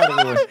 Because I thought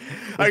everyone.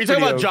 Are you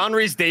talking about John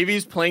Rhys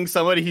Davies playing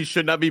somebody he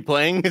should not be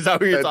playing? Is that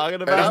what you're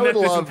talking about?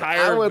 This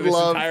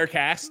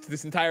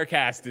entire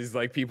cast is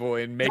like people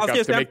in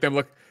makeup to make them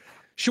look.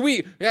 Should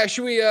we?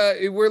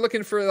 We're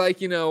looking for like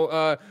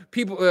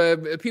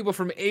people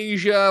from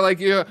Asia. Like,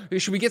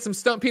 should we get some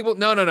stunt people?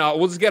 No.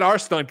 We'll just get our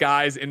stunt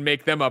guys and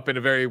make them up in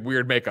a very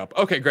weird makeup.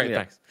 Okay, great,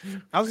 thanks.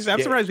 I'm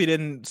surprised we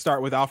didn't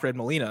start with Alfred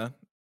Molina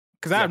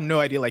because I have no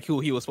idea like who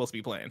he was supposed to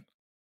be playing,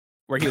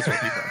 where he was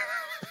supposed to be playing.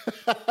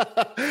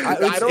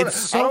 I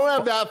don't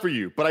have that for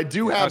you, but I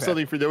do have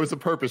something for you. There was a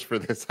purpose for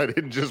this. I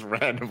didn't just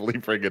randomly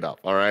bring it up.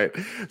 All right.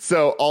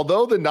 So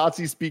although the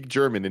Nazis speak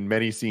German in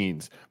many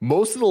scenes,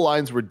 most of the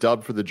lines were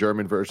dubbed for the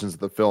German versions of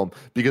the film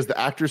because the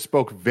actors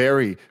spoke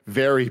very,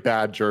 very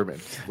bad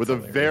German with a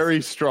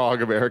very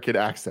strong American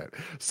accent.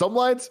 Some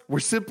lines were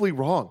simply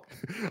wrong.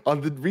 On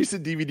the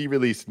recent DVD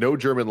release, no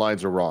German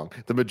lines are wrong.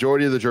 The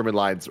majority of the German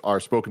lines are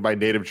spoken by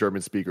native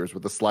German speakers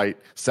with a slight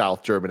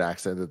South German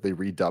accent that they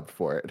redubbed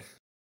for it.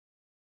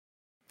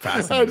 I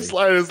just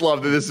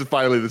love that this is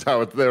finally the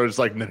time they were just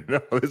like, no,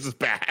 this is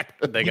bad.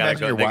 They gotta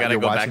go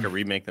back and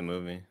remake the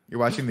movie.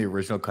 You're watching the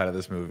original cut of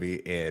this movie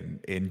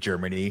in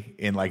Germany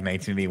in like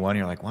 1981.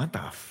 You're like, what the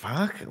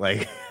fuck?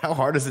 Like, how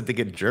hard is it to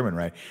get German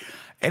right?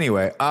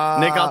 Anyway, Nick,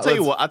 I'll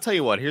tell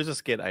you what. Here's a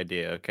skit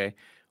idea. Okay,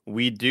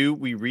 we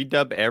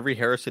redub every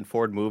Harrison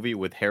Ford movie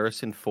with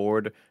Harrison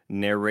Ford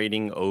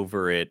narrating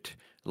over it.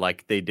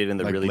 Like they did in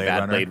the really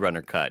bad Blade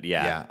Runner cut.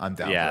 Yeah, I'm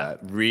down for that.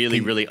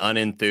 Really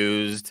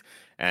unenthused.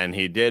 And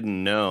he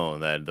didn't know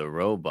that the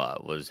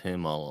robot was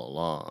him all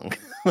along.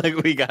 Like,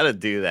 we got to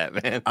do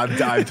that, man. I'm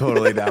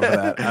totally down for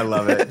that. I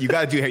love it. You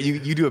got to do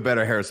you do a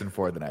better Harrison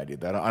Ford than I do.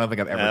 I don't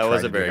think I've ever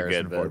tried to do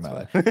Harrison Ford in my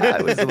life.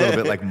 It was a little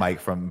bit like Mike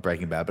from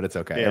Breaking Bad, but it's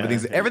okay. Yeah.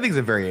 Everything's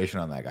a variation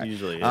on that guy.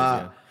 Usually is,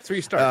 yeah. That's where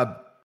you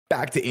start.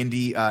 Back to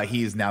Indy.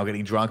 He's now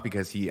getting drunk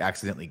because he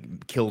accidentally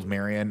killed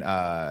Marion,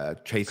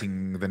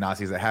 chasing the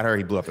Nazis that had her.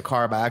 He blew up the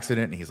car by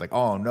accident, and he's like,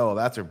 oh, no,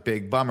 that's a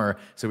big bummer.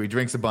 So he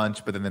drinks a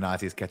bunch, but then the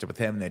Nazis catch up with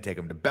him, and they take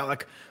him to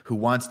Bellic, who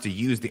wants to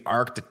use the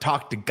Ark to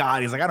talk to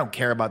God. He's like, I don't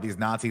care about these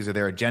Nazis or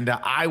their agenda.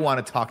 I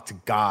want to talk to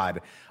God.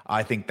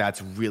 I think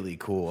that's really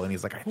cool. And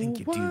he's like, I think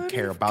you do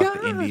care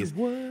about the Indies.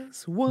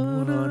 Was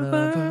one of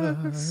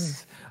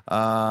us.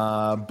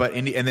 But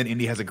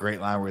Indy has a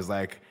great line where he's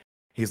like,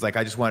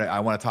 I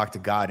want to talk to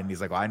God. And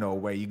he's like, well, I know a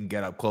way you can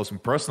get up close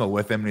and personal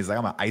with him. And he's like,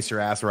 I'm going to ice your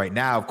ass right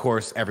now. Of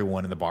course,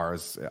 everyone in the bar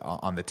is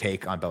on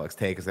Bellic's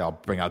take, because they all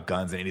bring out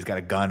guns, and Indy's got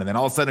a gun. And then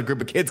all of a sudden, a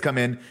group of kids come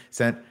in,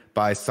 sent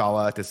by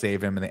Sala to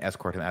save him, and they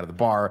escort him out of the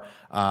bar.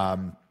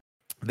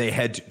 They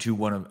head to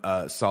one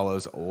of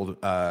Solo's old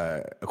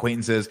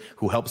acquaintances,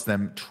 who helps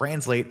them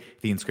translate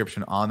the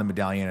inscription on the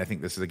medallion. I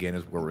think this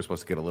is where we're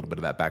supposed to get a little bit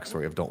of that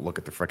backstory of don't look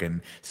at the freaking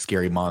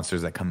scary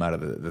monsters that come out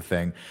of the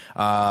thing.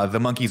 The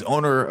monkey's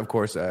owner, of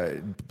course,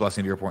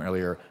 blessing to your point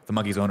earlier, the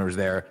monkey's owner is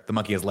there. The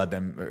monkey has led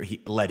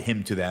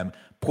him to them,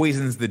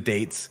 poisons the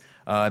dates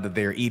that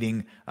they're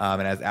eating,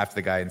 and after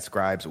the guy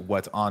inscribes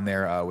what's on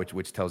there,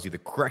 which tells you the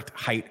correct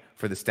height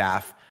for the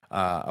staff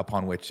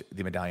upon which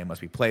the medallion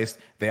must be placed.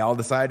 They all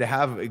decide to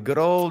have a good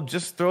old,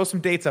 just throw some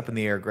dates up in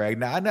the air, Greg.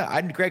 Now,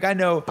 Greg, I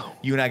know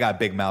you and I got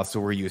big mouths, so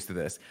we're used to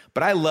this.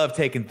 But I love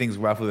taking things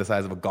roughly the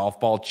size of a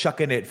golf ball,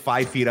 chucking it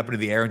 5 feet up into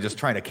the air, and just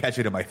trying to catch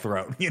it in my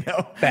throat.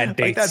 Bad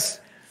dates.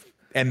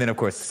 And then, of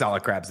course,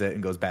 Salah grabs it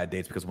and goes bad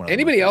dates because one of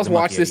anybody else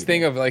watch this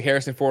thing of like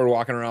Harrison Ford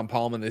walking around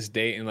palming this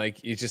date, and like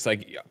it's just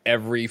like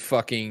every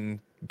fucking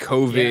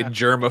COVID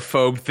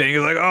germaphobe thing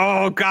is like,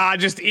 oh God,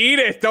 just eat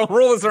it. Don't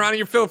roll this around in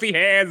your filthy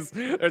hands.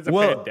 There's a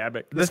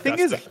pandemic.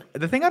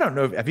 The thing I don't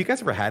know, have you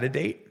guys ever had a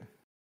date?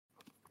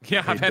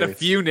 Yeah, I've had a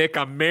few, Nick.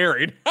 I'm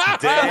married.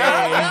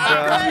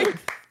 Dang,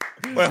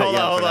 bro. Wait,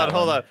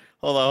 hold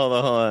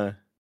on.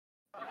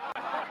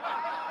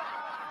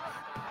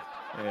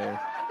 Yeah.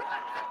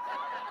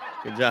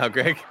 Good job,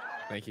 Greg.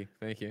 Thank you.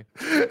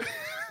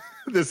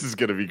 This is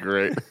gonna be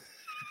great.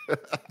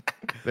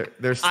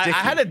 They're sticky. I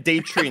had a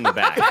date tree in the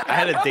back.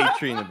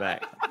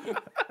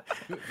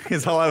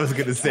 Is all I was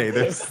gonna say.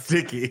 They're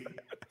sticky.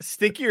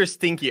 Sticky or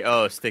stinky?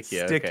 Oh, sticky.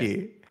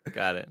 Sticky. Okay.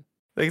 Got it.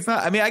 Like it's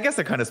not. I mean, I guess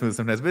they're kind of smooth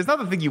sometimes, but it's not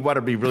the thing you want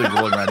to be really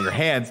rolling around in your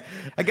hands.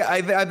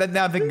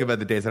 Now I'm thinking about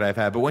the days that I've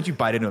had, but once you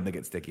bite into them, they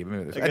get sticky.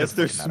 I guess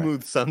they're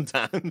smooth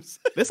sometimes.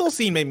 This whole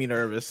scene made me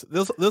nervous.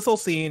 This whole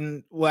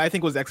scene, what I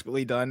think was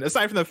expertly done,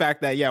 aside from the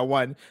fact that, yeah,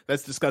 one,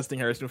 that's disgusting,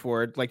 Harrison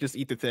Ford. Like, just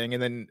eat the thing,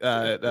 and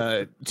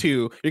then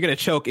two, you're gonna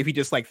choke if you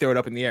just like throw it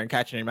up in the air and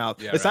catch it in your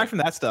mouth. Yeah, aside from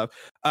that stuff,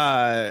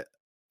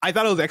 I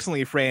thought it was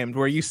excellently framed,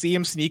 where you see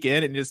him sneak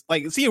in and just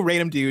like see a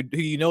random dude who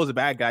you know is a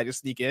bad guy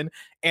just sneak in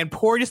and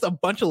pour just a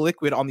bunch of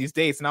liquid on these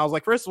dates. And I was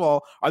like, first of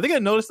all, are they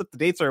gonna notice that the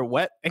dates are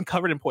wet and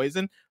covered in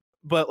poison?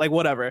 But like,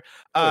 whatever.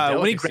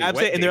 When he grabs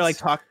it and they're like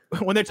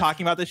when they're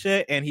talking about this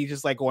shit, and he's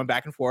just like going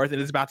back and forth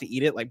and is about to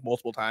eat it like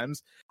multiple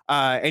times,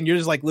 and you're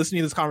just like listening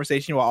to this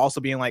conversation while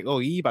also being like, oh,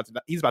 he's about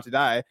to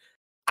die.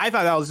 I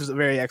thought that was just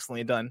very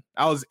excellently done.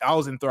 I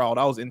was enthralled.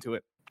 I was into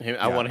it.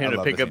 I want him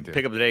to pick up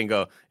the day and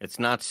go, it's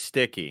not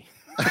sticky.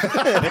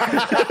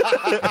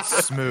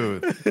 It's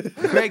smooth.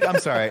 Greg, I'm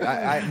sorry.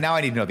 Now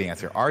I need to know the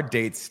answer. Are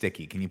dates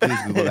sticky? Can you please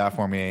Google that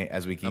for me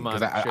as we keep?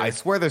 Because I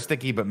swear they're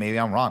sticky, but maybe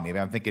I'm wrong. Maybe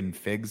I'm thinking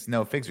figs.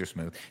 No, figs are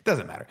smooth.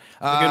 Doesn't matter.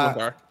 Good ones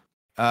are.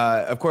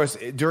 Of course,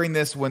 during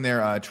this, when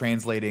they're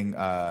translating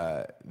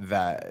the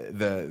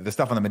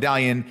stuff on the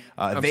medallion,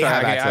 I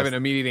have an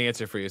immediate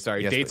answer for you.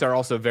 Sorry, yes, dates please. are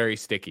also very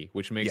sticky,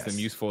 which makes Yes. them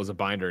useful as a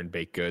binder in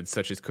baked goods,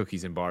 such as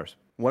cookies and bars.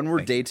 When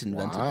were dates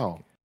invented?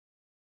 Wow.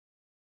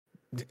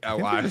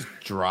 Oh, I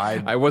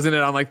dried. I wasn't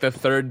it on like the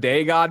third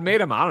day God made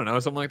them. I don't know,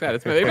 something like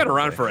that. They've been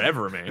around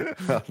forever, man.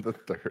 The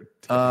third.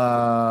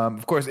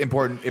 Of course,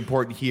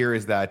 important here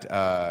is that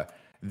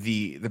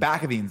the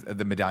back of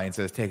the medallion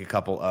says take a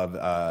couple of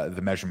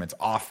the measurements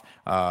off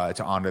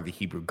to honor the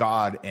Hebrew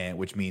God, and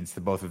which means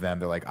to both of them,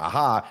 they're like,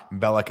 aha,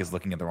 Belloc is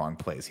looking at the wrong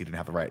place. He doesn't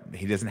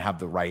have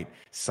the right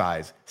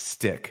size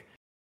stick.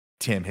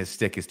 Tim, his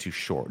stick is too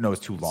short. No,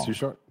 it's too long. It's too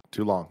short.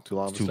 Too long.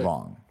 It's too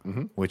long.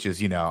 Mm-hmm. Which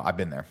is, I've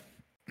been there.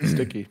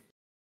 Sticky.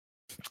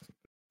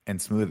 And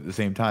smooth at the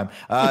same time.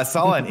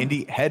 Sala and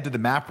Indy head to the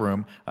map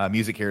room.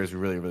 Music here is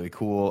really, really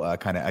cool.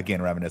 Kind of,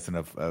 again, reminiscent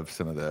of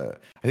some of the...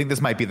 I think this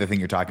might be the thing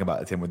you're talking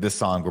about, Tim, where this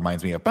song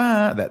reminds me of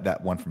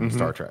that one from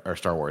Star Trek or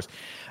Star Wars.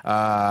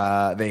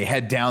 They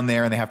head down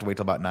there, and they have to wait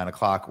till about 9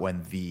 o'clock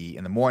in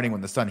the morning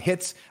when the sun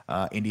hits.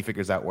 Indy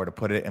figures out where to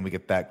put it, and we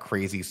get that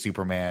crazy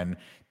Superman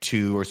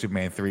 2 or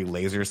Superman 3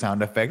 laser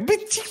sound effect.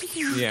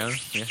 Yeah,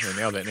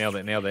 nailed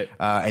it.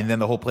 And then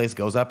the whole place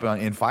goes up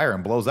in fire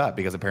and blows up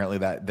because apparently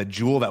that the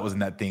jewel that was in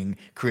that thing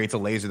creates a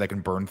laser that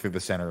can burn through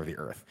the center of the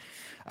earth.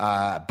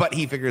 But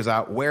he figures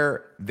out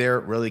where they're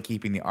really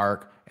keeping the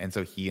Ark, and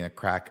so he and a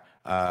crack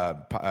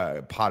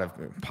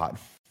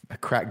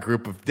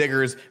group of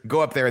diggers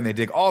go up there and they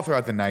dig all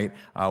throughout the night.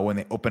 When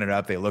they open it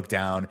up, they look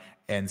down,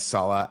 and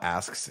Sala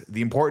asks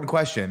the important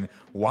question: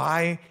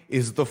 why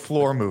is the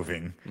floor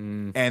moving?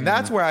 And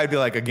that's where I'd be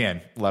like,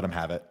 again, let him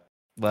have it.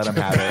 Let him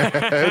have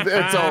it.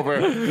 It's over.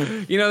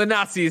 The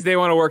Nazis, they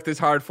want to work this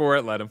hard for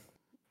it. Let them.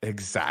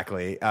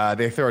 Exactly.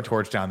 They throw a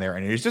torch down there,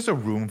 and it's just a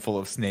room full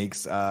of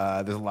snakes.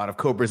 There's a lot of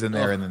cobras in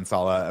there, and then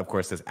Sala, of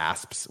course, has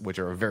asps, which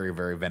are a very,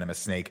 very venomous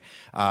snake.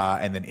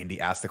 And then Indy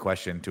asks the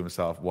question to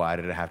himself, why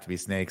did it have to be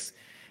snakes?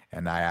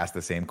 And I asked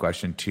the same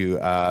question too.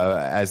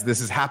 As this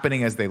is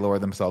happening, as they lower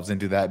themselves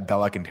into that,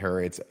 Belloc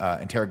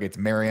interrogates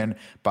Marion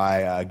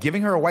by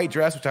giving her a white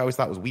dress, which I always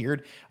thought was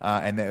weird,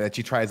 and that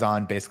she tries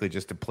on basically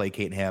just to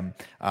placate him.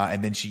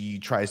 And then she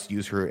tries to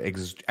use her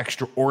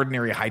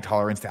extraordinary high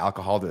tolerance to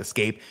alcohol to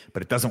escape,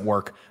 but it doesn't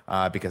work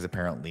because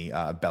apparently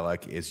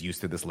Belloc is used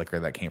to this liquor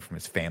that came from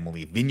his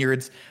family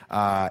vineyards.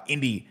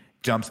 Indy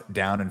jumps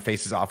down and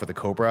faces off with a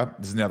cobra.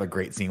 This is another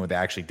great scene where they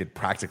actually did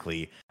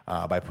practically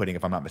by putting,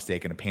 if I'm not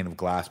mistaken, a pane of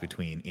glass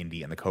between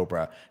Indy and the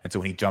cobra. And so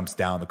when he jumps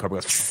down, the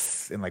cobra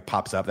goes and like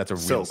pops up. That's a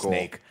real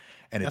snake.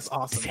 And it's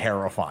awesome.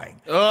 Terrifying.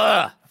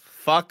 Ugh.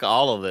 Fuck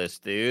all of this,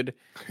 dude.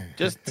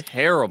 Just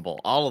terrible.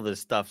 All of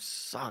this stuff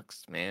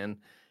sucks, man.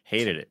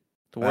 Hated it.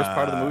 The worst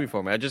part of the movie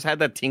for me. I just had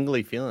that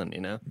tingly feeling,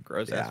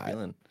 gross ass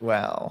feeling.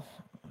 Well,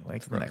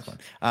 wait for the next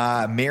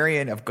one.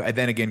 Marion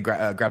then again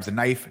grabs a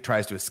knife,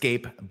 tries to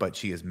escape, but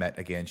she is met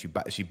again. She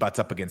butts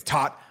up against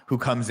Tot, who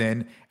comes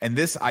in, and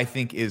this I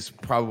think is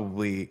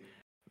probably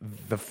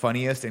the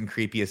funniest and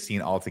creepiest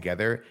scene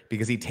altogether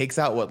because he takes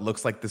out what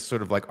looks like this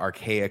sort of like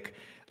archaic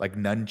like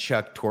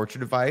nunchuck torture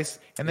device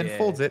and then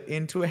folds it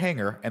into a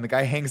hanger, and the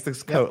guy hangs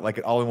this coat like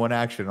all in one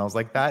action. And I was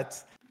like,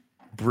 that's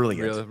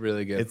brilliant.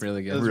 Really good. It's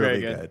really good. It was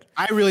really very good.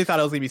 I really thought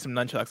it was gonna be some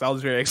nunchucks. I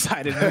was very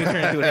excited. When he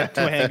turned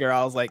into a hanger,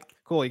 I was like,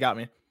 cool, he got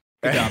me.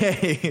 Good job.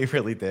 He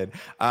really did.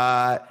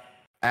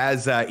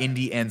 As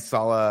Indy and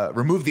Sala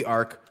remove the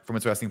Ark from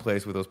its resting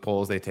place with those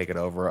poles, they take it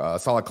over.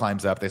 Sala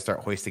climbs up. They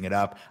start hoisting it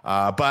up.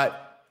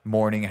 But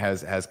Morning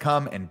has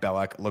come, and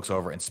Belloc looks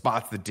over and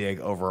spots the dig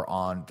over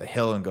on the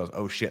hill and goes,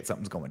 "Oh shit,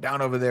 something's going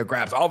down over there."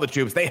 Grabs all the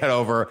troops, they head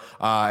over,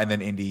 and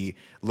then Indy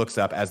looks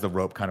up as the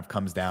rope kind of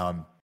comes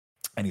down.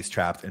 And he's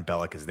trapped, and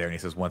Belloc is there, and he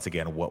says, "Once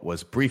again, what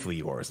was briefly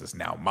yours is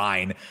now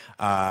mine.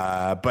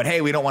 But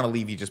hey, we don't want to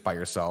leave you just by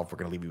yourself. We're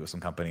going to leave you with some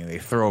company." And they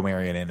throw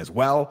Marion in as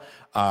well.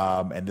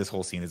 And this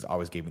whole scene has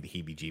always gave me the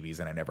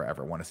heebie-jeebies, and I never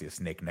ever want to see a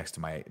snake next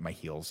to my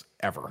heels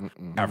ever,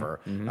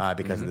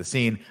 because of the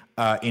scene.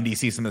 Indy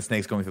sees some of the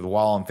snakes going through the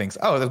wall and thinks,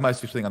 "Oh, there must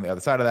be something on the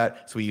other side of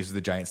that." So he uses the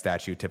giant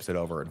statue, tips it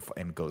over,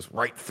 and goes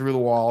right through the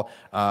wall.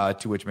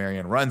 To which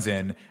Marion runs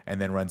in,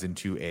 and then runs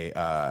into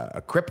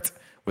a crypt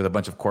with a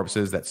bunch of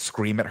corpses that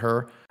scream at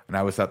her. And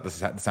I always thought the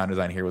sound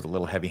design here was a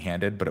little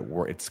heavy-handed, but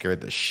it scared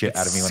the shit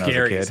out of me when I was a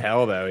kid. Scary as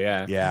hell, though.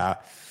 Yeah. Yeah.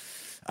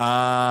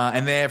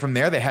 And then from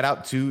there, they head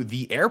out to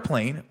the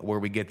airplane, where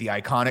we get the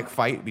iconic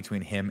fight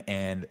between him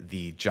and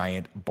the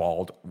giant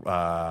bald.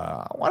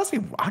 I want to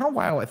say, I don't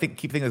know why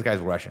keep thinking this guy's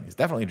Russian. He's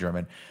definitely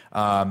German.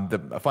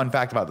 A fun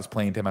fact about this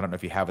plane, Tim, I don't know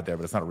if you have it there,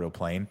 but it's not a real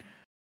plane.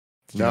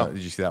 Did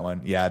you see that one?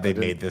 Yeah,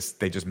 they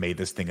just made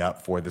this thing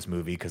up for this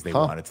movie because they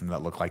wanted something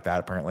that looked like that,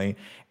 apparently.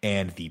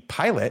 And the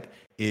pilot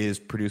is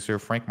producer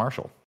Frank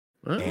Marshall.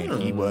 And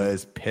he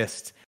was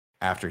pissed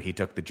after he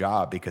took the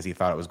job because he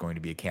thought it was going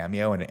to be a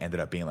cameo, and it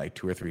ended up being like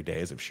 2 or 3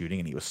 days of shooting,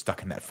 and he was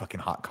stuck in that fucking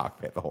hot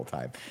cockpit the whole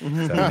time. So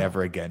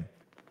never again.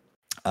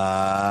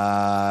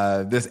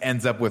 This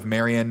ends up with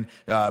Marion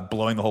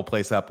blowing the whole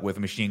place up with a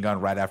machine gun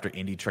right after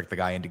Indy tricked the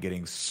guy into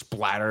getting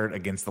splattered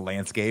against the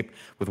landscape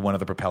with one of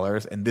the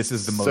propellers. And this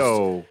is the most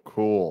so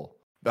cool,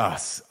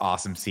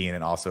 awesome scene,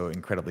 and also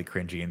incredibly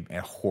cringy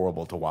and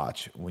horrible to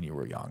watch when you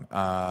were young.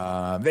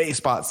 They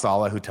spot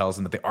Sala, who tells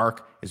them that the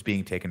Ark is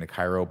being taken to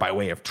Cairo by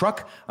way of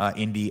truck.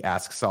 Indy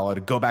asks Sala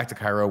to go back to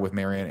Cairo with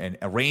Marion and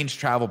arrange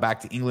travel back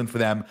to England for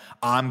them.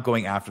 I'm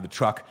going after the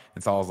truck.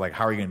 And Sala's like,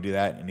 "How are you going to do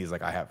that?" And he's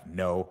like, "I have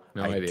no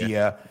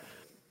idea."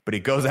 But he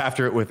goes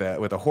after it with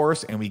a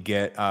horse, and we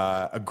get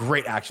a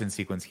great action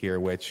sequence here,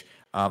 which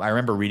I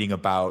remember reading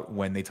about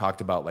when they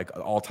talked about like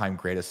all-time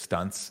greatest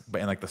stunts,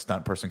 but in like the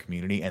stunt person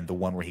community, and the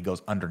one where he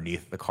goes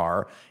underneath the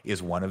car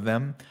is one of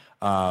them.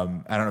 I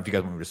don't know if you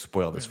guys want me to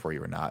spoil this for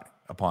you or not.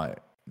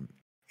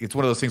 It's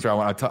one of those things where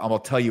I'm gonna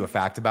tell you a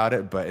fact about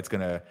it, but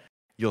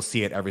you'll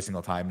see it every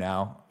single time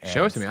now. And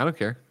show it to me. I don't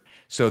care.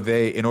 So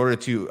in order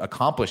to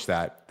accomplish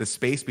that, the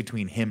space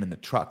between him and the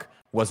truck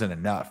wasn't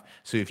enough.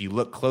 So if you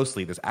look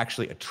closely, there's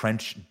actually a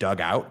trench dug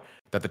out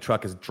that the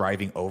truck is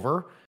driving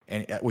over,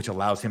 and which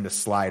allows him to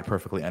slide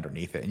perfectly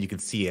underneath it, and you can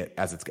see it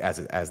as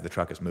the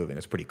truck is moving.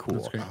 It's pretty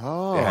cool.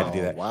 Oh, they had to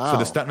do that. Wow. So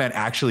the stuntman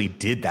actually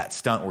did that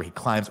stunt where he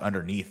climbs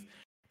underneath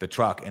the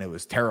truck, and it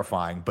was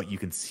terrifying. But you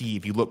can see,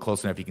 if you look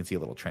close enough, you can see a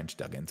little trench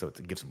dug in, so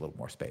it gives him a little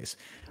more space.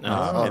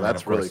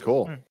 That's really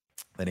cool.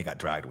 Then he got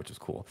dragged, which was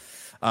cool.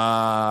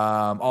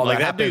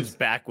 That dude's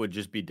back would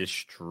just be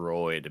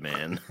destroyed,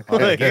 man.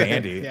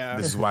 Andy. Yeah.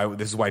 This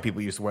is why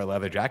people used to wear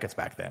leather jackets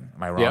back then.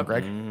 Am I wrong,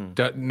 Greg?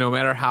 No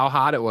matter how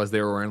hot it was,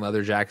 they were wearing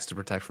leather jackets to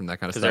protect from that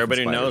kind of stuff. Because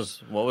everybody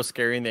knows what was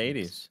scary in the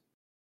 80s.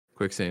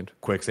 Quicksand.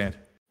 Lasers.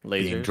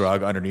 Being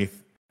drug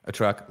underneath a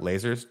truck,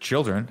 lasers,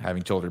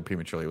 having children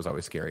prematurely was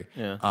always scary.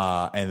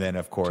 Yeah. And then,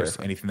 of course,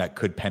 anything that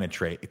couldn't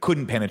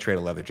penetrate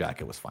a leather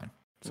jacket was fine.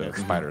 So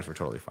spiders were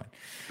totally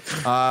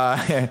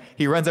fine.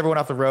 He runs everyone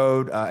off the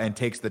road and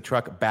takes the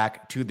truck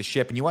back to the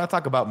ship. And you want to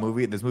talk about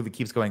this movie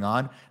keeps going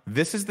on.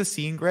 This is the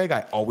scene, Greg,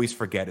 I always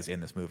forget is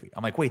in this movie.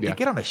 I'm like, wait, they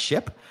get on a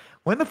ship?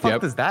 When the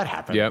fuck does that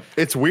happen? Yep.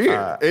 It's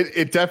weird.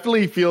 It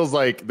definitely feels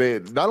like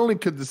not only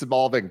could this have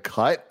all been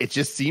cut, it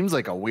just seems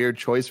like a weird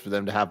choice for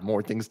them to have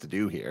more things to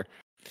do here.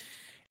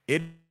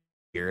 It's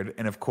weird.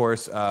 And of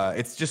course,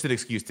 it's just an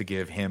excuse to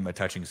give him a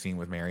touching scene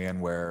with Marion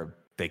where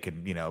they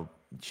could,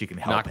 she can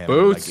help him.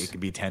 Boots. Like, it could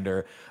be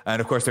tender.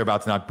 And of course, they're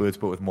about to knock boots,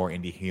 but with more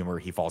indie humor,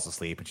 he falls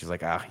asleep. And she's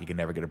like, you can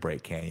never get a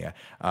break, can you?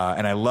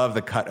 And I love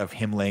the cut of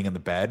him laying in the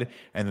bed.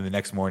 And then the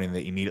next morning,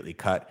 they immediately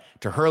cut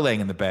to her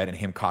laying in the bed and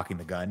him cocking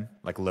the gun,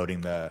 like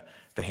loading the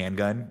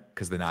handgun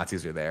because the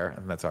Nazis are there.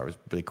 And that's always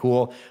really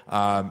cool.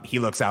 He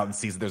looks out and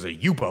sees that there's a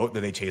U-boat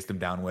that they chased him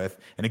down with.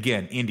 And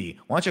again, Indy,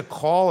 why don't you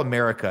call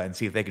America and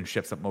see if they can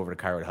ship something over to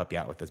Cairo to help you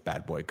out with this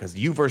bad boy? Because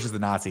you versus the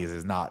Nazis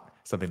is not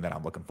something that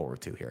I'm looking forward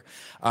to here.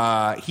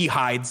 He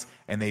hides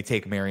and they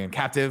take Marion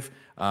captive.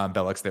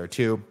 Belloc's there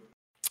too.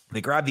 They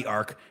grab the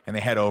Ark and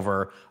they head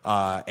over.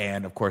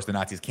 And of course, the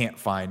Nazis can't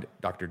find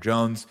Dr.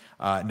 Jones.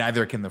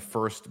 Neither can the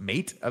first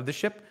mate of the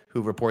ship,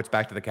 who reports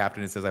back to the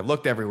captain and says, "I've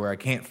looked everywhere. I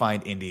can't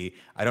find Indy.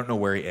 I don't know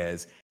where he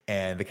is."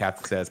 And the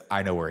captain says,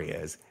 "I know where he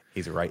is.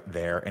 He's right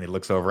there." And he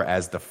looks over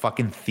as the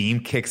fucking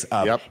theme kicks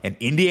up. And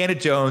Indiana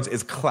Jones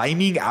is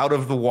climbing out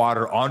of the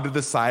water onto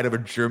the side of a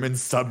German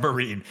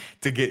submarine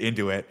to get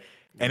into it.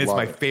 And it's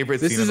my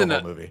favorite scene in the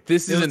whole movie.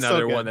 This is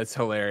another one that's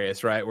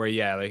hilarious, right? Where,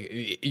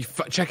 you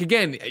check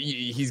again.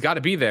 He's got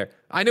to be there.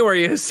 I know where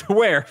he is.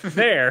 Where?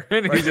 There.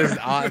 And he's just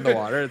on the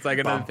water. It's like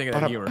another thing of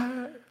that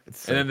humor.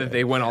 And then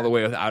they went all the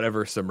way without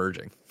ever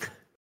submerging.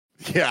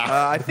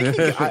 Yeah. I think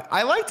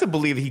I like to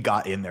believe he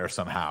got in there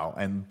somehow,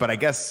 but I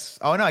guess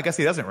I guess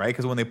he doesn't, right?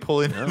 Because when they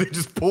pull in, they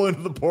just pull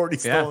into the port.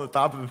 He's still on the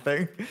top of the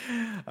thing.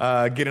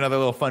 Get another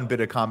little fun bit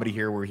of comedy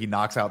here where he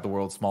knocks out the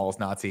world's smallest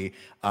Nazi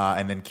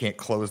and then can't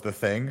close the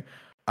thing.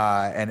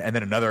 And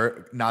then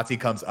another Nazi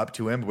comes up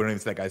to him, but we don't even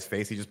see that guy's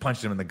face. He just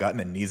punches him in the gut and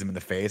then knees him in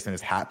the face, and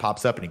his hat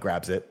pops up and he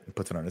grabs it and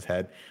puts it on his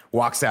head,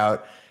 walks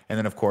out, and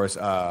then of course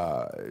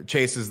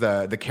chases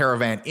the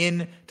caravan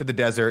into the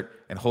desert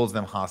and holds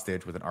them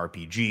hostage with an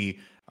RPG,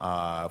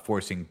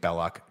 forcing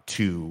Belloc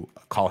to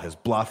call his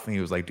bluff. And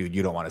he was like, dude,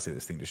 you don't want to see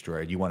this thing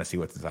destroyed. You want to see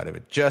what's inside of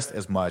it just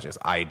as much as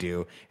I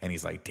do. And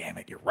he's like, damn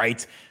it, you're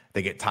right.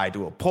 They get tied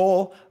to a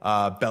pole.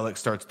 Belloc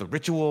starts the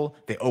ritual.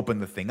 They open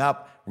the thing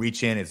up,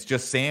 reach in. It's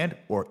just sand,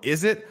 or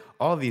is it?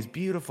 All these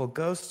beautiful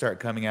ghosts start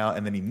coming out,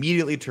 and then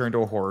immediately turn to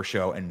a horror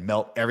show and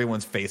melt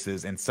everyone's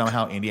faces. And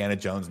somehow Indiana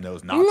Jones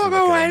knows not to look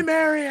at him.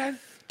 Marion.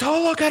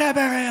 Don't look at it,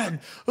 Marion.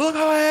 Look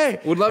away.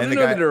 Would love And to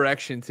the know guy- the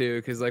direction too,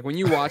 because like when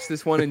you watch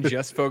this one and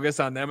just focus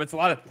on them, it's a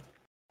lot of.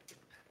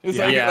 It's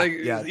like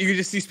you can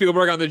just see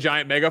Spielberg on the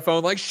giant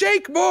megaphone, like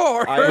shake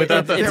more.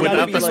 Without the, It's gotta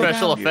without be the like-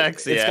 special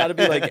effects, It's yeah. got to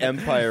be like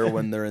Empire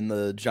when they're in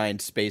the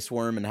giant space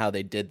worm, and how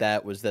they did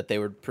that was that they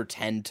would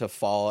pretend to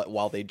fall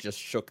while they just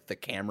shook the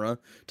camera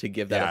to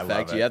give that Yeah, I love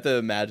effect. it. You have to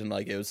imagine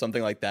like it was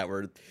something like that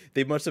where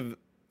they must have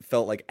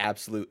felt like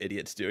absolute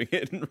idiots doing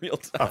it in real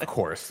time. Of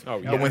course.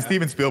 Oh, But when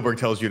Steven Spielberg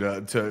tells you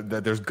to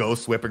that there's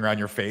ghosts whipping around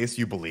your face,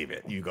 you believe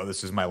it. You go,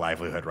 this is my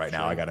livelihood right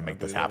now. I got to make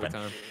this happen.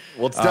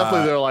 Well, it's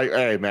definitely they're like,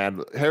 hey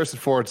man, Harrison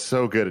Ford's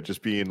so good at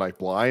just being like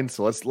blind.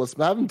 So let's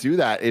have him do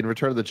that in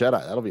Return of the Jedi.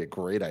 That'll be a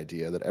great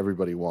idea that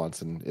everybody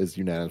wants and is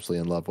unanimously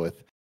in love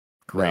with.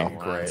 Great, No,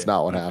 great. It's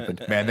not what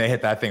happened. Man, they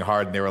hit that thing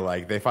hard, and they were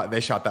like, they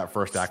shot that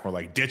first act. And were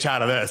like, ditch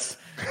out of this,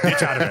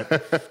 ditch out of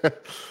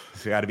it.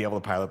 So you got to be able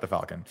to pilot the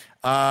Falcon.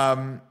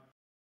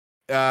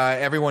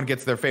 Everyone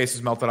gets their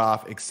faces melted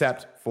off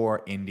except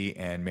for Indy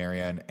and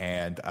Marion,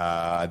 and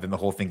then the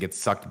whole thing gets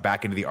sucked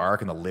back into the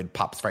Ark, and the lid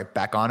pops right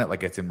back on it,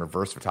 like it's in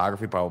reverse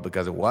photography, probably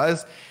because it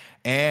was.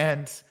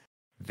 And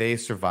they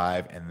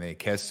survive, and they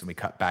kiss, and we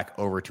cut back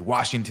over to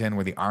Washington,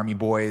 where the Army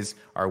boys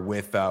are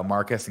with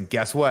Marcus. And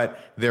guess what?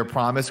 Their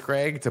promise,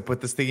 Greg, to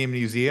put this thing in a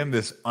museum,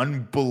 this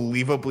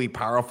unbelievably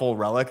powerful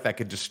relic that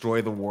could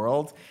destroy the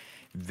world.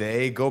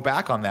 They go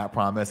back on that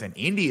promise, and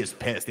Indy is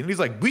pissed. Indy's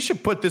like, we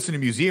should put this in a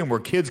museum where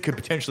kids could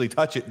potentially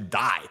touch it and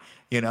die.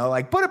 You know,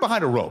 like put it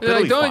behind a rope.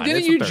 They're It'll like, be fine. didn't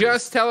It's you the 30s."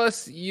 just tell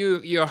us you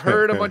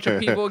heard a bunch of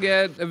people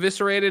get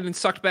eviscerated and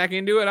sucked back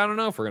into it? I don't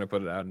know if we're gonna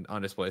put it out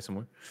on display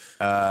somewhere.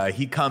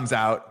 He comes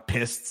out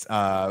pissed.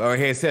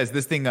 He says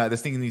this thing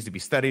needs to be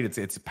studied.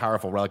 It's a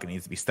powerful relic. It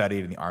needs to be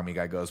studied. And the Army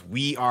guy goes,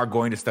 "We are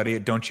going to study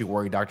it. Don't you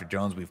worry, Dr.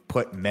 Jones. We've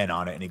put men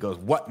on it." And he goes,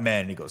 "What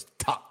men?" And he goes,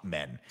 "Top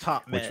men."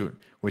 Top men.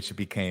 Which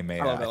became love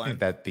that I line. think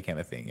that became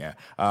a thing. Yeah.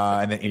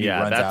 And then Indy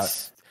runs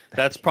out.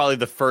 That's probably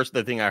the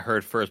thing I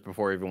heard first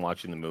before even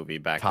watching the movie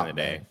back Top in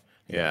the day. man.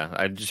 Yeah,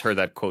 I just heard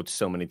that quote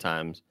so many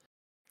times.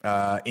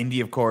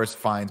 Indy, of course,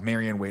 finds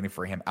Marion waiting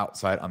for him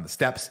outside on the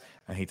steps,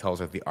 and he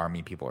tells her the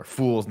Army people are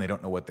fools and they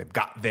don't know what they've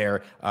got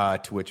there.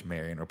 To which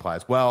Marion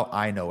replies, "Well,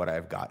 I know what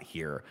I've got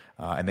here."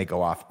 And they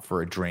go off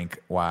for a drink.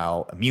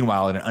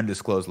 Meanwhile, in an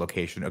undisclosed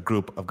location, a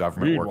group of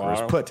government workers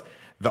put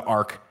the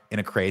Ark in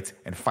a crate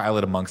and file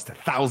it amongst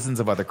thousands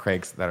of other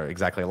crates that are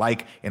exactly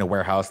alike in a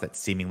warehouse that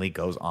seemingly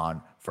goes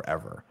on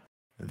forever.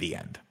 The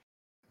end.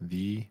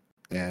 The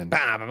end.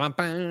 By the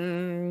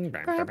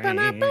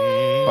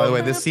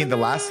way, the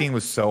last scene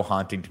was so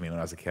haunting to me when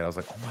I was a kid. I was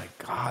like, oh my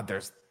God,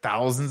 there's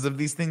thousands of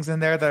these things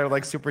in there that are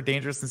like super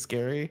dangerous and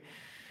scary.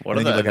 What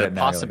And are then you look at the it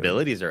now, you're like,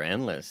 possibilities are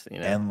endless. You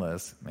know,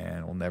 endless,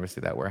 man. We'll never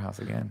see that warehouse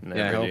again. Yeah, I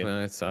Never hope do.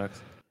 not. It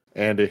sucks.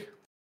 Andy.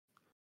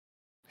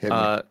 Hit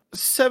me.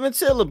 7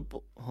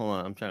 syllable. Hold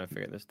on, I'm trying to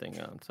figure this thing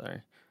out.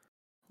 Sorry.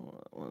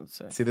 Hold on, 1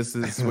 sec. See, this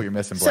is what you're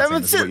missing,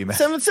 Blessing. This is what you missed.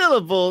 7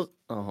 syllables.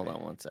 Oh, hold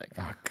on 1 sec.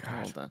 Oh, God.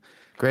 Hold on.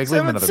 Greg,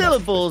 leave him 7 another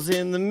syllables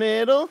in the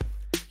middle.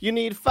 You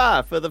need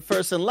 5 for the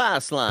first and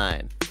last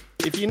line.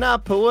 If you're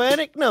not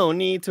poetic, no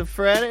need to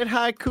fret it.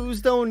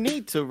 Haikus don't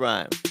need to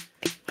rhyme.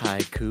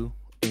 Haiku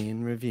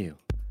in review.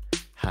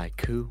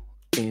 Haiku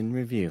in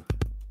review.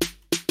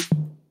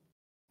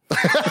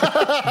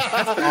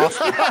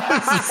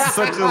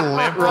 Such a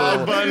limp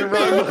Wrong button.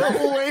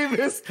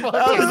 Lamest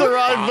That was the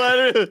wrong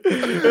button.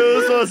 It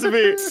was supposed to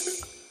be.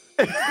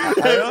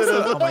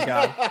 oh my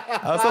God. I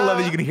also love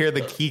that you can hear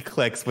the key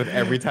clicks with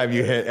every time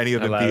you hit any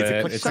of the love beats. it.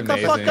 It clicks. It's Shut the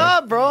amazing. fuck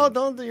up, bro!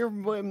 Don't you're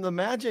the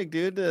magic,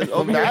 dude.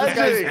 Over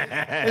here,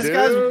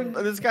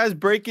 this guy's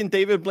breaking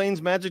David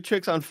Blaine's magic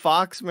tricks on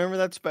Fox. Remember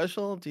that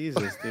special?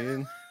 Jesus,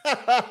 dude.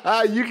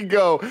 You can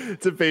go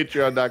to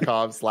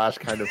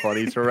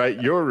patreon.com/kindafunny to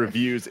write your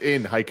reviews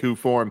in haiku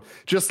form,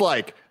 just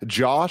like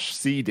Josh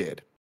C.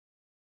 did.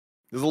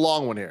 There's a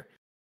long one here.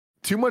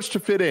 Too much to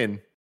fit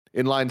in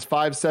lines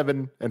 5,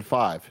 7, and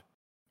 5.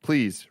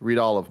 Please read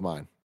all of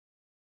mine.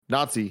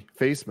 Nazi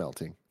face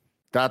melting.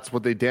 That's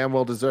what they damn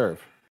well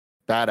deserve.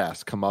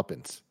 Badass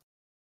comeuppance.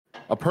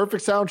 A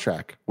perfect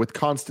soundtrack with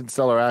constant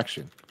stellar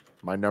action.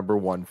 My number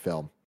one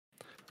film.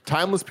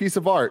 Timeless piece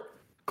of art.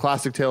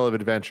 Classic tale of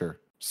adventure.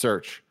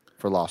 Search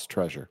for lost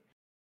treasure.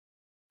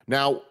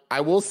 Now,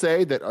 I will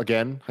say that,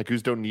 again,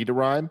 haikus don't need to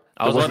rhyme.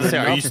 I was about to say,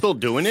 are you still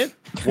doing it?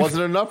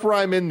 Wasn't enough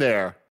rhyme in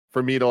there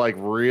for me to like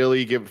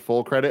really give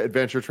full credit.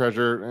 Adventure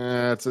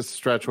treasure, it's a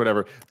stretch,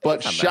 whatever.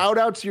 But shout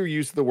out to your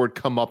use of the word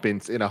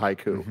comeuppance in a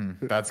haiku.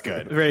 Mm-hmm. That's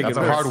good. Very That's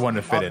good. a hard one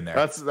to fit in there.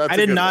 That's I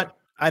did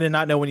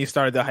not know when you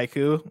started the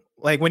haiku.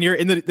 Like when you're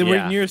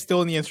when you're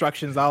still in the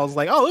instructions, I was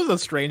like, oh, this is a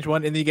strange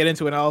one. And then you get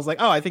into it, and I was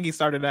like, oh, I think he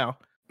started now.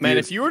 Man,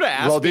 if you were to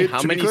ask me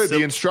how many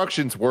the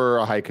instructions were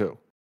a haiku.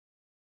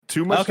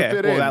 Too much to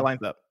fit in. That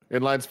lines up.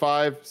 In lines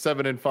 5,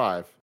 7, and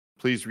 5.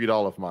 Please read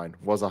all of mine.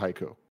 Was a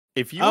haiku.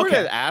 If you were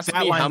to ask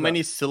me how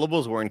many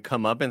syllables were in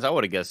comeuppance, I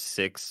would have guessed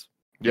 6.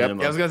 Yep.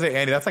 Yeah, I was gonna say,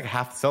 Andy, that's like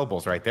half the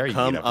syllables right there. You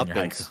get up in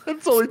your haiku.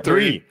 It's only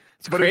 3.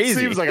 It's but crazy. It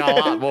seems like a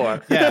lot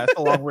more. Yeah, it's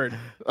a long word.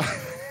 A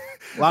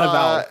lot of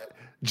vowels.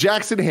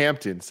 Jackson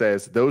Hampton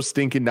says, those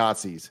stinking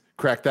Nazis.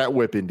 Crack that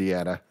whip,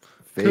 Indiana.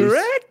 Face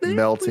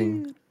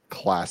melting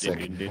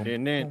classic.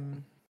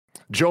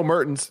 Joe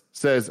Mertens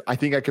says, I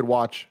think I could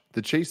watch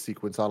the chase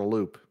sequence on a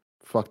loop.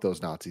 Fuck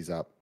those Nazis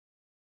up.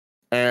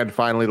 And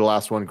finally, the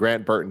last one,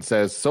 Grant Burton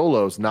says,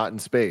 Solo's not in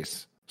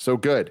space. So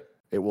good.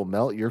 It will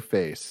melt your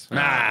face.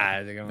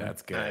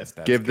 That's good. That's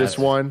Give this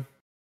one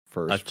a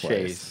first place.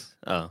 chase.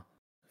 Oh,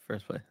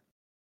 first place.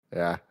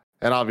 Yeah.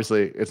 And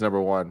obviously, it's number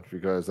 1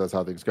 because that's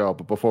how things go.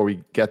 But before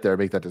we get there,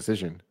 make that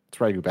decision. It's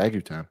Ragu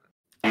Bagu time.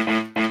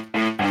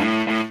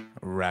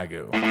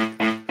 Ragu.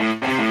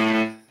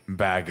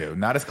 Bagu.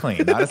 Not as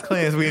clean. Not as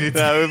clean as we need to.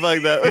 No, we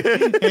like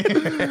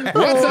that.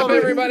 What's up,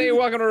 everybody?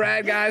 Welcome to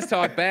Rad Guys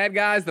Talk Bad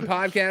Guys, the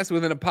podcast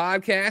within a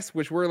podcast,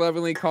 which we're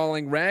lovingly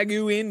calling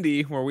Ragu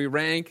Indy, where we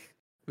rank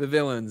the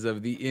villains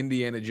of the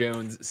Indiana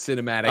Jones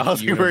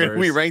cinematic universe.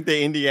 We rank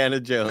the Indiana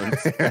Jones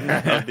of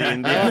the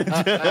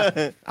Indiana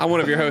Jones. I'm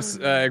one of your hosts,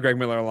 Greg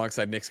Miller,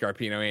 alongside Nick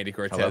Scarpino, Andy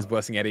Cortez,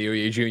 Blessing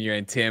Adeoye Jr.,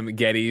 and Tim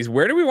Geddes.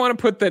 Where do we want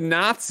to put the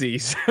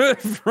Nazis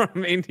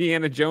from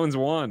Indiana Jones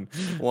 1?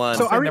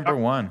 So number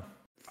 1.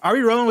 Are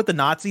we rolling with the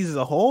Nazis as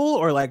a whole,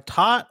 or like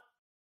Tot?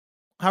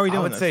 How are we doing?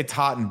 I would say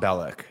Tot and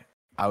Bellic.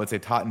 I would say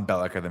Tot and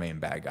Bellic are the main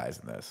bad guys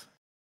in this.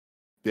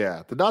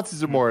 Yeah, the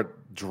Nazis are more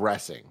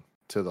dressing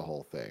to the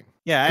whole thing.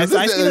 Yeah, I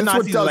see the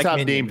Nazis does like have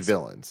minions. named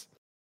villains.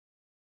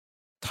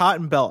 Tot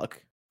and Bellic.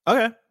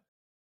 Okay.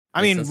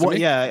 I mean,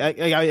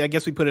 I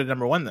guess we put it at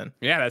number 1 then.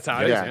 Yeah, that's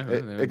how it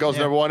is. It goes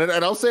number 1,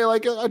 and I'll say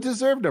like a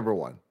deserved number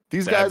 1.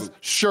 These guys,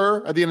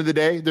 sure, at the end of the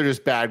day, they're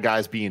just bad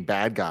guys being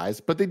bad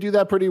guys, but they do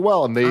that pretty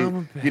well, and they,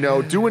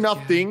 do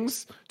enough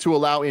things to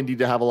allow Indy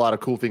to have a lot of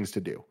cool things to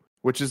do,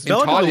 which is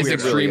Todd is really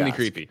extremely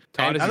creepy.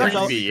 Todd is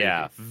creepy,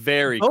 yeah,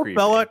 very creepy.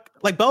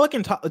 Bellic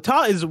and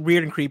Tot is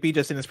weird and creepy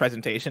just in his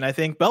presentation. I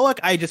think Bellic,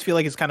 I just feel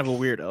like is kind of a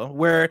weirdo,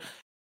 where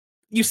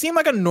you seem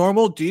like a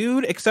normal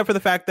dude, except for the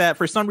fact that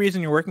for some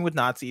reason you're working with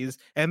Nazis,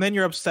 and then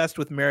you're obsessed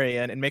with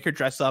Marion and make her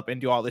dress up and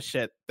do all this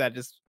shit.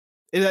 That's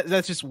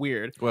just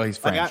weird. Well, he's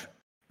French.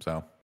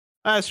 So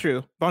that's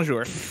true.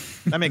 Bonjour.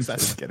 That makes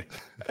sense. Just kidding.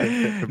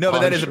 No,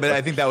 but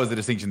I think that was the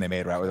distinction they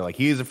made, right? Where they're like,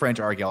 he is a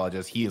French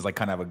archaeologist. He is like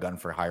kind of a gun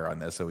for hire on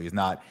this. So he's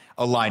not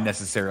aligned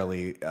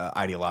necessarily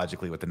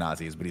ideologically with the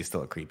Nazis, but he's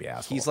still a creepy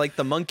asshole. He's like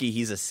the monkey.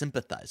 He's a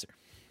sympathizer.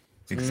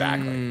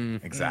 Exactly.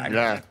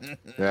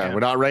 Yeah.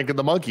 We're not ranking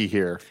the monkey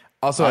here.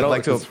 Also,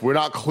 we're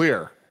not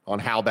clear on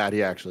how bad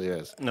he actually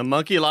is. The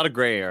monkey, a lot of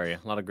gray area.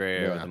 With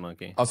the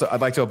monkey. Also, I'd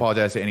like to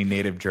apologize to any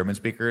native German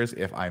speakers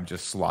if I'm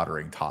just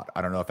slaughtering Tot.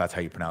 I don't know if that's how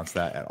you pronounce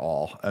that at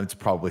all. It's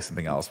probably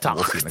something else. But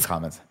we'll see in the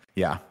comments.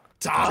 Yeah,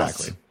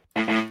 exactly.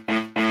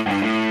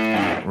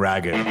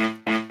 Ragu.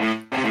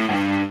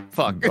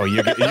 Fuck. Oh,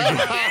 you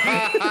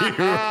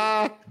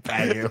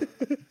Bagu.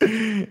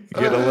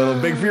 Get a little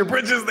big for your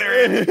britches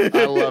there.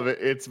 I love it.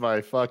 It's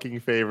my fucking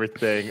favorite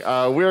thing.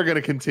 We're going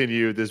to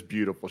continue this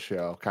beautiful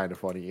show, Kind of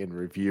Funny in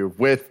Review,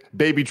 with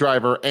Baby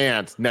Driver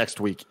and next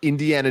week,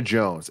 Indiana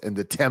Jones and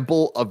the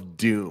Temple of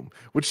Doom,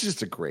 which is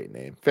just a great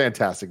name.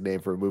 Fantastic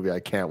name for a movie I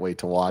can't wait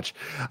to watch.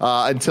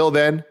 Until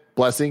then,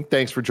 Blessing,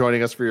 thanks for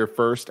joining us for your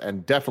first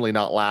and definitely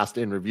not last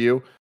in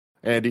review.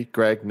 Andy,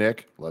 Greg,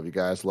 Nick, love you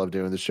guys. Love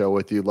doing the show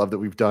with you. Love that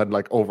we've done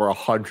like over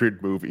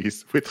 100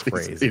 movies, which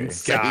is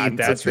insane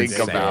to think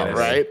about,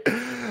 right?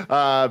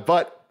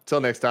 But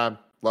till next time,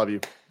 love you.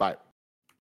 Bye.